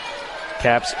contains it.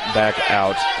 Capps back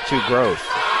out to Groth.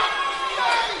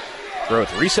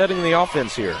 Groth resetting the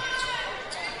offense here.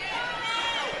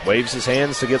 Waves his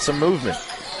hands to get some movement.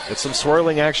 Gets some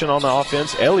swirling action on the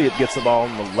offense. Elliott gets the ball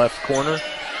in the left corner.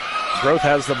 Groth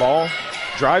has the ball.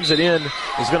 Drives it in.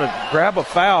 Is going to grab a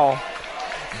foul.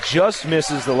 Just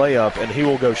misses the layup, and he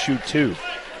will go shoot two.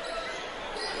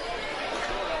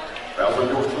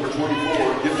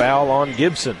 Foul on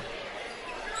Gibson.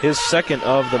 His second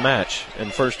of the match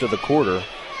and first of the quarter.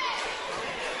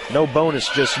 No bonus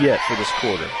just yet for this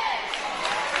quarter.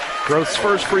 Groth's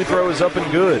first free throw is up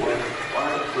and good.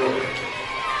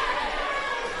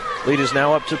 Lead is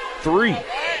now up to 3,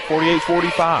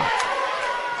 48-45.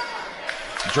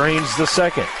 Drains the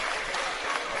second.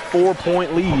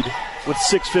 4-point lead with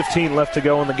 6:15 left to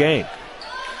go in the game.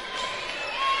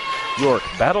 York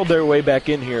battled their way back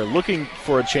in here, looking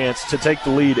for a chance to take the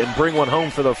lead and bring one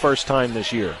home for the first time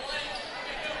this year.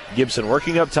 Gibson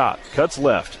working up top, cuts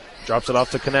left, drops it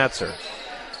off to Knatzer.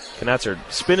 Knatzer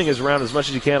spinning his around as much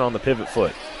as he can on the pivot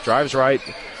foot. Drives right,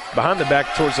 behind the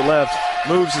back towards the left,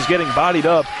 moves, is getting bodied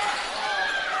up.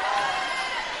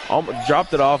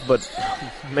 Dropped it off, but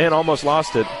man almost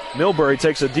lost it. Milbury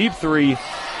takes a deep three,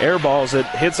 airballs it,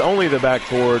 hits only the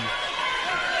backboard.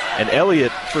 And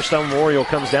Elliott for Stone Memorial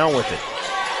comes down with it.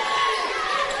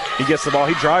 He gets the ball.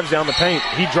 He drives down the paint.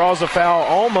 He draws a foul,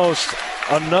 almost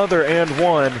another and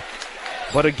one.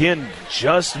 But again,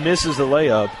 just misses the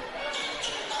layup.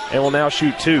 And will now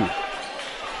shoot two.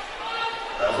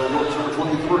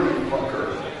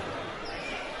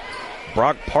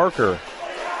 Brock Parker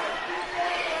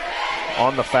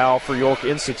on the foul for York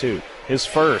Institute. His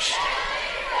first.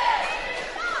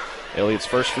 Elliott's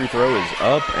first free throw is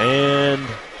up and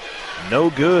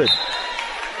no good.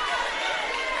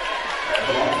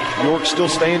 York still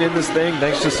staying in this thing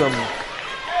thanks to some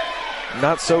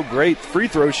not so great free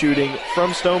throw shooting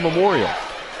from Stone Memorial.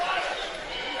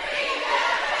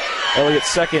 Elliott's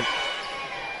second.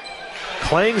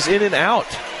 Clangs in and out.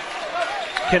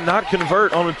 Cannot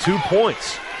convert on 2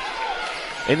 points.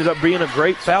 Ended up being a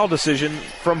great foul decision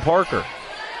from Parker.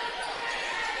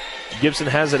 Gibson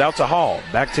has it out to Hall.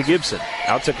 Back to Gibson.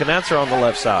 Out to Knatzer on the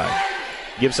left side.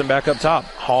 Gibson back up top.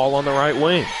 Hall on the right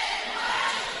wing.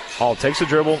 Hall takes a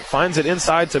dribble, finds it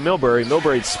inside to Milbury.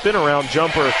 Milbury spin around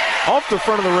jumper off the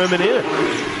front of the rim and in.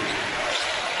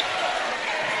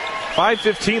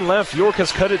 5:15 left. York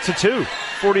has cut it to 2.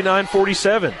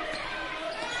 49-47.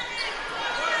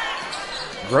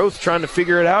 Groth trying to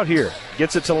figure it out here.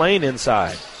 Gets it to Lane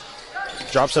inside.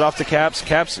 Drops it off to Caps.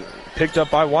 Caps picked up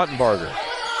by Wattenbarger.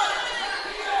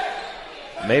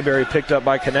 Mayberry picked up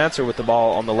by Knatzer with the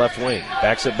ball on the left wing.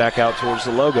 Backs it back out towards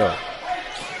the logo.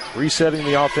 Resetting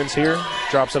the offense here.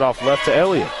 Drops it off left to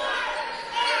Elliott.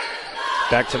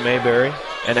 Back to Mayberry.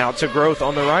 And out to Groth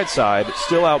on the right side.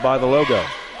 Still out by the logo.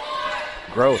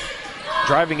 Groth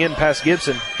driving in past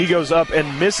Gibson. He goes up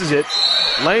and misses it.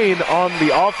 Lane on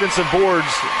the offensive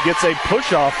boards gets a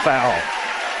push-off foul.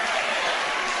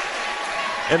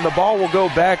 And the ball will go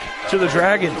back to the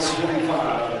Dragons.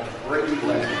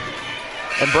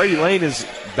 And Brady Lane is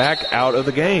back out of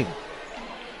the game.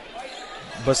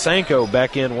 Basenko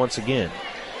back in once again.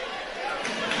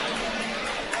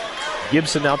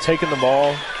 Gibson now taking the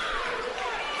ball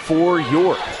for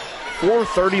York.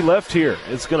 4:30 left here.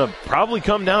 It's going to probably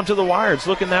come down to the wire. It's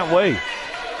looking that way.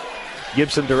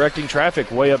 Gibson directing traffic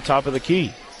way up top of the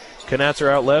key. Knatzer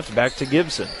out left, back to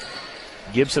Gibson.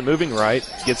 Gibson moving right,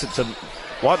 gets it to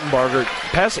Wattenbarger.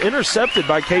 Pass intercepted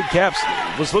by Cade Caps.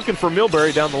 Was looking for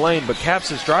Milbury down the lane, but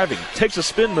Caps is driving. Takes a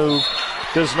spin move,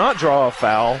 does not draw a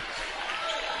foul.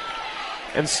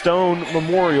 And Stone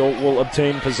Memorial will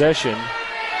obtain possession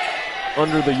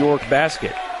under the York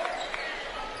basket.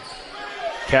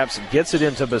 Caps gets it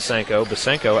into Basenko.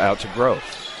 Basenko out to Groth.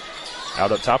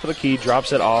 Out up top of the key,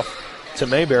 drops it off to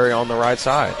Mayberry on the right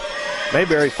side.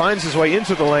 Mayberry finds his way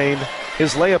into the lane.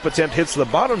 His layup attempt hits the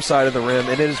bottom side of the rim,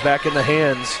 and it is back in the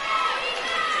hands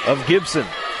of Gibson.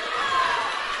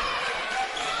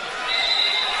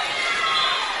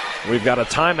 We've got a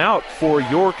timeout for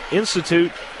York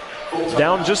Institute.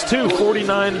 Down just 2,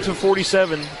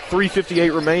 49-47,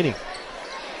 3:58 remaining.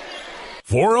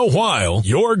 For a while,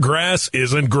 your grass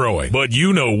isn't growing, but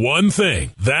you know one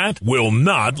thing, that will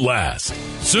not last.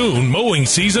 Soon, mowing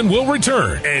season will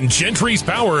return, and Gentry's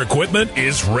Power Equipment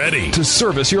is ready to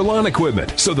service your lawn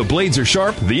equipment, so the blades are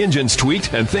sharp, the engine's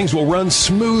tweaked, and things will run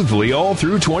smoothly all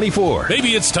through 24.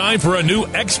 Maybe it's time for a new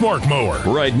Exmark mower.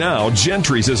 Right now,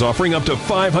 Gentry's is offering up to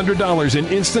 $500 in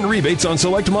instant rebates on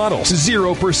select models,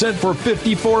 0% for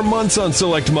 54 months on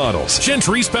select models.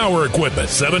 Gentry's Power Equipment,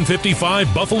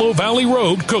 755 Buffalo Valley Road,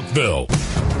 Cookeville.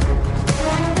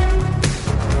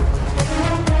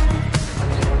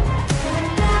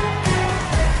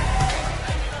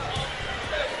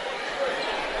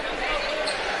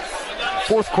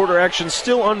 Fourth quarter action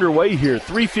still underway here.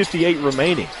 3:58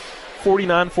 remaining.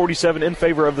 49-47 in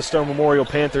favor of the Stone Memorial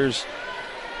Panthers.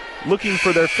 Looking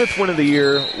for their 5th win of the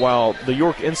year, while the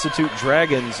York Institute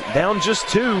Dragons down just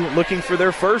 2, looking for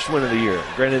their 1st win of the year.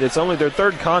 Granted, it's only their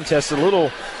 3rd contest.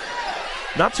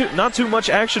 Not too much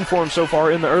action for them so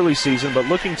far in the early season, but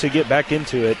looking to get back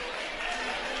into it.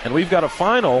 And we've got a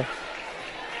final.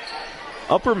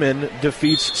 Upperman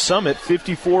defeats Summit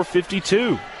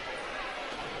 54-52.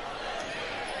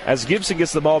 As Gibson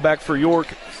gets the ball back for York,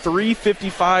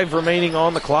 3:55 remaining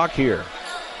on the clock here.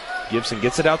 Gibson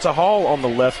gets it out to Hall on the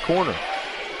left corner.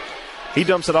 He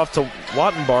dumps it off to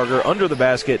Wattenbarger under the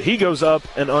basket. He goes up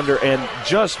and under and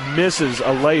just misses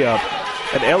a layup.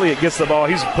 And Elliott gets the ball.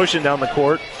 He's pushing down the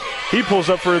court. He pulls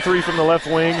up for a 3 from the left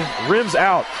wing. Rims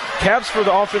out. Caps for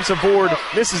the offensive board.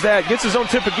 Misses that. Gets his own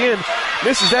tip again.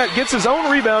 Misses that. Gets his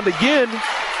own rebound again.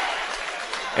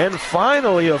 And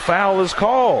finally a foul is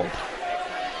called.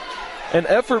 An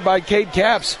effort by Cade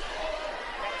Caps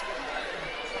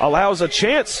allows a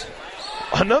chance,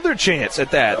 another chance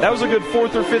at that. That was a good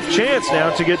 4th or 5th chance now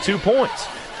to get 2 points.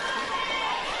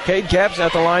 Cade Caps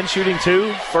at the line shooting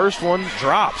 2. First one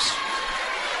drops.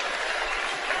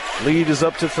 Lead is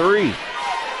up to 3.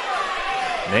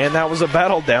 Man, that was a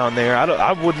battle down there.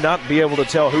 I would not be able to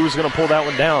tell who was going to pull that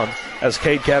one down as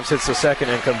Cade Caps hits the second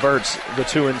and converts the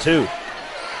 2 and 2.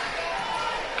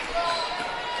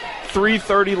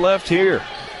 3:30 left here.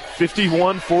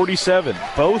 51-47.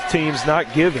 Both teams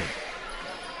not giving.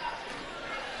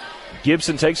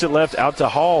 Gibson takes it left out to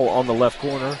Hall on the left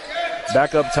corner.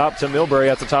 Back up top to Milbury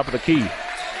at the top of the key.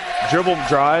 Dribble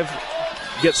drive.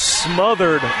 Gets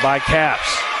smothered by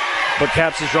Caps. But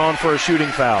Caps is drawn for a shooting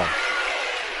foul.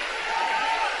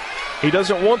 He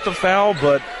doesn't want the foul,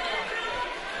 but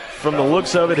from the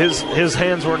looks of it, his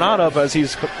hands were not up as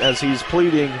he's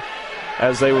pleading,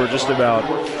 as they were just about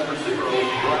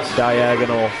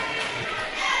diagonal,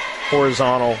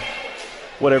 horizontal,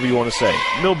 whatever you want to say.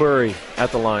 Milbury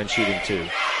at the line shooting 2.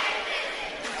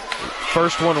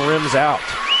 First one rims out.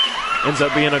 Ends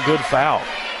up being a good foul.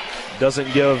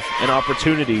 doesn't give an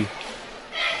opportunity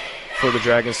for the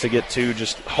Dragons to get to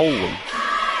just wholly.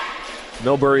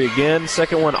 Millbury again,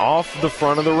 second one off the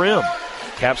front of the rim.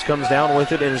 Caps comes down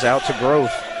with it and is out to Groth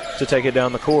to take it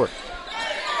down the court.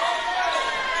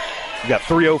 We've got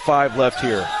 3:05 left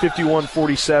here.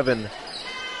 51-47.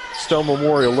 Stone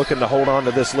Memorial looking to hold on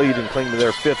to this lead and cling to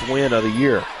their 5th win of the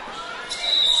year.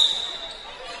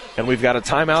 And we've got a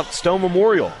timeout. Stone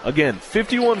Memorial. Again,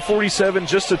 51-47,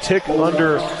 just a tick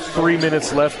under 3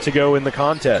 minutes left to go in the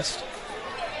contest.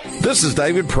 This is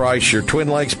David Price, your Twin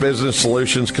Lakes Business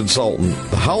Solutions consultant.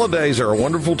 The holidays are a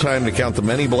wonderful time to count the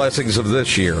many blessings of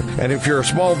this year. And if you're a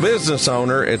small business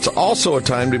owner, it's also a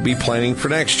time to be planning for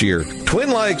next year. Twin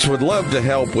Lakes would love to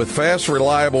help with fast,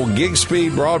 reliable gig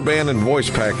speed broadband and voice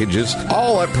packages,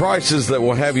 all at prices that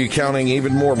will have you counting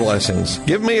even more blessings.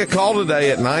 Give me a call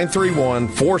today at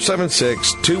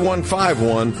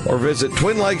 931-476-2151 or visit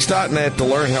twinlakes.net to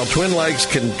learn how Twin Lakes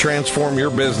can transform your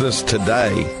business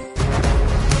today.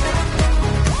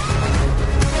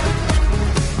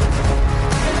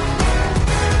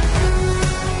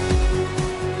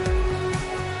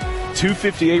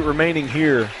 2:58 remaining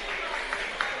here.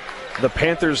 The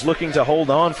Panthers looking to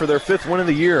hold on for their 5th win of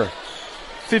the year.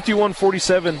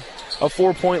 51-47, a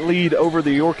 4-point lead over the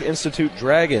York Institute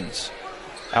Dragons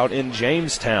out in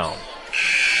Jamestown.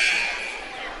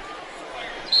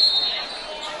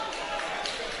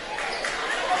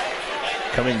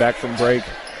 Coming back from break,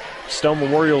 Stone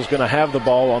Memorial is going to have the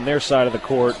ball on their side of the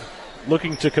court,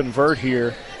 looking to convert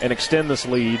here and extend this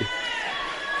lead,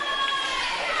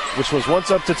 which was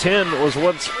once up to 10, was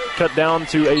once cut down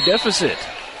to a deficit.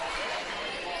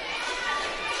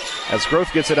 As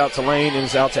Groth gets it out to Lane and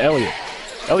is out to Elliott.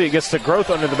 Elliott gets to Groth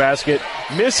under the basket,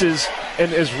 misses,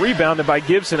 and is rebounded by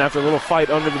Gibson after a little fight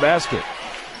under the basket.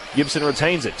 Gibson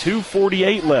retains it.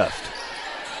 2:48 left.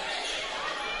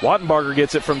 Wattenbarger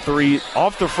gets it from 3,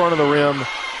 off the front of the rim.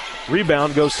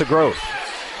 Rebound goes to Groth.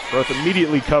 Groth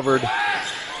immediately covered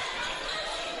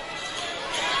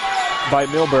by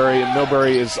Millbury, and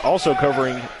Millbury is also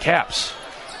covering Caps,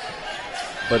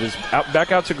 but is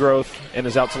back out to Groth and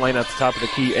is out to Lane at the top of the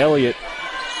key. Elliott,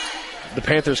 the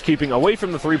Panthers keeping away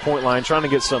from the three-point line, trying to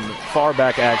get some far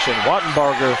back action.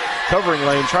 Wattenbarger covering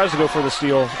Lane, tries to go for the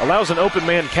steal, allows an open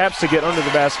man, Caps, to get under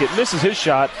the basket, misses his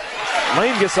shot.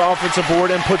 Lane gets the offensive board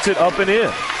and puts it up and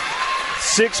in.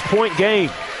 6-point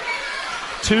game.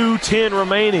 2:10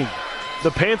 remaining.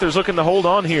 The Panthers looking to hold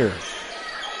on here.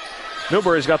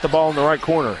 Millbury's got the ball in the right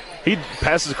corner. He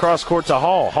passes across court to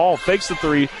Hall. Hall fakes the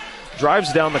 3,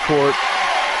 drives down the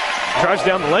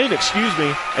lane,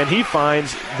 and he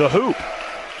finds the hoop.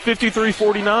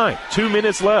 53-49, 2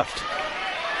 minutes left.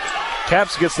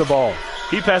 Caps gets the ball.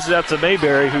 He passes out to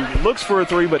Mayberry, who looks for a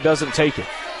 3 but doesn't take it.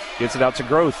 Gets it out to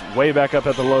Groth, way back up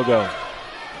at the logo.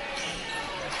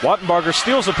 Wattenbarger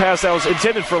steals a pass that was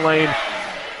intended for Lane,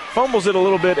 fumbles it a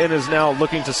little bit, and is now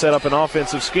looking to set up an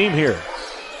offensive scheme here.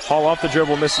 Hall off the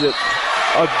dribble, misses it.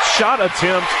 A shot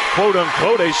attempt,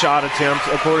 quote-unquote a shot attempt,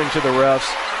 according to the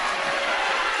refs,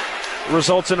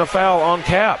 results in a foul on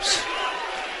Caps.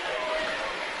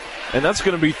 And that's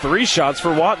going to be 3 shots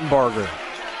for Wattenbarger.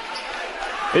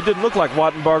 It didn't look like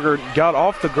Wattenbarger got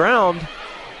off the ground,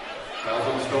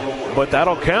 but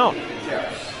that'll count.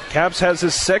 Caps has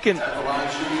his 2nd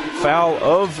foul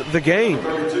of the game.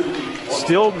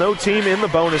 Still no team in the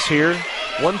bonus here.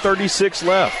 1:36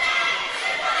 left.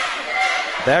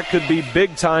 That could be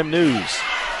big-time news.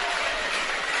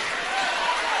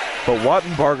 But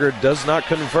Wattenbarger does not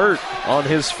convert on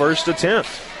his first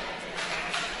attempt.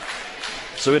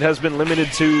 So it has been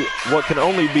limited to what can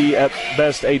only be, at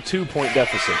best, a 2-point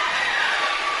deficit.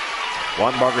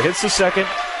 Wattenbarger hits the second.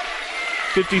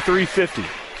 53-50.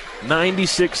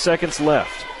 96 seconds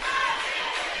left.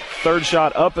 Third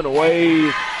shot up and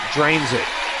away. Drains it.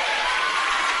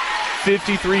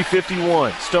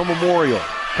 53-51. Stone Memorial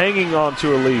hanging on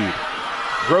to a lead.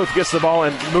 Groth gets the ball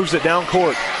and moves it down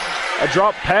court. A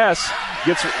drop pass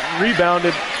gets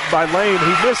rebounded by Lane.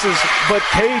 He misses, but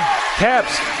Cade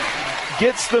Caps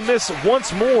gets the miss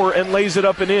once more and lays it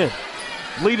up and in.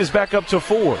 Lead is back up to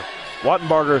 4.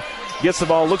 Wattenbarger gets the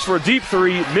ball, looks for a deep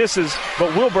 3, misses,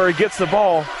 but Wilbury gets the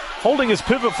ball, holding his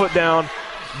pivot foot down,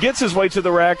 gets his way to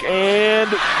the rack, and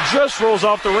just rolls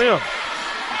off the rim.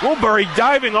 Wilbury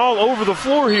diving all over the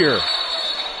floor here.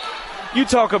 You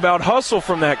talk about hustle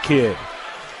from that kid.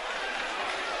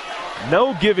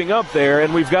 No giving up there,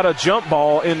 and we've got a jump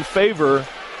ball in favor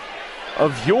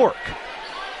of York.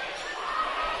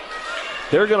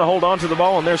 They're going to hold on to the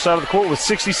ball on their side of the court with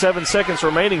 67 seconds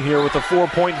remaining here with a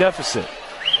 4-point deficit.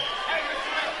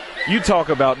 You talk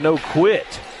about no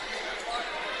quit.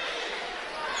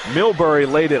 Millbury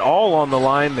laid it all on the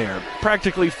line there,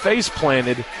 practically face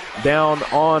planted down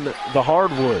on the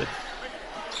hardwood.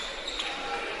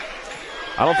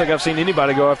 I don't think I've seen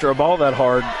anybody go after a ball that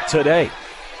hard today.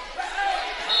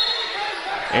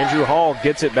 Andrew Hall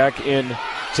gets it back in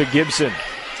to Gibson.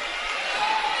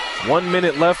 1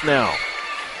 minute left now.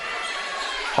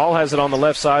 Hall has it on the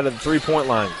left side of the three-point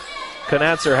line.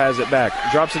 Knatzer has it back.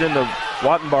 Drops it into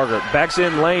Wattenbarger. Backs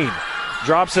in lane.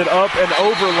 Drops it up and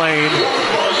over lane.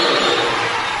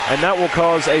 And that will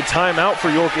cause a timeout for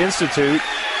York Institute.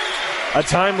 A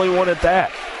timely one at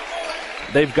that.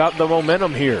 They've got the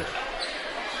momentum here.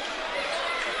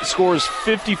 Scores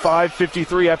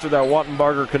 55-53 after that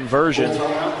Wattenbarger conversion.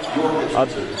 A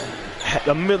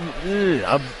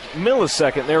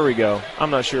millisecond, there we go.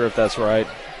 I'm not sure if that's right.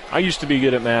 I used to be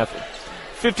good at math.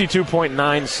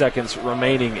 52.9 seconds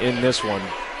remaining in this one.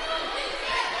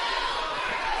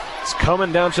 It's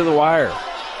coming down to the wire.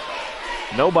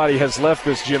 Nobody has left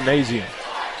this gymnasium.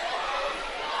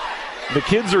 The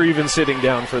kids are even sitting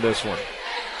down for this one.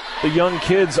 The young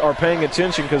kids are paying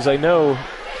attention because they know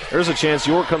there's a chance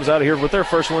York comes out of here with their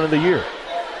first win of the year.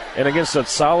 And against a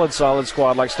solid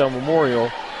squad like Stone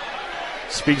Memorial,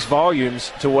 speaks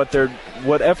volumes to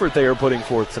what effort they are putting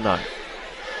forth tonight.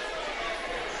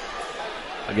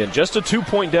 Again, just a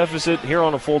 2-point deficit here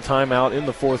on a full timeout in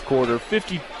the fourth quarter.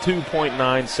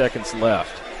 52.9 seconds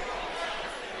left.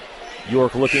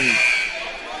 York looking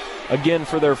again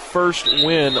for their first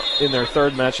win in their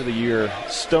third match of the year.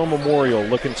 Stone Memorial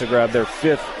looking to grab their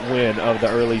fifth win of the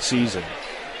early season.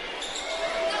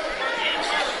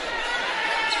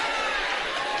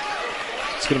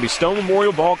 It's going to be Stone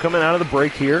Memorial ball coming out of the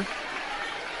break here.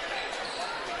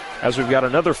 As we've got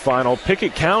another final,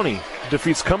 Pickett County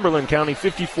defeats Cumberland County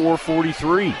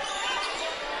 54-43.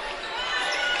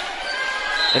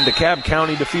 And DeKalb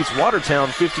County defeats Watertown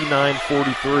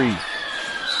 59-43.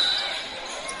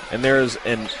 And there's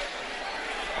an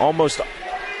almost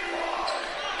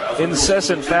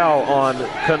incessant foul on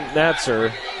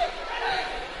Knatzer.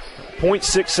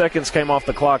 0.6 seconds came off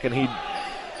the clock, and he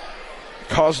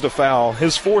caused a foul.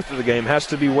 His fourth of the game. Has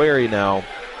to be wary now.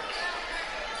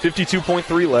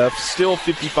 52.3 left. Still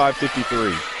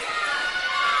 55-53.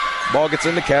 Ball gets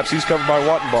into Caps. He's covered by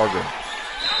Wattenbarger.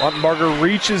 Wattenbarger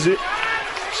reaches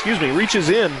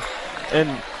in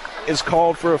and is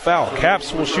called for a foul.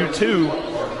 Caps will shoot two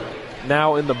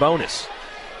now in the bonus.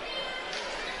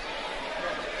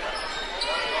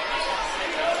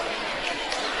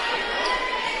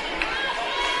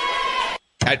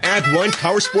 At Ag 1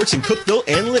 Power Sports in Cookeville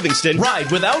and Livingston,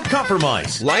 ride without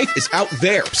compromise. Life is out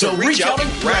there, so reach out and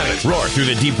grab it. Roar through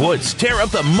the deep woods, tear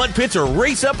up the mud pits, or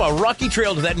race up a rocky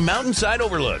trail to that mountainside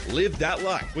overlook. Live that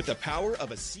life with the power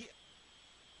of a sea.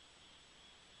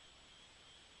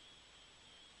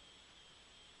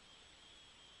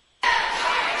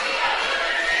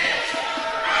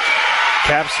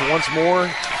 Caps once more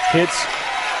hits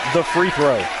the free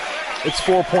throw. It's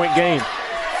 4-point game.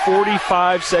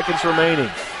 45 seconds remaining.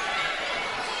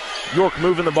 York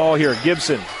moving the ball here.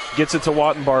 Gibson gets it to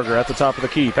Wattenbarger at the top of the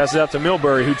key. Passes out to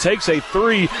Millbury, who takes a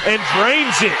three and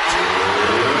drains it.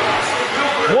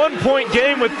 1-point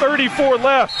game with 34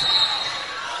 left.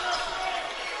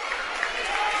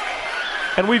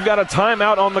 And we've got a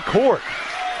timeout on the court.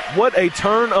 What a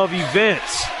turn of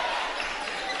events.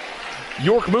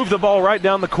 York moved the ball right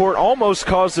down the court, almost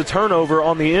caused a turnover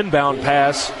on the inbound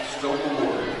pass.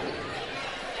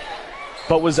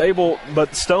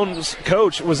 But Stone's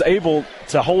coach was able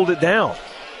to hold it down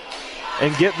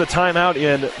and get the timeout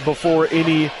in before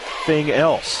anything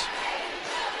else.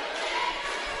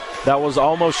 That was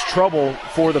almost trouble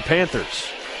for the Panthers.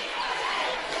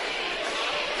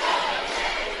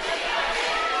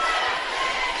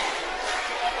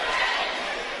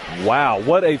 Wow,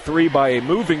 what a three by a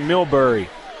moving Millbury.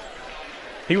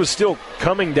 He was still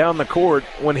coming down the court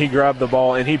when he grabbed the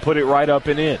ball, and he put it right up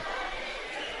and in.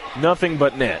 Nothing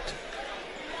but net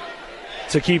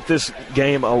to keep this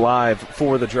game alive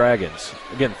for the Dragons.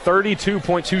 Again,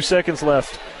 32.2 seconds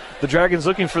left. The Dragons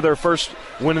looking for their first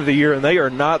win of the year, and they are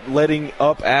not letting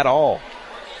up at all.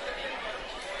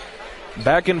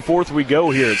 Back and forth we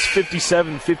go here. It's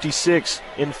 57-56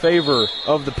 in favor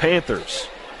of the Panthers.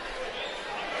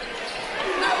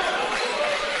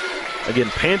 Again,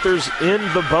 Panthers in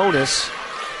the bonus.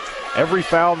 Every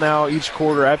foul now each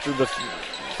quarter after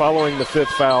following the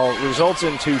fifth foul results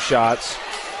in 2 shots,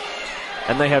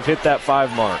 and they have hit that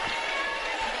 5 mark.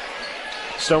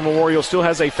 Stone Memorial still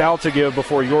has a foul to give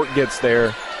before York gets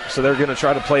there, so they're going to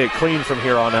try to play it clean from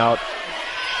here on out,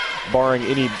 barring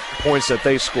any points that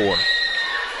they score.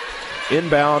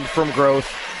 Inbound from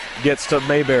Groth gets to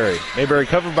Mayberry. Mayberry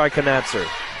covered by Knatzer.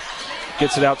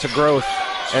 Gets it out to Groth,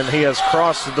 and he has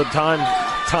crossed the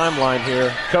timeline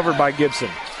here, covered by Gibson.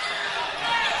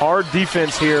 Hard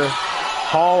defense here.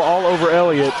 Hall all over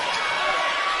Elliott.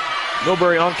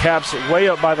 Millbury on Capps, way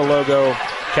up by the logo.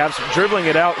 Capps dribbling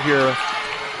it out here.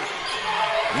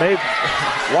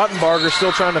 Wattenbarger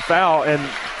still trying to foul, and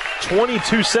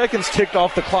 22 seconds ticked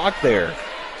off the clock there.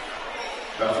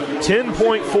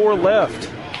 10.4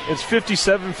 left. It's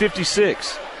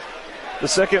 57-56. The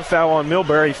second foul on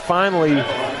Millbury finally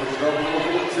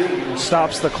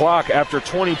stops the clock after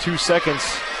 22 seconds.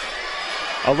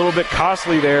 A little bit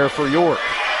costly there for York.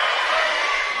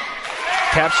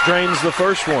 Capps drains the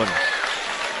first one.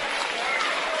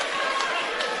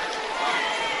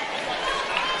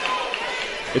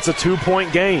 It's a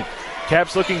 2-point game.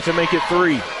 Capps looking to make it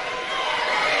 3.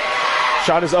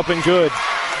 Shot is up and good.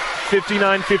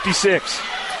 59-56.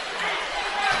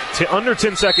 Under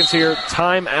 10 seconds here.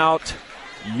 Timeout,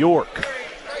 York.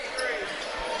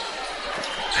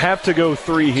 Have to go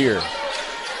 3 here.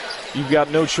 You've got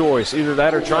no choice. Either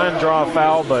that or try and draw a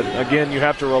foul, but again, you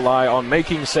have to rely on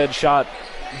making said shot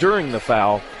during the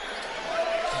foul,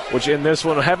 which in this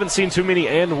one, I haven't seen too many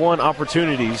and one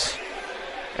opportunities.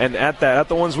 And at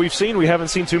the ones we've seen, we haven't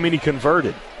seen too many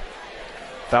converted.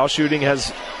 Foul shooting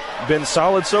has been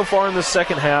solid so far in the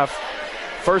second half.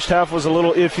 First half was a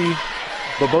little iffy,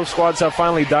 but both squads have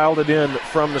finally dialed it in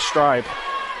from the stripe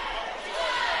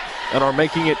and are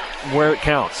making it where it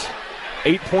counts.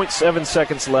 8.7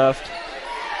 seconds left.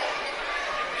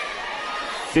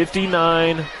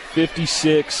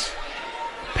 59-56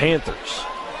 Panthers.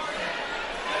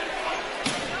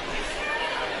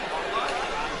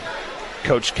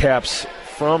 Coach Capps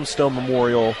from Stone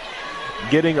Memorial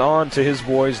getting on to his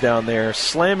boys down there,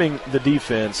 slamming the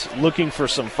defense, looking for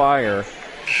some fire.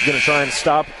 Going to try and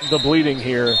stop the bleeding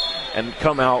here and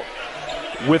come out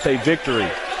with a victory.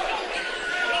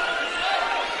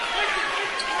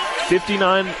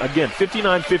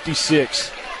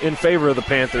 59-56 in favor of the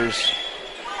Panthers.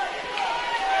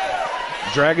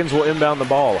 Dragons will inbound the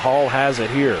ball. Hall has it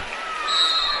here.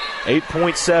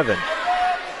 8.7.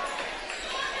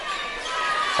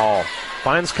 Hall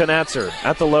finds Knatzer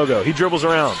at the logo. He dribbles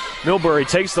around. Millbury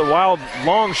takes the wild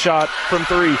long shot from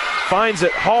 3. Finds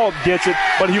it. Hall gets it,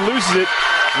 but he loses it.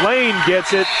 Lane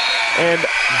gets it, and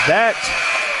that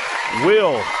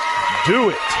will do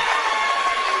it.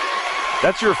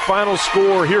 That's your final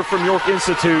score here from York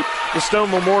Institute. The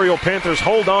Stone Memorial Panthers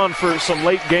hold on for some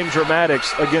late game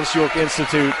dramatics against York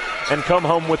Institute and come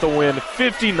home with a win,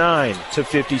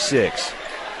 59-56.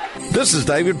 This is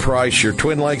David Price, your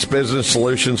Twin Lakes Business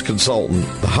Solutions consultant.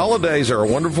 The holidays are a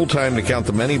wonderful time to count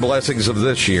the many blessings of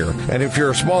this year. And if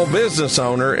you're a small business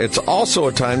owner, it's also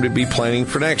a time to be planning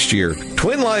for next year.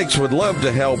 Twin Lakes would love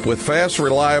to help with fast,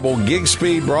 reliable gig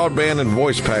speed broadband and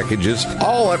voice packages,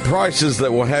 all at prices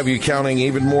that will have you counting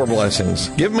even more blessings.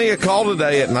 Give me a call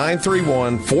today at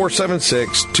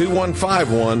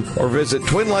 931-476-2151 or visit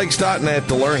twinlakes.net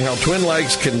to learn how Twin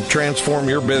Lakes can transform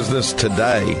your business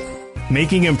today.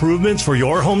 Making improvements for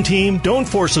your home team? Don't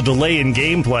force a delay in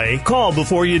gameplay. Call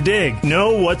before you dig.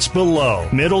 Know what's below.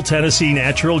 Middle Tennessee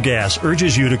Natural Gas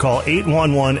urges you to call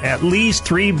 811 at least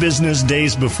 3 business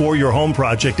days before your home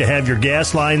project to have your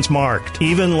gas lines marked.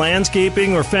 Even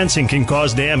landscaping or fencing can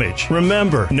cause damage.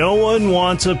 Remember, no one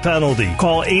wants a penalty.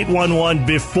 Call 811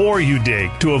 before you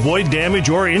dig to avoid damage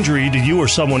or injury to you or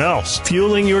someone else.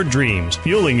 Fueling your dreams.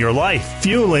 Fueling your life.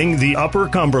 Fueling the Upper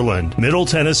Cumberland. Middle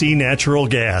Tennessee Natural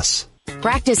Gas.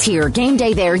 Practice here, game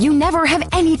day there. You never have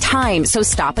any time, so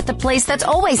stop at the place that's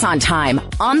always on time.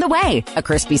 On the Way. A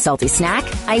crispy, salty snack,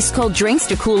 ice cold drinks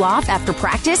to cool off after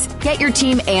practice. Get your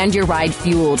team and your ride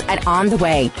fueled at On the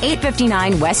Way,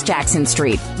 859 West Jackson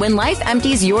Street. When life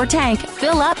empties your tank,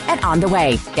 fill up at On the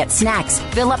Way. Get snacks.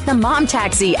 Fill up the mom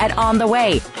taxi at On the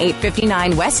Way,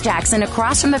 859 West Jackson,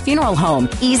 across from the funeral home.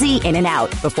 Easy in and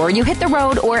out. Before you hit the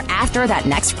road or after that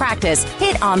next practice,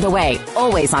 hit On the Way.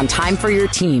 Always on time for your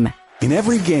team. In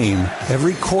every game,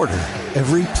 every quarter,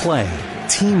 every play,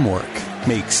 teamwork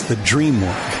makes the dream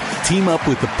work. Team up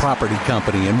with the property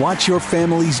company and watch your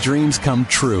family's dreams come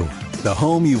true. The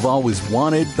home you've always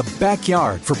wanted, the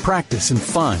backyard for practice and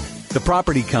fun. The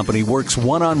property company works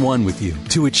one-on-one with you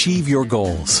to achieve your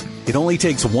goals. It only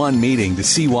takes one meeting to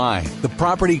see why. The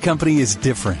property company is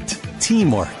different.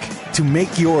 Teamwork to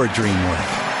make your dream work.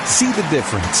 See the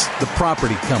difference. The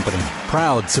Property Company,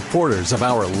 proud supporters of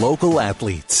our local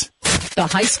athletes. The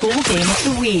high school game of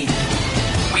the week.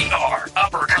 We are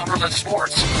Upper Cumberland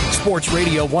Sports. Sports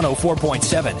Radio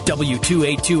 104.7,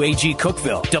 W282AG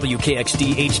Cookeville,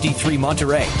 WKXD HD3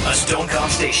 Monterey. A Stonecom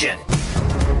station.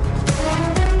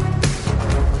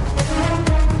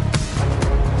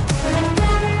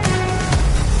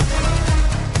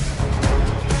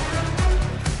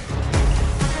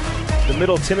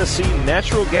 Middle Tennessee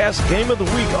Natural Gas Game of the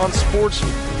Week on Sports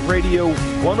Radio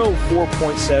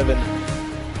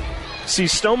 104.7. See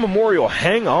Stone Memorial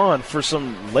hang on for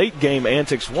some late game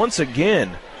antics once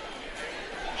again.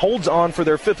 Holds on for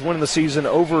their 5th win of the season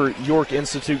over York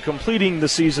Institute, completing the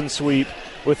season sweep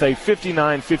with a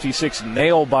 59-56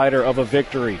 nail-biter of a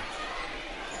victory.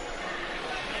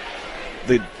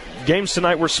 The games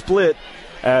tonight were split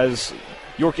as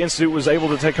York Institute was able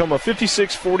to take home a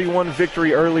 56-41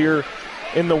 victory earlier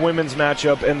in the women's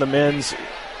matchup, and the men's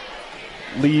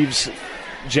leaves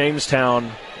Jamestown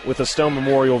with a Stone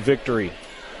Memorial victory.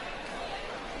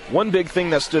 One big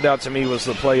thing that stood out to me was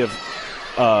the play of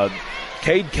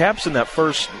Cade Capps in that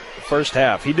first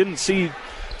half. He didn't see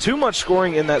too much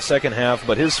scoring in that second half,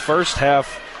 but his first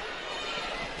half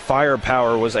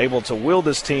firepower was able to will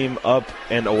this team up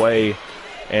and away,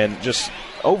 and just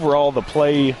overall the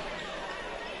play,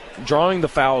 drawing the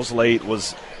fouls late,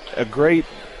 was a great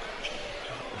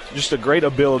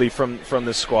ability from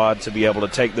this squad to be able to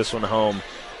take this one home.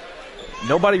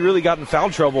 Nobody really got in foul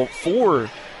trouble for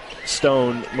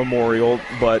Stone Memorial,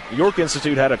 but York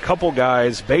Institute had a couple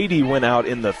guys. Beatty went out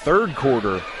in the third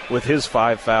quarter with his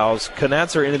 5 fouls.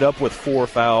 Knatzer ended up with 4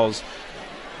 fouls.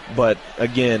 But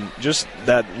again, just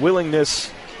that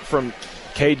willingness from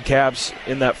Cade Capps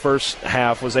in that first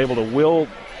half was able to will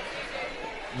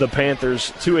the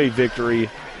Panthers to a victory,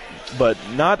 but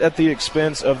not at the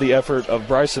expense of the effort of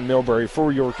Bryson Milbury for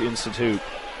York Institute.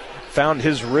 Found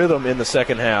his rhythm in the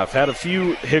second half. Had a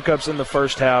few hiccups in the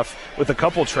first half with a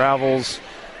couple travels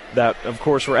that, of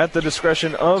course, were at the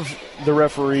discretion of the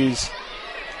referees.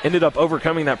 Ended up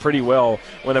overcoming that pretty well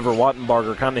whenever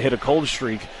Wattenbarger kind of hit a cold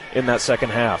streak in that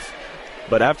second half.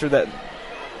 But after that,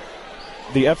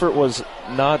 the effort was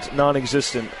not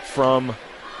non-existent from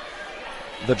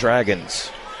the Dragons.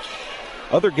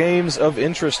 Other games of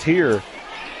interest here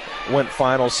went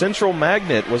final. Central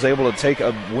Magnet was able to take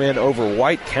a win over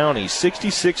White County,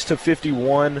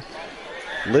 66-51.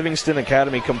 Livingston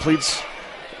Academy completes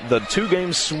the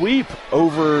 2-game sweep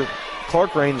over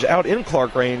Clark Range, out in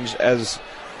Clark Range, as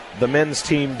the men's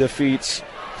team defeats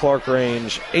Clark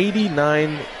Range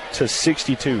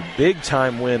 89-62. Big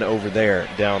time win over there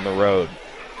down the road.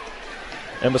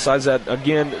 And besides that,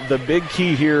 again, the big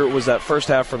key here was that first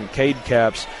half from Cade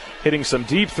Capps. Hitting some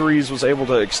deep threes, was able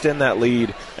to extend that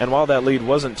lead. And while that lead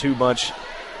wasn't too much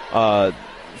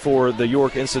for the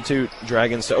York Institute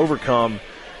Dragons to overcome,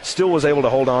 still was able to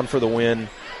hold on for the win.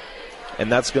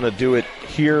 And that's going to do it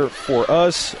here for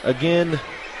us. Again,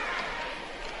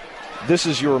 this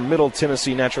is your Middle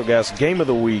Tennessee Natural Gas Game of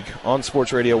the Week on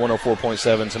Sports Radio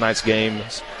 104.7. Tonight's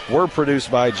games were produced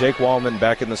by Jake Wallman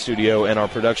back in the studio, and our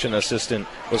production assistant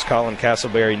was Colin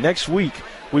Castleberry. Next week,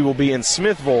 we will be in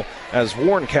Smithville as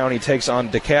Warren County takes on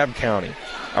DeKalb County.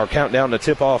 Our countdown to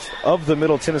tip-off of the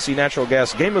Middle Tennessee Natural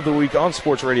Gas Game of the Week on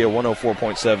Sports Radio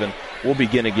 104.7 will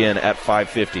begin again at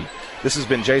 5:50. This has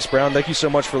been Jace Brown. Thank you so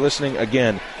much for listening.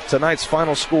 Again, tonight's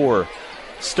final score,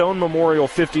 Stone Memorial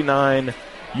 59,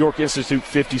 York Institute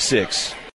 56.